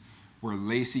Evans, where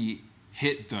Lacey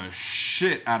hit the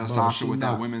shit out of Sasha with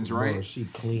that women's right. She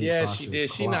cleaned Sasha. She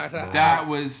did. She knocked her out. That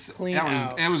was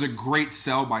a great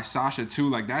sell by Sasha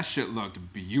too. Like that shit looked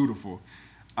beautiful.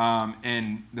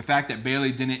 And the fact that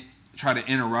Bayley didn't try to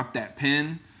interrupt that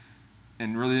pin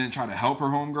and really didn't try to help her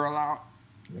homegirl out,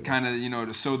 kind of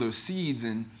to sow those seeds,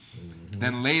 and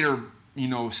then later.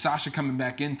 Sasha coming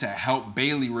back in to help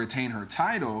Bayley retain her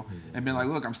title and being like,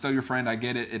 look, I'm still your friend. I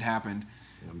get it. It happened.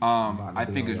 I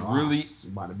think it's really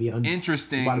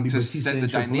interesting to set the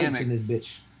dynamic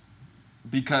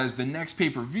because the next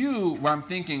pay-per-view, what I'm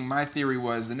thinking, my theory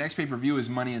was the next pay-per-view is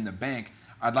Money in the Bank.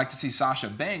 I'd like to see Sasha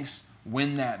Banks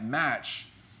win that match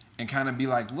and kind of be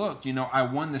like, look, I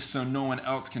won this so no one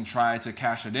else can try to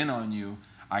cash it in on you.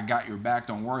 I got your back.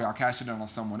 Don't worry. I'll cash it in on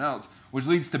someone else, which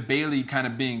leads to Bayley kind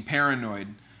of being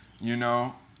paranoid,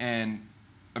 and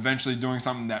eventually doing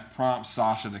something that prompts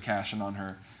Sasha to cash in on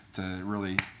her to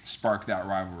really spark that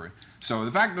rivalry. So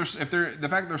the fact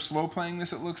they're slow playing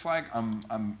this, it looks like I'm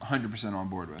 100% on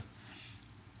board with.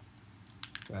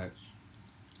 Facts.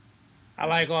 I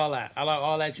like all that. I like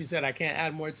all that you said. I can't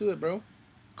add more to it, bro.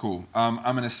 Cool. I'm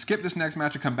gonna skip this next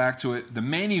match and come back to it. The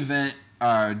main event,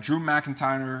 Drew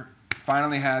McIntyre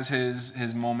finally has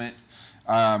his moment,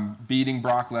 beating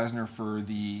Brock Lesnar for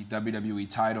the WWE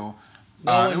title.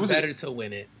 It was better to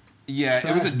win it. Yeah,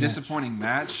 it was a disappointing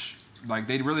match. Like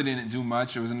they really didn't do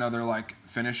much. It was another like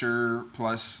finisher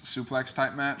plus suplex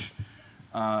type match,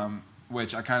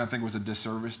 which I kind of think was a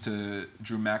disservice to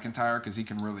Drew McIntyre because he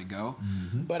can really go.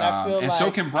 But I feel like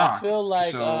so can Brock. I feel like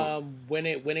So, when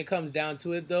it comes down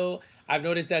to it, though, I've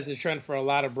noticed that's a trend for a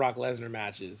lot of Brock Lesnar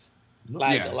matches.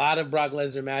 Like Yeah. a lot of Brock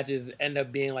Lesnar matches end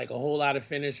up being like a whole lot of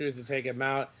finishers to take him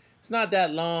out. It's not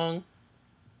that long,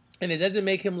 and it doesn't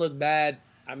make him look bad.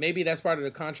 Maybe that's part of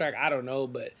the contract. I don't know,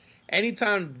 but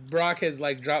anytime Brock has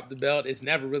like dropped the belt, it's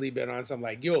never really been on something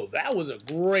like, yo, that was a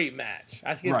great match.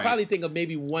 I can Right. probably think of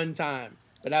maybe one time,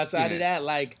 but outside of Yeah. that,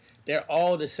 like they're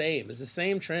all the same. It's the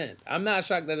same trend. I'm not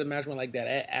shocked that the match went like that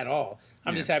at all.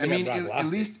 I'm just happy that Brock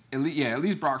lost at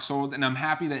least Brock sold, and I'm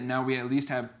happy that now we at least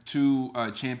have two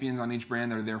champions on each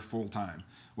brand that are there full time,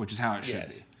 which is how it should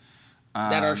Yes. be.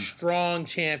 That are strong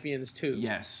champions too.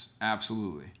 Yes,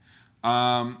 absolutely.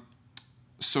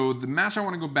 So the match I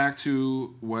want to go back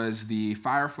to was the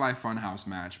Firefly Funhouse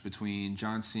match between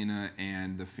John Cena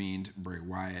and the Fiend Bray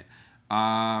Wyatt.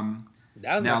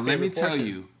 That was Now my let me favorite tell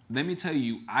portion.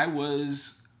 you, I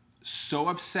was so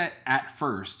upset at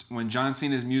first when John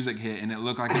Cena's music hit and it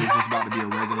looked like it was just about to be a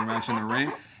regular match in the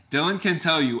ring. Dylan can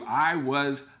tell you I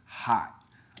was hot.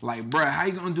 Like, bruh, how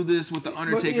you gonna do this with the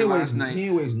Undertaker last night?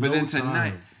 But then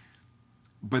tonight.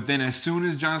 But then as soon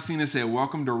as John Cena said,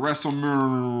 "Welcome to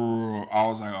WrestleMania," I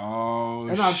was like, "Oh,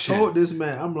 and shit." I told this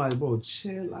man, I'm like, bro,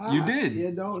 chill out. You did.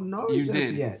 You don't know You just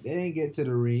did. yet. They ain't get to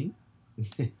the ring.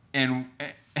 And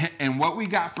what we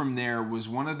got from there was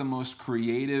one of the most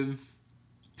creative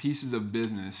pieces of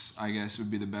business, I guess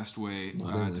would be the best way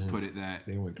to put it, that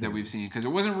went we've crazy. seen. Because it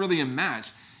wasn't really a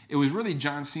match. It was really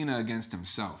John Cena against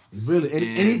himself. Really,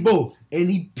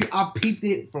 I peeped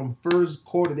it from first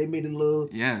quarter. They made a little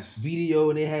Yes. video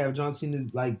and they have John Cena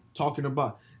like talking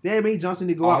about. They had made John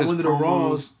Cena go All out his one of the promos.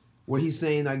 Raws where he's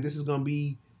saying like this is gonna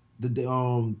be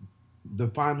the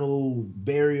final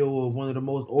burial of one of the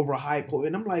most overhyped.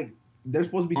 And I'm like, they're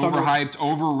supposed to be talking Overhyped,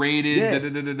 overrated. Yeah.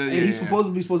 da-da-da-da-da, and he's supposed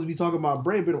to be talking about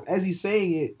Bray, but as he's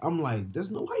saying it, I'm like,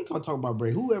 there's no way you can't talk about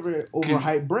Bray. Whoever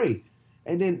overhyped Bray.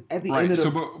 And then at the end of the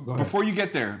So before you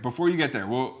get there,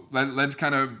 well, let's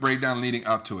kind of break down leading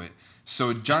up to it.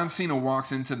 So John Cena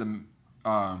walks into the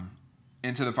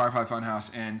Firefly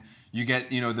Funhouse, and you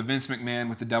get the Vince McMahon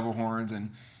with the devil horns,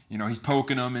 and he's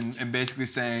poking him and basically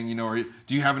saying,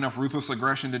 do you have enough ruthless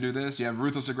aggression to do this? Do you have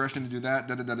ruthless aggression to do that?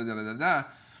 Da da da da da da da.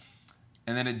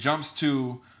 And then it jumps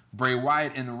to Bray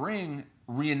Wyatt in the ring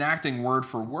reenacting word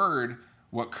for word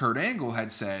what Kurt Angle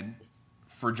had said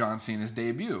for John Cena's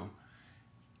debut.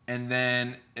 And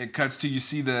then it cuts to, you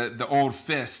see the old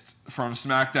fist from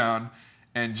SmackDown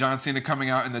and John Cena coming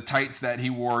out in the tights that he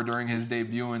wore during his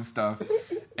debut and stuff.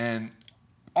 And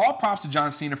all props to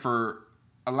John Cena for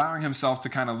allowing himself to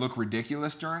kind of look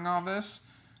ridiculous during all this.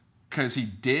 Because he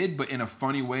did, but in a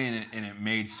funny way, and it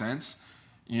made sense.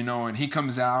 And he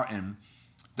comes out and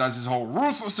does his whole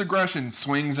ruthless aggression,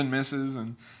 swings and misses,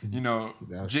 and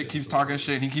Jit keeps talking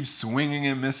shit, and he keeps swinging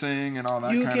and missing, and all that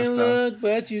kind of stuff. You can look,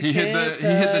 but you can't touch. He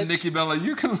hit the Nikki Bella,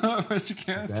 you can look, but you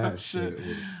can't That touch shit shit,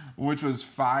 was which was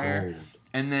fire. gold.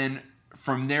 And then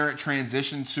from there, it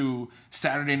transitioned to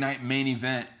Saturday Night Main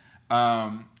Event,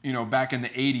 back in the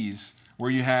 80s,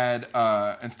 where you had,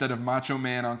 instead of Macho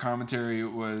Man on commentary,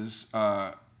 it was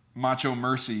Macho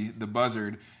Mercy, the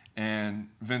Buzzard, and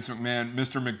Vince McMahon,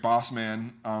 Mr.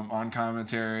 McBossman, on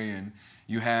commentary, and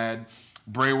you had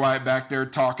Bray Wyatt back there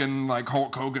talking like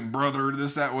Hulk Hogan, brother,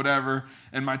 this, that, whatever,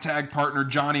 and my tag partner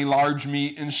Johnny Large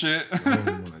Meat and shit. Oh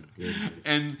my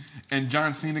goodness. and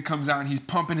John Cena comes out and he's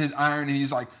pumping his iron and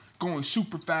he's like going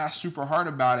super fast, super hard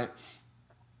about it,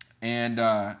 and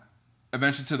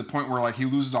eventually to the point where like he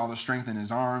loses all the strength in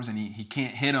his arms and he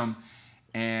can't hit him,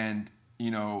 and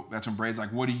that's when Bray's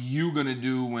like, what are you gonna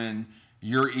do when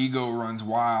your ego runs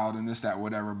wild and this, that,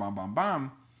 whatever, bam, bam,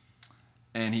 bam.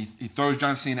 And he throws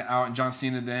John Cena out, and John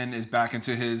Cena then is back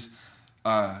into his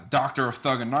Doctor of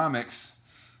Thugonomics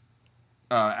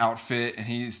outfit, and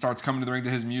he starts coming to the ring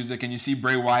to his music, and you see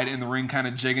Bray Wyatt in the ring kind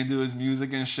of jigging to his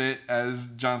music and shit as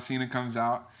John Cena comes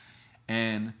out.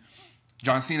 And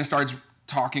John Cena starts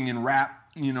talking in rap,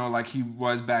 like he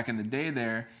was back in the day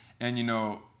there. And,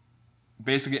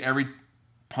 basically every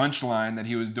punchline that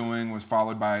he was doing was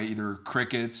followed by either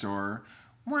crickets or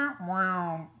wow,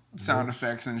 wow sound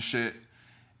effects and shit.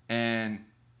 And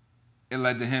it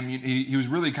led to him, he was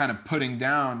really kind of putting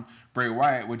down Bray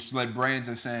Wyatt, which led Bray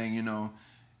into saying,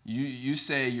 you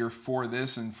say you're for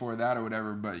this and for that or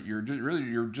whatever, but you're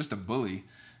just a bully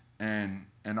and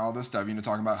all this stuff,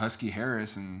 talking about Husky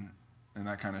Harris and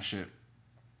that kind of shit.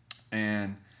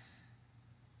 And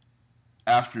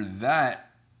after that,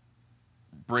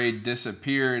 Bray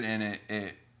disappeared, and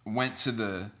it went to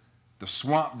the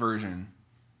swamp version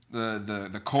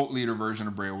the cult leader version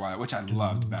of Bray Wyatt, which I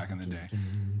loved back in the day,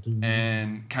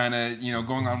 and kind of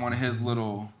going on one of his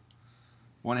little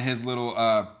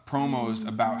promos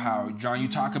about how, John, you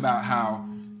talk about how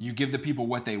you give the people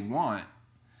what they want,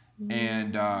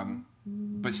 and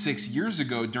but 6 years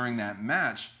ago during that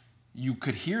match, you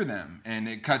could hear them, and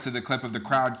it cut to the clip of the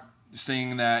crowd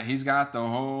singing that he's got the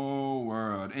whole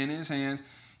world in his hands.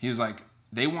 He was like,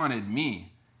 they wanted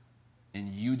me,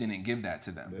 and you didn't give that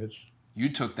to them. Bitch. You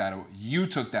took that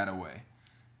away.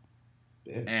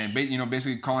 Bitch. And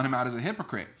basically calling him out as a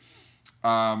hypocrite.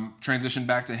 Transition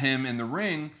back to him in the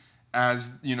ring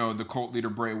as the cult leader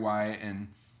Bray Wyatt, and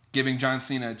giving John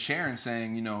Cena a chair and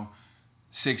saying,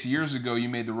 6 years ago you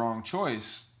made the wrong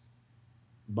choice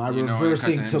by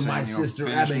reversing to saying, my sister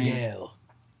Abigail.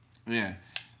 Me. Yeah.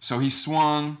 So he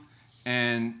swung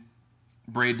and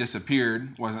Bray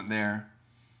disappeared, wasn't there.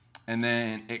 And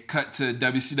then it cut to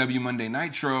WCW Monday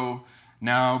Nitro.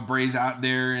 Now Bray's out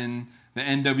there in the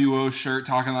NWO shirt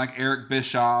talking like Eric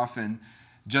Bischoff, and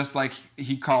just like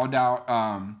he called out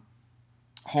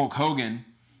Hulk Hogan,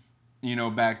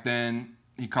 back then,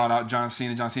 he called out John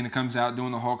Cena. John Cena comes out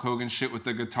doing the Hulk Hogan shit with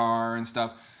the guitar and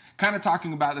stuff. Kind of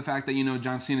talking about the fact that,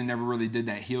 John Cena never really did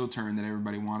that heel turn that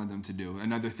everybody wanted them to do.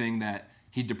 Another thing that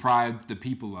he deprived the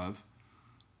people of,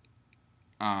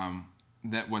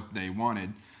 that what they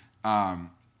wanted.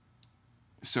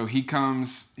 So he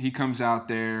comes out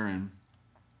there and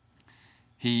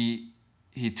he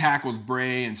tackles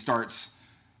Bray and starts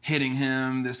hitting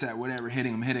him, this, that, whatever,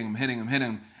 hitting him.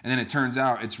 And then it turns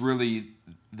out it's really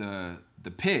the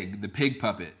pig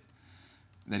puppet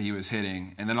that he was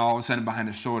hitting. And then all of a sudden behind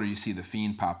his shoulder, you see the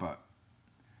Fiend pop up.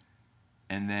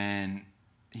 And then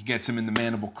he gets him in the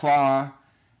mandible claw,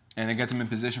 and then gets him in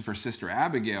position for Sister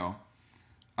Abigail.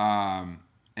 And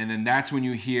then that's when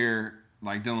you hear,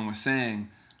 like Dylan was saying,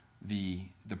 the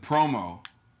promo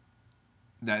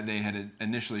that they had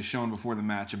initially shown before the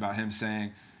match about him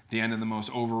saying the end of the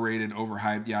most overrated,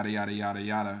 overhyped, yada, yada, yada,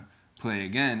 yada, play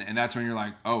again. And that's when you're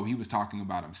like, oh, he was talking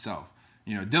about himself.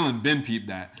 Dylan Ben peeped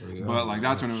that. Yeah, but like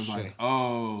that's when it was like,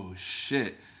 oh,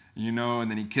 shit. And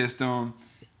then he kissed him,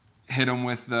 hit him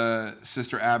with the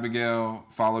Sister Abigail,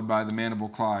 followed by the mandible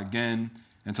claw again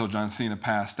until John Cena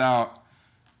passed out.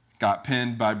 Got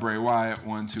pinned by Bray Wyatt,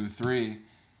 1, 2, 3.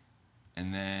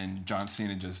 And then John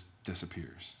Cena just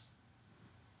disappears.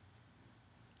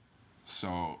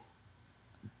 So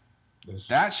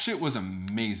that shit was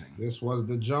amazing. This was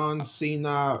the John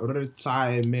Cena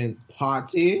retirement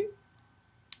party.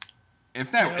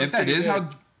 If that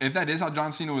is how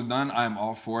John Cena was done, I am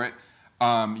all for it.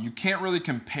 You can't really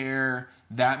compare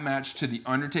that match to the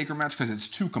Undertaker match because it's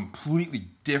two completely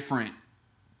different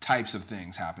types of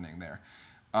things happening there.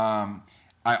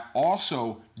 I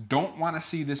also don't want to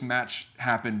see this match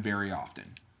happen very often.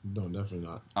 No, definitely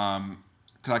not.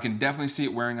 Because I can definitely see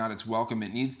it wearing out its welcome.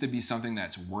 It needs to be something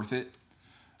that's worth it.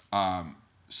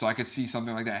 So I could see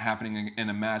something like that happening in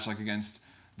a match like against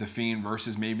The Fiend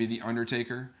versus maybe The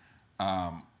Undertaker,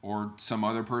 or some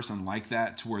other person like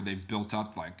that, to where they've built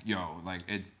up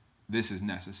this is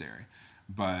necessary.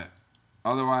 But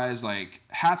otherwise,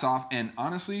 hats off. And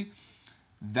honestly,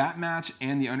 that match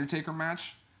and the Undertaker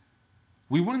match,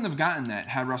 we wouldn't have gotten that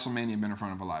had WrestleMania been in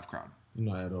front of a live crowd.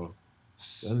 Not at all.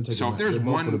 So if there's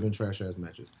one, would have been trash ass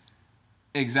matches.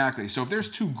 Exactly. So if there's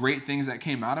two great things that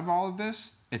came out of all of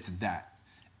this, it's that,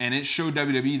 and it showed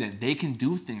WWE that they can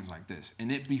do things like this,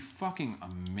 and it'd be fucking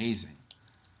amazing.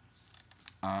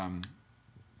 But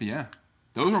yeah,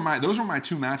 those were my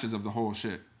two matches of the whole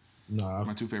shit. No,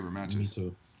 my two favorite matches. Me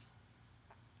too.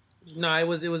 No, it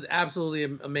was absolutely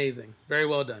amazing. Very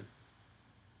well done.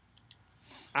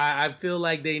 I feel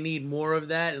like they need more of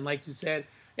that, and like you said,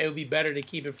 it would be better to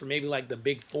keep it for maybe like the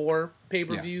big 4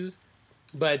 pay-per-views. Yeah.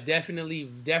 But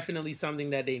definitely something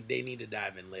that they need to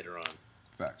dive in later on.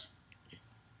 Facts.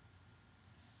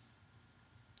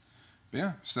 But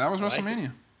yeah, so that was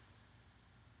WrestleMania.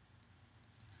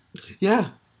 Yeah.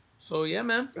 So yeah,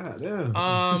 man. God damn.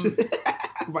 I'm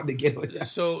about to get with that.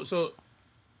 So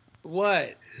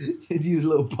what? These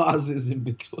little pauses in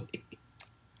between.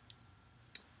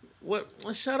 What?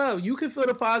 Well, shut up. You can fill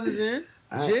the pauses in.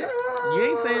 Jit, you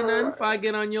ain't saying nothing if I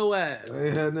get on your ass. I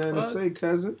ain't had nothing to say,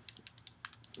 cousin.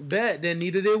 Bet. Then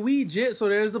neither did we, Jit. So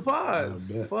there's the pause.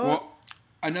 Fuck. Well,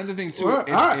 another thing too,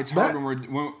 it's hard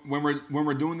when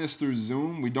we're doing this through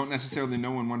Zoom. We don't necessarily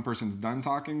know when one person's done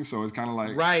talking, so it's kind of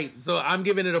like right. So I'm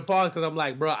giving it a pause because I'm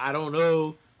like, bro, I don't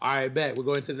know. All right, bet. We're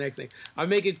going to the next thing. I'll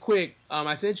make it quick.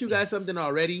 I sent you guys something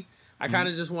already. I kind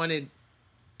of just wanted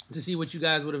to see what you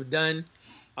guys would have done.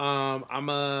 I'm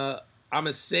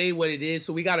gonna say what it is.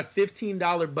 So we got a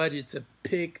 $15 budget to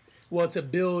pick well, to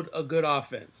build a good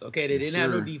offense. Okay, they didn't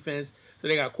have no sir. defense, so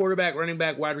they got quarterback, running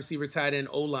back, wide receiver, tight end,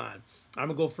 O line. I'm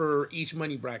gonna go for each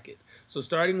money bracket. So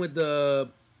starting with the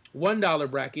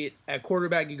 $1 bracket, at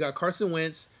quarterback you got Carson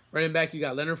Wentz, running back you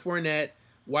got Leonard Fournette,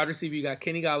 wide receiver you got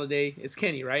Kenny Galladay. It's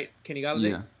Kenny, right? Kenny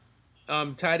Galladay.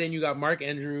 Yeah. Tight end you got Mark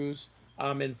Andrews,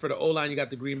 and for the O line you got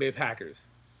the Green Bay Packers.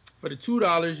 For the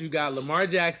 $2 you got Lamar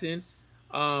Jackson,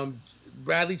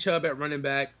 Bradley Chubb at running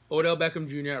back, Odell Beckham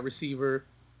Jr. at receiver.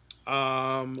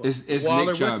 It's Waller,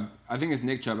 Nick Chubb. I think it's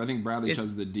Nick Chubb. I think Bradley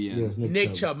Chubb's the DN. Yeah, it's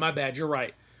Nick Chubb. My bad. You're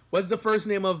right. What's the first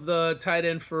name of the tight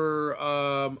end for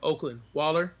Oakland?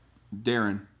 Waller.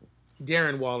 Darren.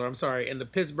 Darren Waller. I'm sorry. And the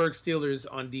Pittsburgh Steelers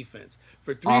on defense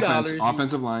for $3.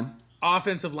 Offensive line.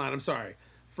 Offensive line. I'm sorry.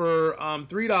 For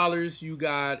 $3, you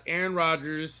got Aaron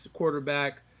Rodgers,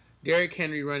 quarterback, Derrick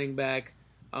Henry, running back,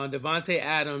 Devontae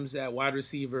Adams at wide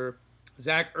receiver,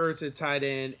 Zach Ertz at tight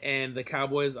end, and the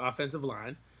Cowboys offensive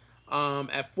line.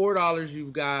 At $4,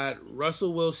 you've got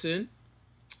Russell Wilson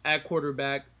at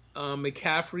quarterback,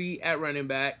 McCaffrey at running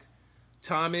back,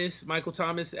 Michael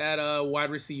Thomas at wide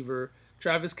receiver,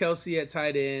 Travis Kelce at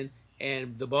tight end,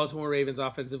 and the Baltimore Ravens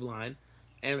offensive line.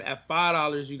 And at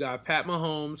 $5, you got Pat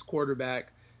Mahomes,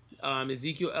 quarterback,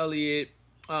 Ezekiel Elliott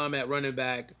at running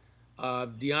back,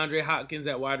 DeAndre Hopkins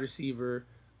at wide receiver,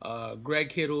 Greg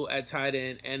Kittle at tight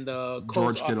end, and the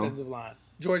Colts offensive line.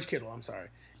 George Kittle, I'm sorry.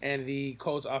 And the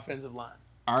Colts offensive line.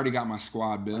 I already got my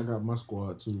squad, I Bill. got my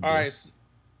squad too. All right,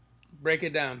 break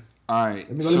it down. All right.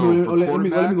 Let me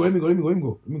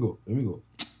go.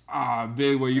 Ah,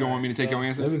 Big, well, you don't want me to take your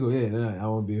answers? Let me go. Yeah, I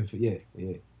won't be. Yeah.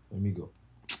 Let me go.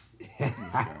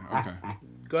 Okay.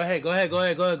 Go ahead.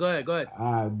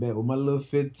 I bet with my little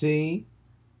 15,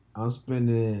 I'm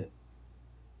spending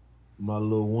my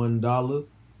little $1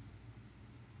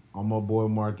 on my boy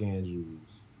Mark Andrews.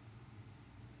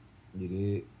 You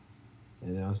did,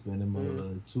 and then I'm spending my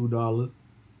little $2.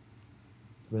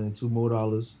 Spending $2 more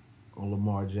on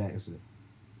Lamar Jackson.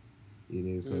 You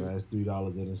did, so that's $3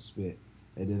 that I spent,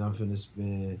 and then I'm finna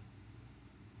spend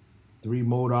 $3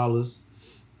 more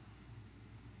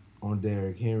on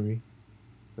Derrick Henry.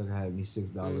 So that had me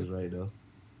 $6 right there.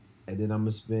 And then I'm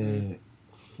gonna spend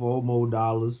 $4 more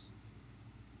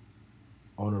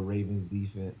on the Ravens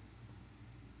defense.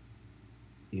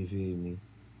 You feel me?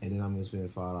 And then I'm gonna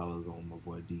spend $5 on my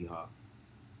boy D Hop.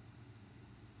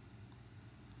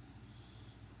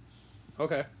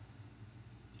 Okay.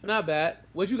 Not bad.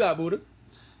 What you got, Buddha?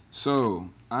 So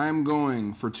I'm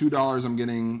going for $2. I'm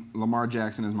getting Lamar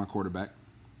Jackson as my quarterback.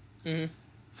 Mm-hmm.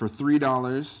 For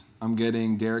 $3, I'm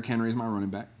getting Derrick Henry as my running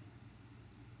back.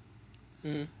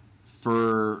 Mm-hmm.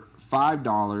 For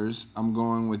 $5, I'm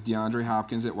going with DeAndre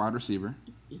Hopkins at wide receiver.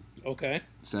 Okay.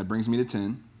 So that brings me to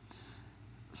 10.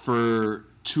 For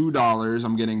 $2,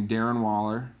 I'm getting Darren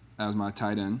Waller as my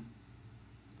tight end.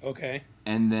 Okay.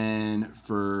 And then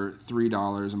for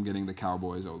 $3, I'm getting the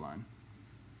Cowboys O-line.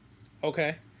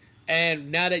 Okay.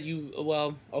 And now that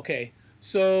okay.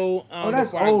 So,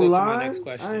 that's before I go to O-line? my next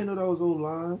question. I didn't know that was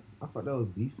O-line. I thought that was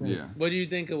defense. Yeah. What do you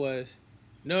think it was?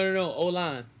 No,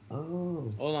 O-line.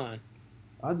 Oh. O-line.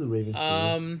 I'll do Ravens.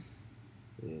 Yeah,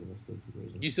 let's do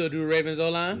Ravens. You still do Ravens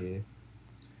O-line? Yeah.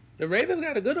 The Ravens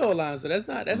got a good O-line, so that's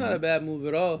not a bad move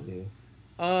at all. Yeah.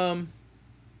 All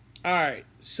right.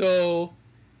 So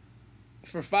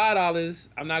for $5,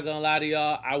 I'm not gonna lie to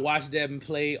y'all. I watched Devin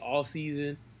play all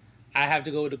season. I have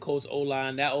to go with the Colts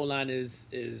O-line. That O-line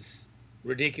is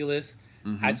ridiculous.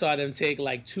 Mm-hmm. I saw them take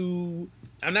like two.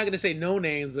 I'm not gonna say no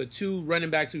names, but two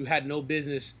running backs who had no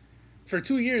business for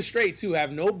 2 years straight. Too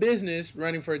have no business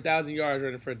running for 1,000 yards,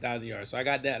 running for 1,000 yards. So I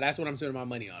got that. That's what I'm spending my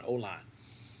money on. O-line.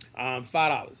 $5.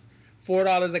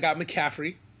 $4, I got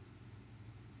McCaffrey.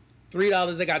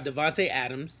 $3, I got Devontae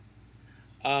Adams.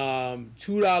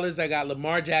 $2, I got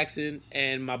Lamar Jackson,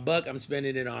 and my buck, I'm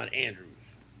spending it on Andrews.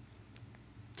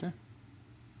 Okay.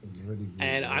 Really good,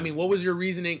 and I mean, what was your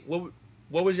reasoning?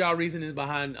 What was y'all reasoning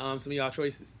behind some of y'all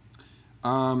choices?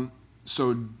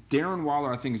 So Darren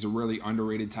Waller, I think, is a really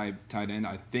underrated tight end.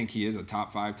 I think he is a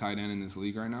top 5 tight end in this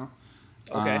league right now.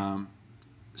 Okay.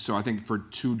 So I think for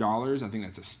 $2, I think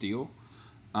that's a steal.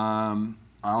 I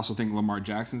also think Lamar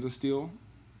Jackson's a steal.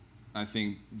 I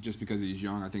think just because he's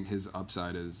young, I think his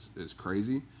upside is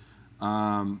crazy.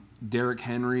 Derrick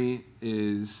Henry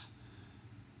is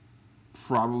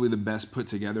probably the best put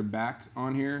together back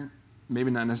on here. Maybe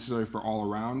not necessarily for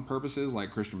all around purposes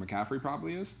like Christian McCaffrey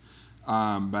probably is.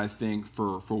 But I think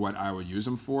for what I would use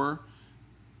him for,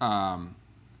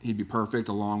 he'd be perfect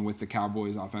along with the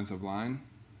Cowboys offensive line.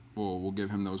 We'll give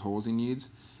him those holes he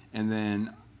needs. And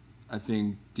then I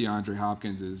think DeAndre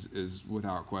Hopkins is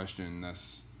without question.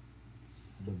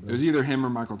 It was either him or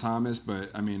Michael Thomas,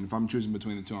 but I mean, if I'm choosing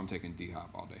between the two, I'm taking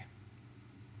D-Hop all day.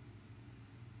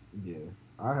 Yeah,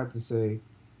 I have to say,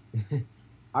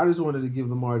 I just wanted to give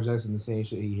Lamar Jackson the same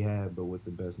shit he had, but with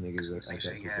the best niggas at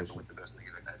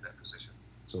that position.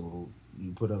 So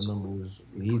you put up numbers.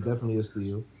 He's definitely a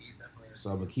steal. So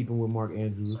I'm gonna keep him with Mark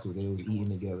Andrews because they was eating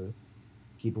together.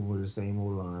 Keep him with the same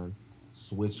old line.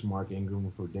 Switch Mark Ingram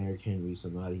for Derrick Henry, so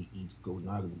now he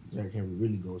now Derrick Henry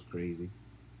really goes crazy.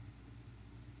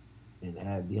 And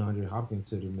add DeAndre Hopkins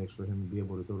to the mix for him to be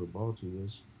able to throw the ball to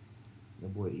us.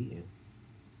 That boy eating.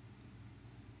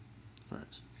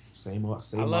 Facts. Same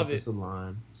offensive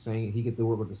line. Same, he get to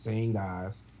work with the same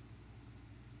guys.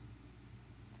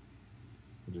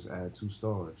 Just add 2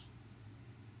 stars.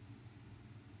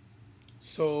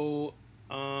 So,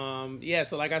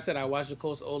 so like I said, I watched the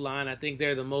Colts O-line. I think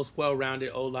they're the most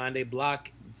well-rounded O-line.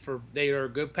 They are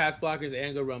good pass blockers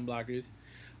and good run blockers.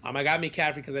 I got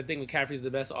McCaffrey because I think McCaffrey's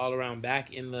the best all-around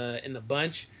back in the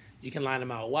bunch. You can line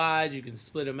him out wide. You can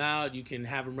split him out. You can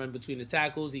have him run between the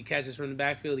tackles. He catches from the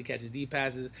backfield. He catches deep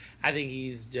passes. I think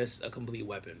he's just a complete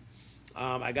weapon.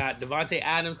 I got Devontae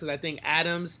Adams because I think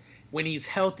Adams, when he's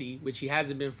healthy, which he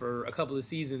hasn't been for a couple of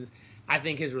seasons, I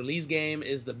think his release game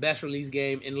is the best release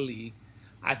game in the league.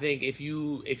 I think if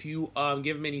you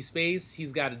give him any space,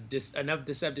 he's got enough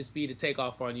deceptive speed to take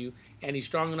off on you, and he's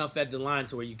strong enough at the line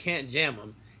to where you can't jam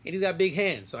him, and he's got big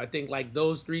hands. So I think like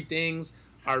those 3 things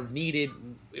are needed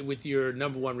with your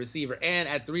number 1 receiver. And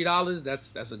at $3,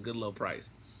 that's a good low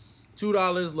price.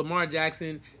 $2, Lamar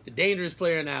Jackson, the dangerous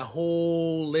player in that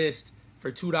whole list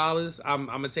for $2. I'm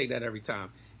gonna take that every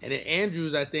time. And then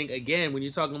Andrews, I think again, when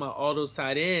you're talking about all those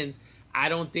tight ends, I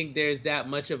don't think there's that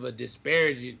much of a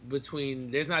disparity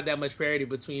there's not that much parity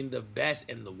between the best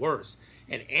and the worst.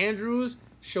 And Andrews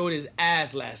showed his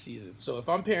ass last season. So if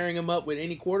I'm pairing him up with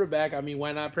any quarterback, I mean,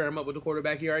 why not pair him up with the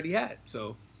quarterback he already had?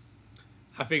 So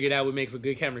I figured that would make for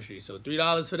good chemistry. So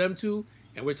 $3 for them 2,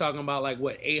 and we're talking about like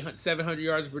what 700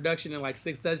 yards of production and like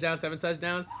 7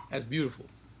 touchdowns. That's beautiful.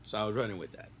 So I was running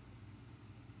with that.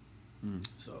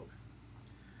 So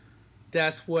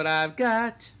that's what I've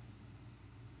got.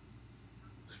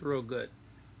 It's real good.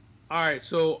 All right,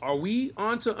 so are we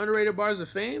on to underrated bars of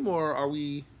fame, or are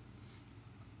we?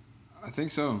 I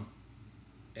think so.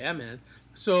 Yeah, man.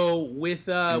 So with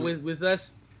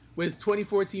us, with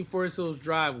 2014 Forest Hills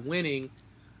Drive winning,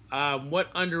 what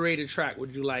underrated track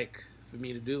would you like for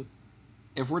me to do?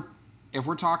 If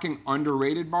we're talking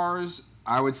underrated bars,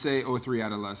 I would say 03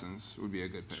 Adolescence would be a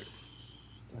good pick.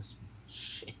 That's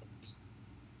shit.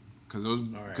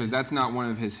 Because that's not one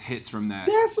of his hits from that.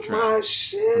 That's track, my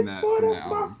shit, boy. That's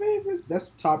my album. favorite. That's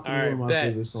top 3 of my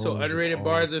favorite songs. So underrated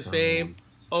bars of fame,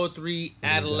 03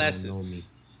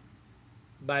 Adolescence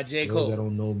by J. Cole. Those that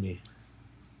don't know me.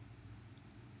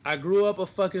 I grew up a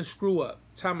fucking screw up.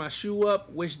 Tie my shoe up,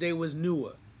 wish they was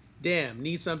newer. Damn,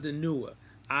 need something newer.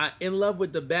 I in love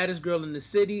with the baddest girl in the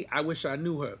city. I wish I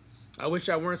knew her. I wish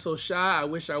I weren't so shy. I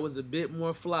wish I was a bit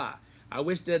more fly. I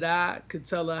wish that I could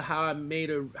tell her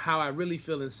how I really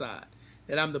feel inside.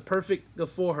 That I'm the perfect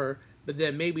for her, but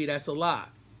then maybe that's a lie.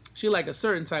 She like a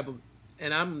certain type of,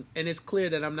 and it's clear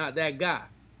that I'm not that guy.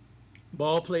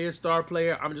 Ball player, star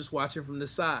player, I'm just watching from the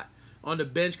side. On the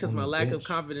bench because my lack of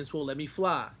confidence won't let me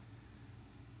fly.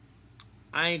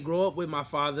 I ain't grow up with my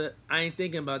father. I ain't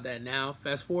thinking about that now.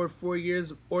 Fast forward 4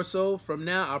 years or so from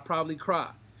now, I'll probably cry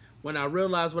when I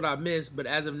realize what I missed, but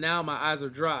as of now, my eyes are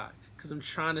dry because I'm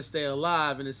trying to stay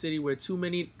alive in a city where too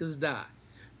many niggas die.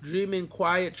 Dreaming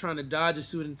quiet, trying to dodge a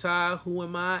suit and tie. Who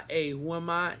am I? Hey, who am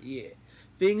I? Yeah.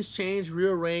 Things change,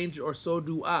 rearrange, or so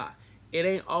do I. It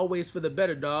ain't always for the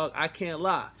better, dog. I can't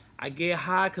lie. I get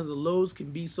high because the lows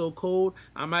can be so cold.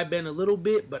 I might bend a little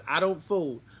bit, but I don't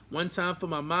fold. 1 time for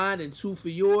my mind and 2 for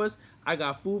yours. I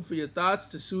got food for your thoughts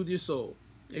to soothe your soul.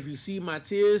 If you see my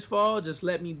tears fall, just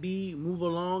let me be. Move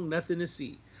along, nothing to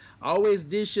see. I always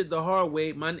did shit the hard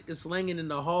way. My niggas slanging in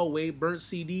the hallway. Burnt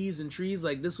CDs and trees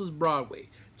like this was Broadway.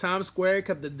 Times Square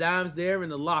kept the dimes there in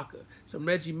the locker. Some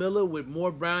Reggie Miller with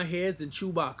more brown hairs than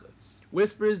Chewbacca.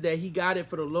 Whispers that he got it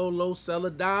for the low, sell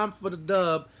a dime for the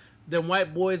dub. Them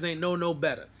white boys ain't no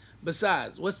better.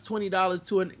 Besides, what's $20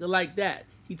 to a nigga like that?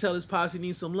 He tell his posse he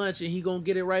needs some lunch and he gon'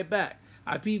 get it right back.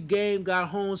 I peeped game, got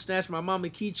home, snatched my mama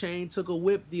keychain, took a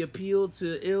whip, the appeal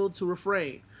to ill to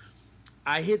refrain.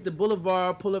 I hit the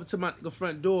boulevard, pull up to my nigga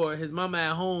front door. His mama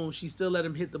at home, she still let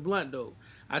him hit the blunt though.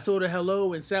 I told her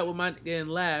hello and sat with my nigga and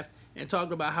laughed and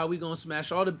talked about how we gonna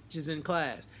smash all the bitches in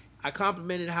class. I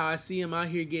complimented how I see him out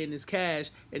here getting his cash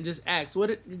and just asked, what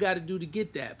you gotta do to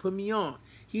get that? Put me on.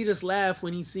 He just laughed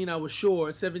when he seen I was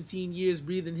sure. 17 years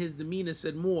breathing his demeanor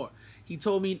said more. He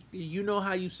told me, you know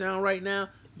how you sound right now?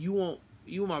 You won't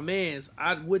you my mans,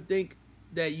 I would think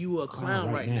that you a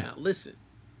clown right now. Listen,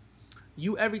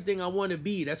 you everything I want to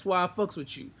be. That's why I fucks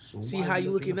with you. So See why how you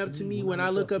you looking looking up to me when I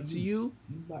look up to you?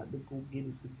 You about to go get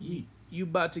a degree. You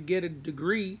about to get a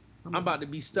degree. I'm about to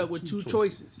be stuck with two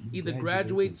choices. You Either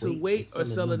graduate to wait or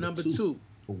sell a number two.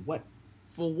 For what?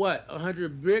 For what?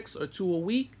 100 bricks or 2 a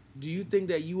week? Do you think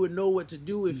that you would know what to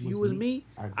do if you was me?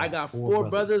 I got 4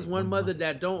 brothers, 1 mother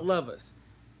that don't love us.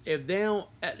 If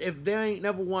they ain't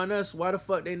never want us, why the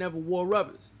fuck they never wore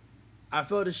rubbers? I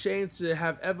felt ashamed to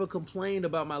have ever complained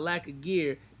about my lack of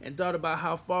gear and thought about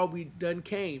how far we done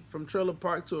came, from trailer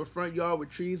park to a front yard with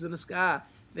trees in the sky.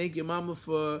 Thank your mama,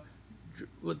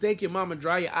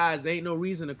 dry your eyes. There ain't no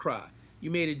reason to cry.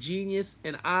 You made a genius,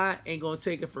 and I ain't gonna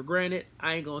take it for granted.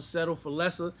 I ain't gonna settle for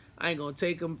lesser. I ain't gonna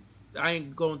take what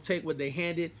they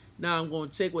handed. Now I'm gonna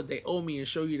take what they owe me and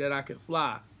show you that I can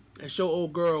fly. And show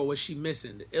old girl what she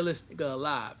missing, the illest nigga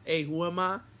alive. Hey, who am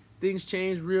I? Things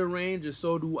change, rearrange, and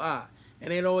so do I.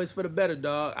 And ain't always for the better,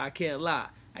 dog. I can't lie.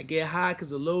 I get high because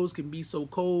the lows can be so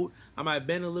cold. I might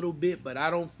bend a little bit, but I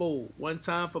don't fold. 1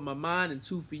 time for my mind and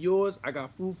 2 for yours. I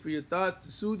got food for your thoughts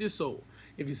to soothe your soul.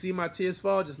 If you see my tears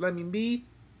fall, just let me be.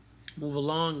 Move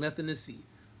along, nothing to see.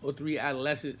 03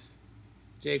 Adolescence.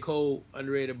 J. Cole,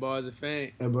 underrated bars of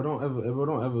fame. Hey, bro,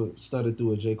 don't ever stutter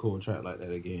through a J. Cole track like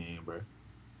that again, bro.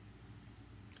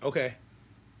 Okay.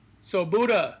 So,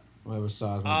 Buddha. Don't ever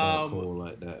size my Cole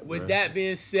like that, With bro. that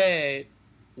being said,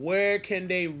 where can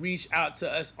they reach out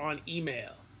to us on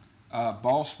email?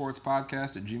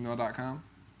 Ballsportspodcast@gmail.com.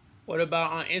 What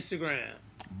about on Instagram?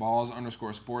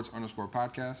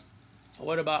 Balls_sports_podcast.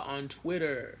 What about on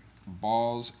Twitter?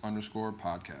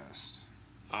 Balls_podcast.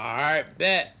 All right,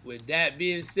 bet. With that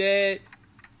being said,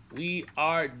 we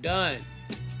are done.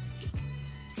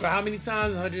 For how many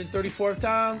times? 134th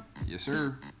time? Yes,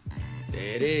 sir.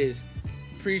 There it is.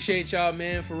 Appreciate y'all,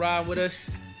 man, for riding with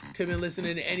us. Couldn't been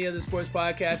listening to any other sports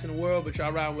podcast in the world, but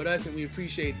y'all riding with us, and we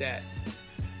appreciate that.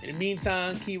 In the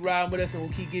meantime, keep riding with us, and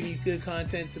we'll keep giving you good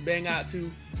content to bang out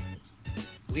to.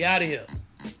 We out of here.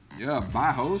 Yeah,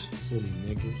 bye, hoes. Silly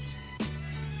niggas.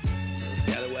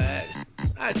 Scallywags.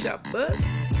 All right, y'all, buzz.